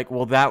argue, like,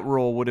 well, that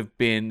role would have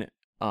been,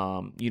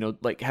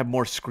 like, have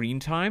more screen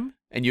time.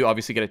 And you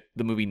obviously get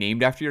the movie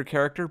named after your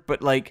character.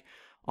 But, like,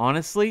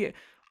 honestly,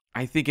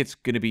 I think it's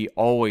going to be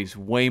always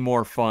way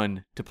more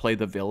fun to play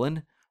the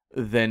villain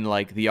than,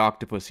 like, the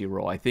Octopussy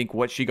role. I think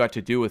what she got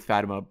to do with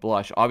Fatima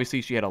Blush,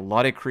 obviously she had a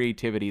lot of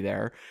creativity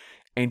there.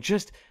 And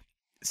just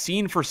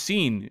scene for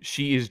scene,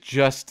 she is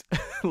just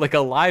like a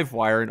live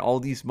wire in all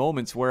these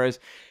moments, whereas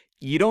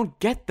you don't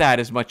get that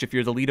as much if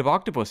you're the lead of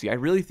Octopussy. I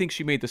really think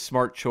she made the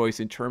smart choice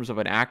in terms of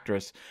an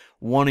actress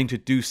wanting to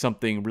do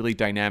something really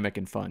dynamic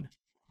and fun.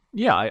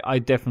 Yeah, I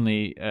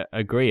definitely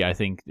agree. I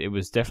think it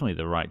was definitely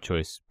the right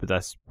choice, but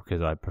that's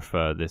because I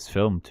prefer this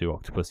film to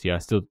Octopussy. I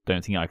still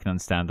don't think I can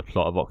understand the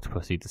plot of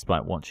Octopussy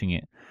despite watching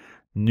it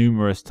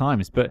numerous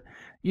times. But,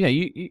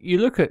 you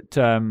look at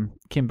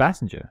Kim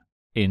Basinger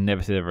in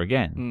Never Say Never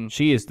Again.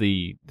 She is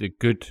the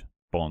good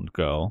Bond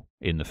girl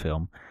in the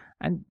film,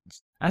 and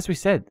as we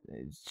said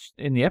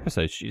in the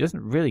episode, she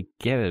doesn't really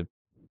get a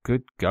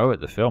good go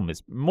at the film.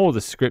 It's more the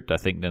script, I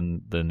think,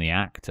 than the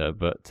actor.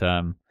 But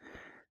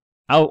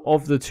out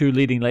of the two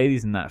leading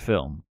ladies in that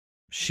film,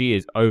 she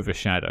is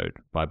overshadowed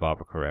by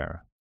Barbara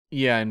Carrera.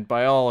 Yeah, and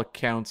by all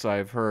accounts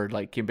I've heard,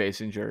 like, Kim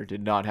Basinger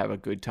did not have a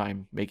good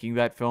time making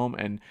that film,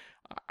 and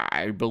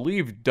I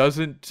believe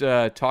doesn't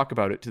talk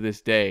about it to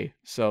this day.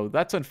 So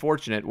that's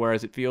unfortunate,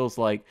 whereas it feels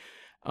like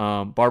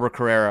Barbara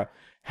Carrera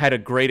had a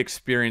great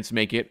experience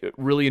making it.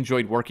 Really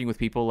enjoyed working with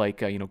people like,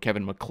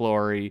 Kevin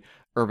McClory,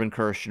 Irvin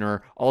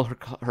Kershner, all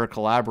her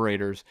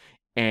collaborators,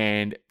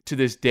 and to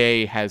this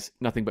day has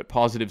nothing but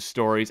positive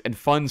stories and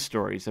fun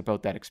stories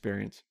about that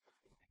experience.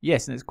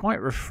 Yes, and it's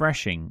quite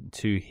refreshing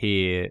to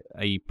hear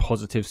a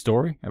positive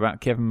story about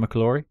Kevin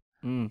McClory.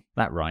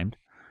 That rhymed.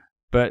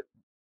 But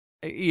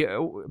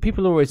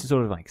people always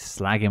sort of like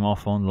slag him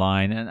off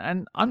online,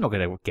 and I'm not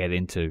going to get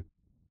into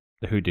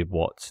the who did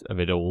what of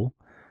it all,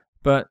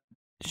 but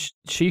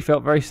she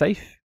felt very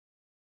safe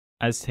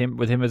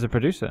with him as a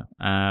producer.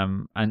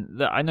 And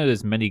I know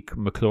there's many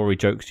McClory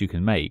jokes you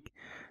can make,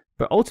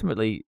 but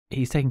ultimately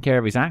he's taking care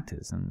of his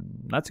actors,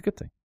 and that's a good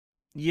thing.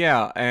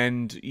 Yeah,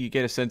 and you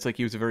get a sense like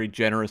he was a very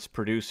generous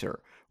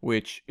producer,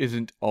 which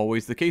isn't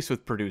always the case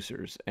with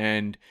producers.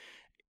 And,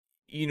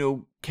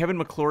 Kevin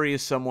McClory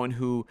is someone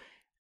who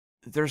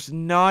there's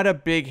not a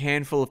big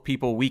handful of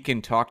people we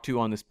can talk to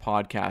on this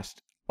podcast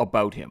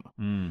about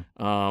him.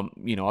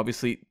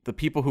 Obviously the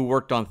people who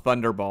worked on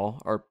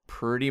Thunderball are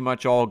pretty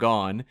much all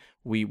gone.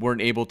 We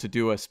weren't able to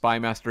do a Spy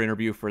Master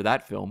interview for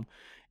that film.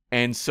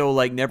 And so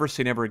like Never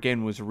Say Never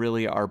Again was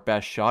really our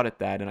best shot at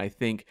that. And I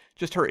think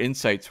just her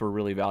insights were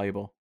really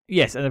valuable.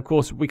 Yes, and of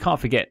course we can't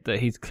forget that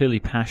he's clearly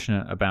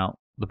passionate about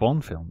the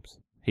Bond films.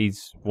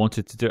 He's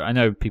wanted to do. I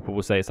know people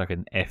will say it's like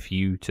an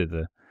FU to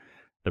the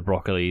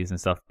Broccolis and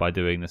stuff by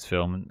doing this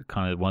film, and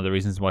kind of one of the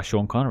reasons why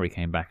Sean Connery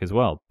came back as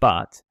well.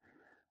 But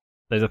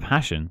there's a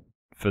passion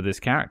for this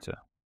character.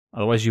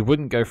 Otherwise, you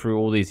wouldn't go through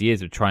all these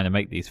years of trying to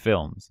make these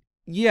films.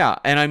 Yeah,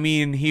 and I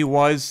mean, he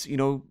was,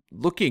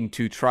 looking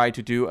to try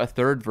to do a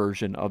third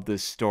version of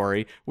this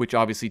story, which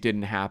obviously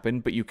didn't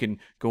happen, but you can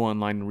go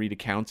online and read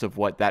accounts of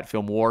what that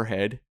film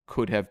Warhead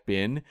could have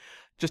been.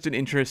 Just an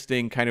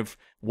interesting kind of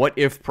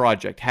what-if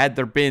project. Had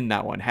there been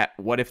that one?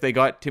 What if they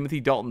got Timothy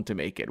Dalton to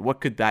make it?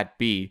 What could that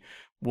be?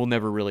 We'll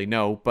never really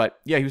know. But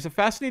yeah, he was a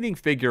fascinating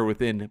figure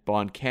within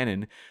Bond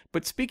canon.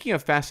 But speaking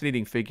of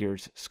fascinating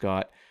figures,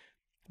 Scott,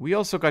 we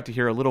also got to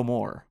hear a little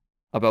more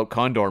about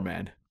Condor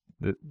Man.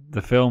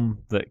 The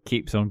film that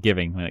keeps on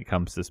giving when it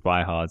comes to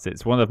Spy Hards.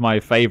 It's one of my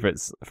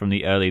favorites from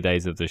the early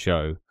days of the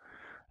show.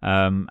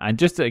 And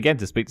just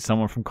to speak to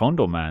someone from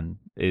Condor Man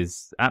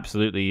is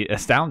absolutely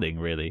astounding,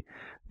 really.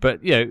 But,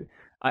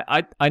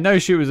 I know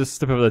she was a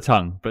slip of the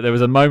tongue, but there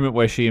was a moment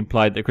where she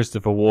implied that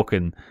Christopher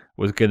Walken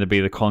was going to be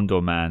the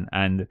Condor Man,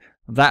 and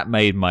that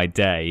made my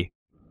day.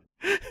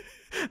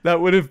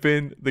 That would have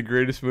been the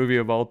greatest movie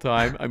of all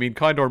time. I mean,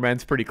 Condor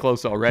Man's pretty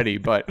close already,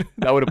 but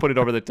that would have put it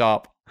over the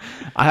top.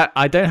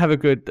 I don't have a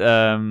good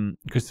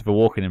Christopher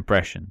Walken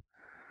impression,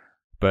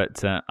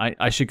 but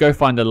I should go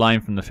find a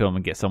line from the film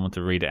and get someone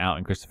to read it out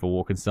in Christopher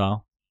Walken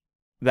style.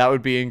 That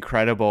would be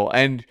incredible.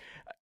 And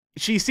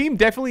she seemed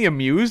definitely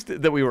amused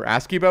that we were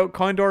asking about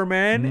Condor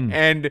Man.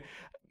 And,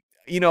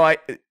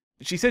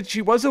 she said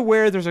she was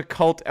aware there's a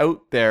cult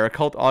out there, a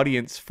cult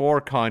audience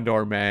for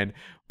Condor Man.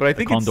 But I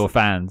think Condor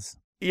fans.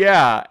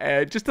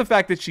 Yeah, just the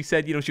fact that she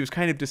said, she was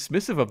kind of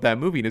dismissive of that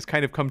movie and has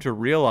kind of come to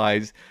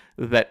realize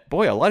that,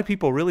 boy, a lot of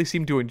people really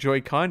seem to enjoy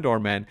Condor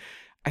Man.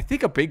 I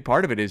think a big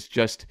part of it is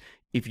just,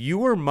 if you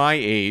were my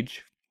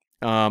age,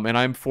 and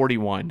I'm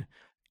 41,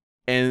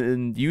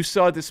 and you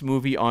saw this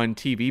movie on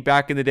TV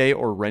back in the day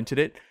or rented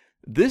it,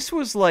 this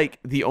was like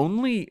the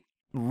only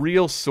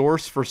real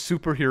source for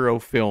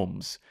superhero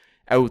films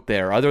out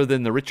there, other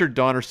than the Richard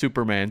Donner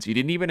Supermans. You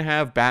didn't even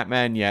have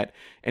Batman yet.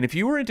 And if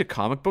you were into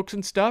comic books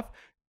and stuff,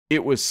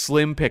 it was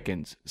slim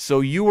pickings.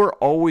 So you were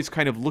always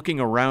kind of looking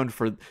around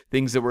for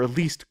things that were at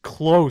least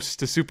close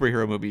to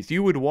superhero movies.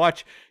 You would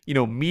watch,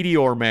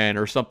 Meteor Man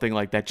or something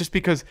like that, just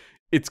because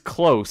it's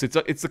close.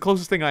 It's the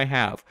closest thing I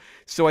have.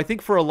 So I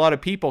think for a lot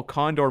of people,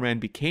 Condor Man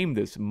became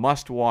this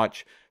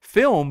must-watch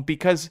film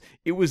because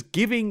it was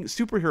giving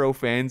superhero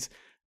fans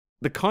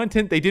the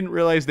content they didn't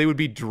realize they would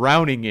be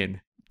drowning in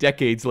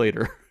decades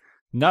later.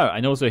 No,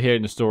 and also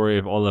hearing the story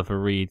of Oliver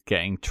Reed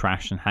getting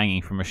trashed and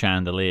hanging from a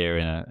chandelier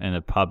in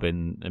a pub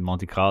in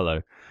Monte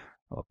Carlo.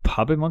 A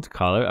pub in Monte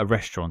Carlo? A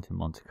restaurant in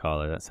Monte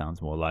Carlo. That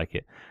sounds more like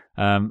it.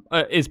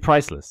 It's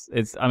priceless.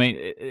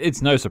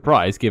 It's no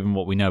surprise given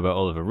what we know about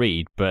Oliver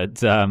Reed.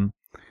 But can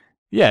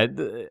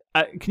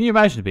you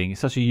imagine being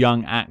such a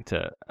young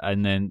actor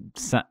and then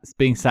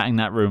being sat in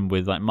that room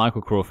with like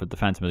Michael Crawford, the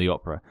Phantom of the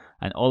Opera,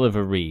 and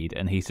Oliver Reed,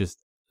 and he's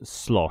just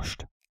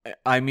sloshed.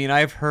 I mean,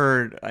 I've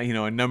heard,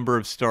 a number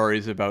of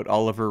stories about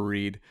Oliver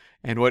Reed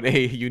and what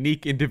a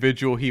unique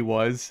individual he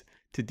was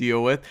to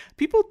deal with.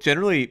 People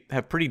generally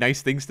have pretty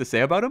nice things to say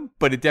about him,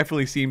 but it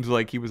definitely seems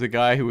like he was a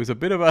guy who was a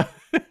bit of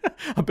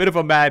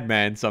a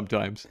madman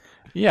sometimes.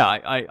 Yeah,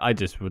 I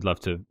just would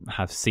love to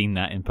have seen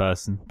that in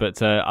person,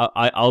 but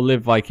I'll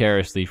live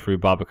vicariously through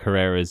Barbara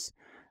Carrera's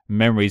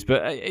memories.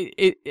 But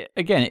it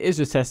is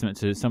a testament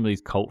to some of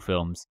these cult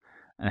films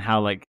and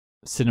how like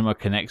cinema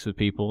connects with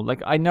people.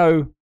 Like I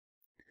know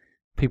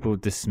people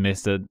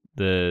dismiss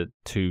the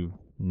two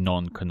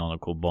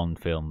non-canonical Bond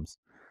films,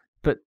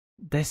 but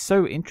they're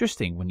so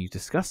interesting when you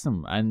discuss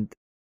them. And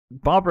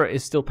Barbara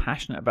is still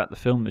passionate about the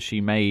film that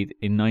she made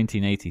in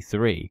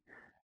 1983.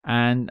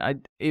 And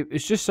it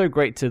was just so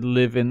great to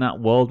live in that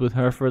world with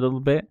her for a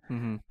little bit,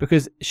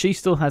 because she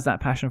still has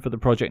that passion for the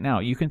project now.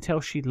 You can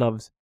tell she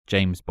loves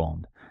James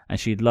Bond, and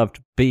she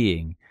loved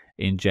being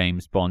in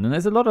James Bond. And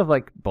there's a lot of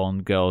like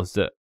Bond girls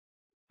that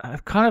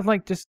have kind of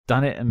like just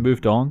done it and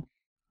moved on.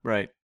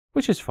 Right.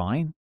 Which is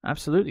fine,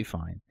 absolutely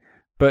fine.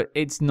 But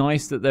it's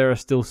nice that there are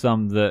still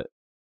some that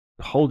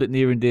hold it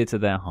near and dear to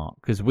their heart,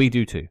 because we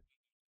do too.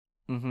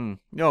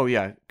 Oh,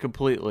 yeah,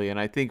 completely. And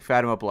I think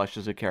Fatima Blush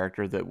is a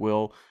character that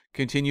will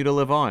continue to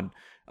live on.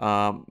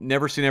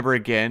 Never Say Never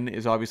Again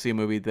is obviously a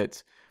movie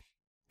that's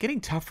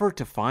getting tougher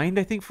to find,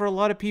 I think, for a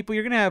lot of people.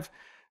 You're going to have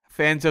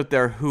fans out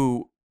there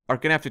who are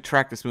going to have to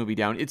track this movie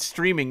down. It's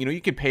streaming. You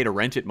can pay to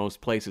rent it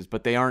most places,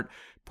 but they aren't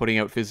putting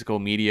out physical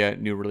media,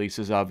 new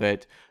releases of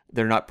it.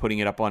 They're not putting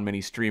it up on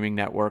many streaming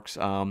networks,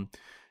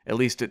 at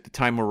least at the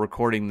time we're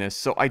recording this.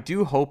 So I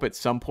do hope at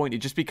some point it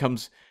just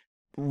becomes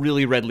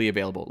really readily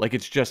available. Like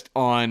it's just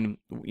on,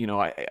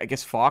 I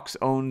guess Fox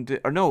owned,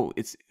 or no,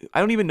 I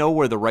don't even know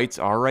where the rights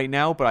are right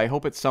now, but I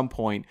hope at some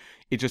point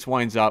it just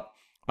winds up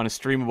on a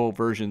streamable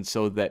version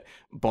so that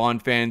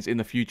Bond fans in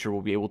the future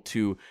will be able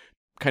to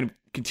kind of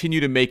continue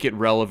to make it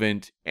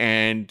relevant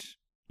and,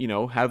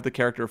 have the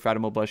character of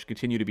Fatima Blush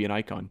continue to be an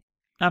icon.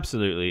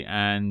 Absolutely.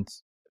 And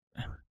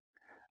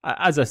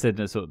as I said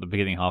in sort of the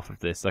beginning half of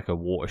this, like a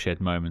watershed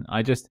moment,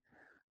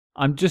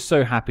 I'm just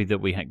so happy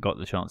that we got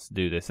the chance to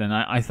do this. And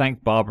I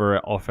thank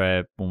Barbara off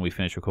air when we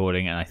finished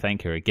recording, and I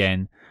thank her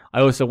again.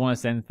 I also want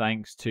to send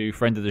thanks to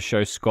friend of the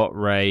show, Scott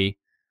Ray,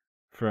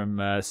 from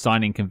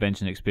Signing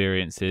Convention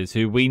Experiences,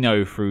 who we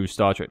know through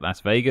Star Trek Las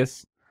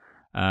Vegas,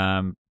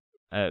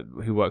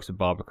 who works with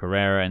Barbara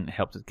Carrera and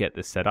helped us get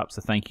this set up.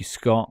 So thank you,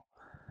 Scott.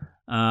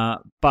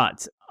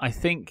 But I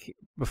think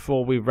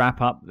before we wrap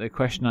up, the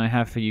question I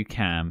have for you,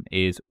 Cam,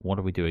 is what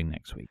are we doing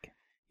next week?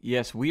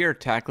 Yes, we are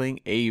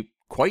tackling a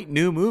quite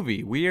new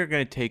movie. We are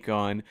going to take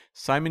on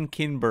Simon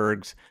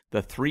Kinberg's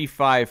The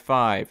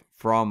 355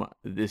 from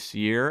this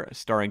year,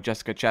 starring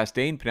Jessica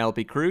Chastain,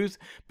 Penelope Cruz,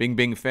 Bing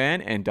Bing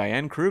Fan, and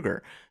Diane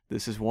Kruger.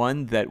 This is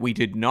one that we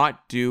did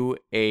not do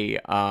a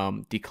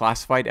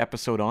declassified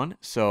episode on,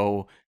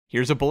 so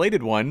here's a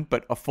belated one,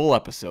 but a full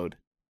episode.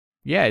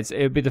 Yeah, it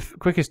would be the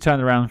quickest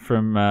turnaround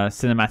from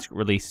cinematic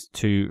release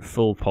to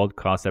full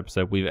podcast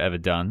episode we've ever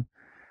done.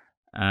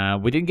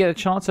 We didn't get a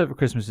chance over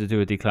Christmas to do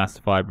a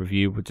declassified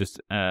review. We were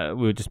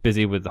just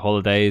busy with the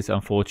holidays,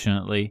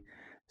 unfortunately.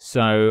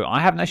 So I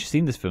haven't actually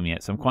seen this film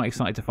yet, so I'm quite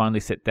excited to finally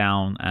sit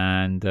down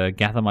and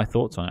gather my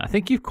thoughts on it. I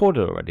think you've caught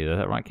it already, is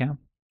that right, Cam?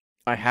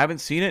 I haven't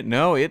seen it.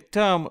 No, it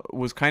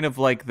was kind of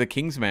like The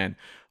Kingsman,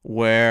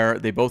 where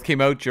they both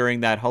came out during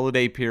that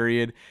holiday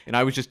period, and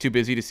I was just too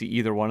busy to see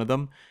either one of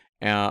them.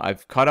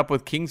 I've caught up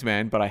with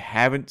Kingsman, but I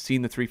haven't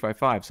seen The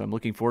 355, so I'm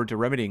looking forward to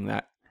remedying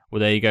that. Well,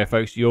 there you go,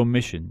 folks. Your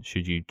mission,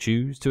 should you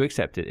choose to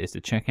accept it, is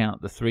to check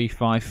out The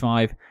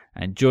 355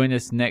 and join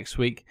us next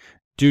week.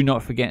 Do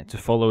not forget to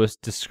follow us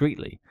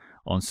discreetly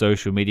on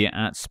social media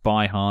at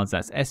SpyHards,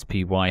 that's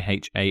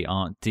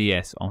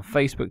SPYHARDS, on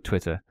Facebook,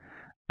 Twitter,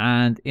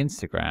 and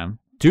Instagram.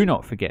 Do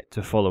not forget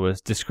to follow us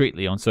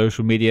discreetly on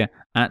social media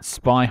at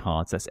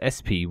SpyHards, that's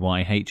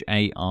SPYHARDS,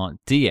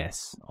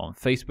 on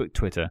Facebook,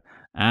 Twitter,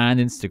 and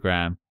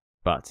Instagram.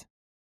 But,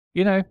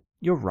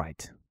 you're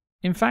right.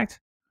 In fact,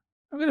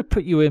 I'm going to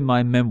put you in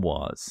my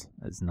memoirs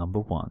as number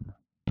one.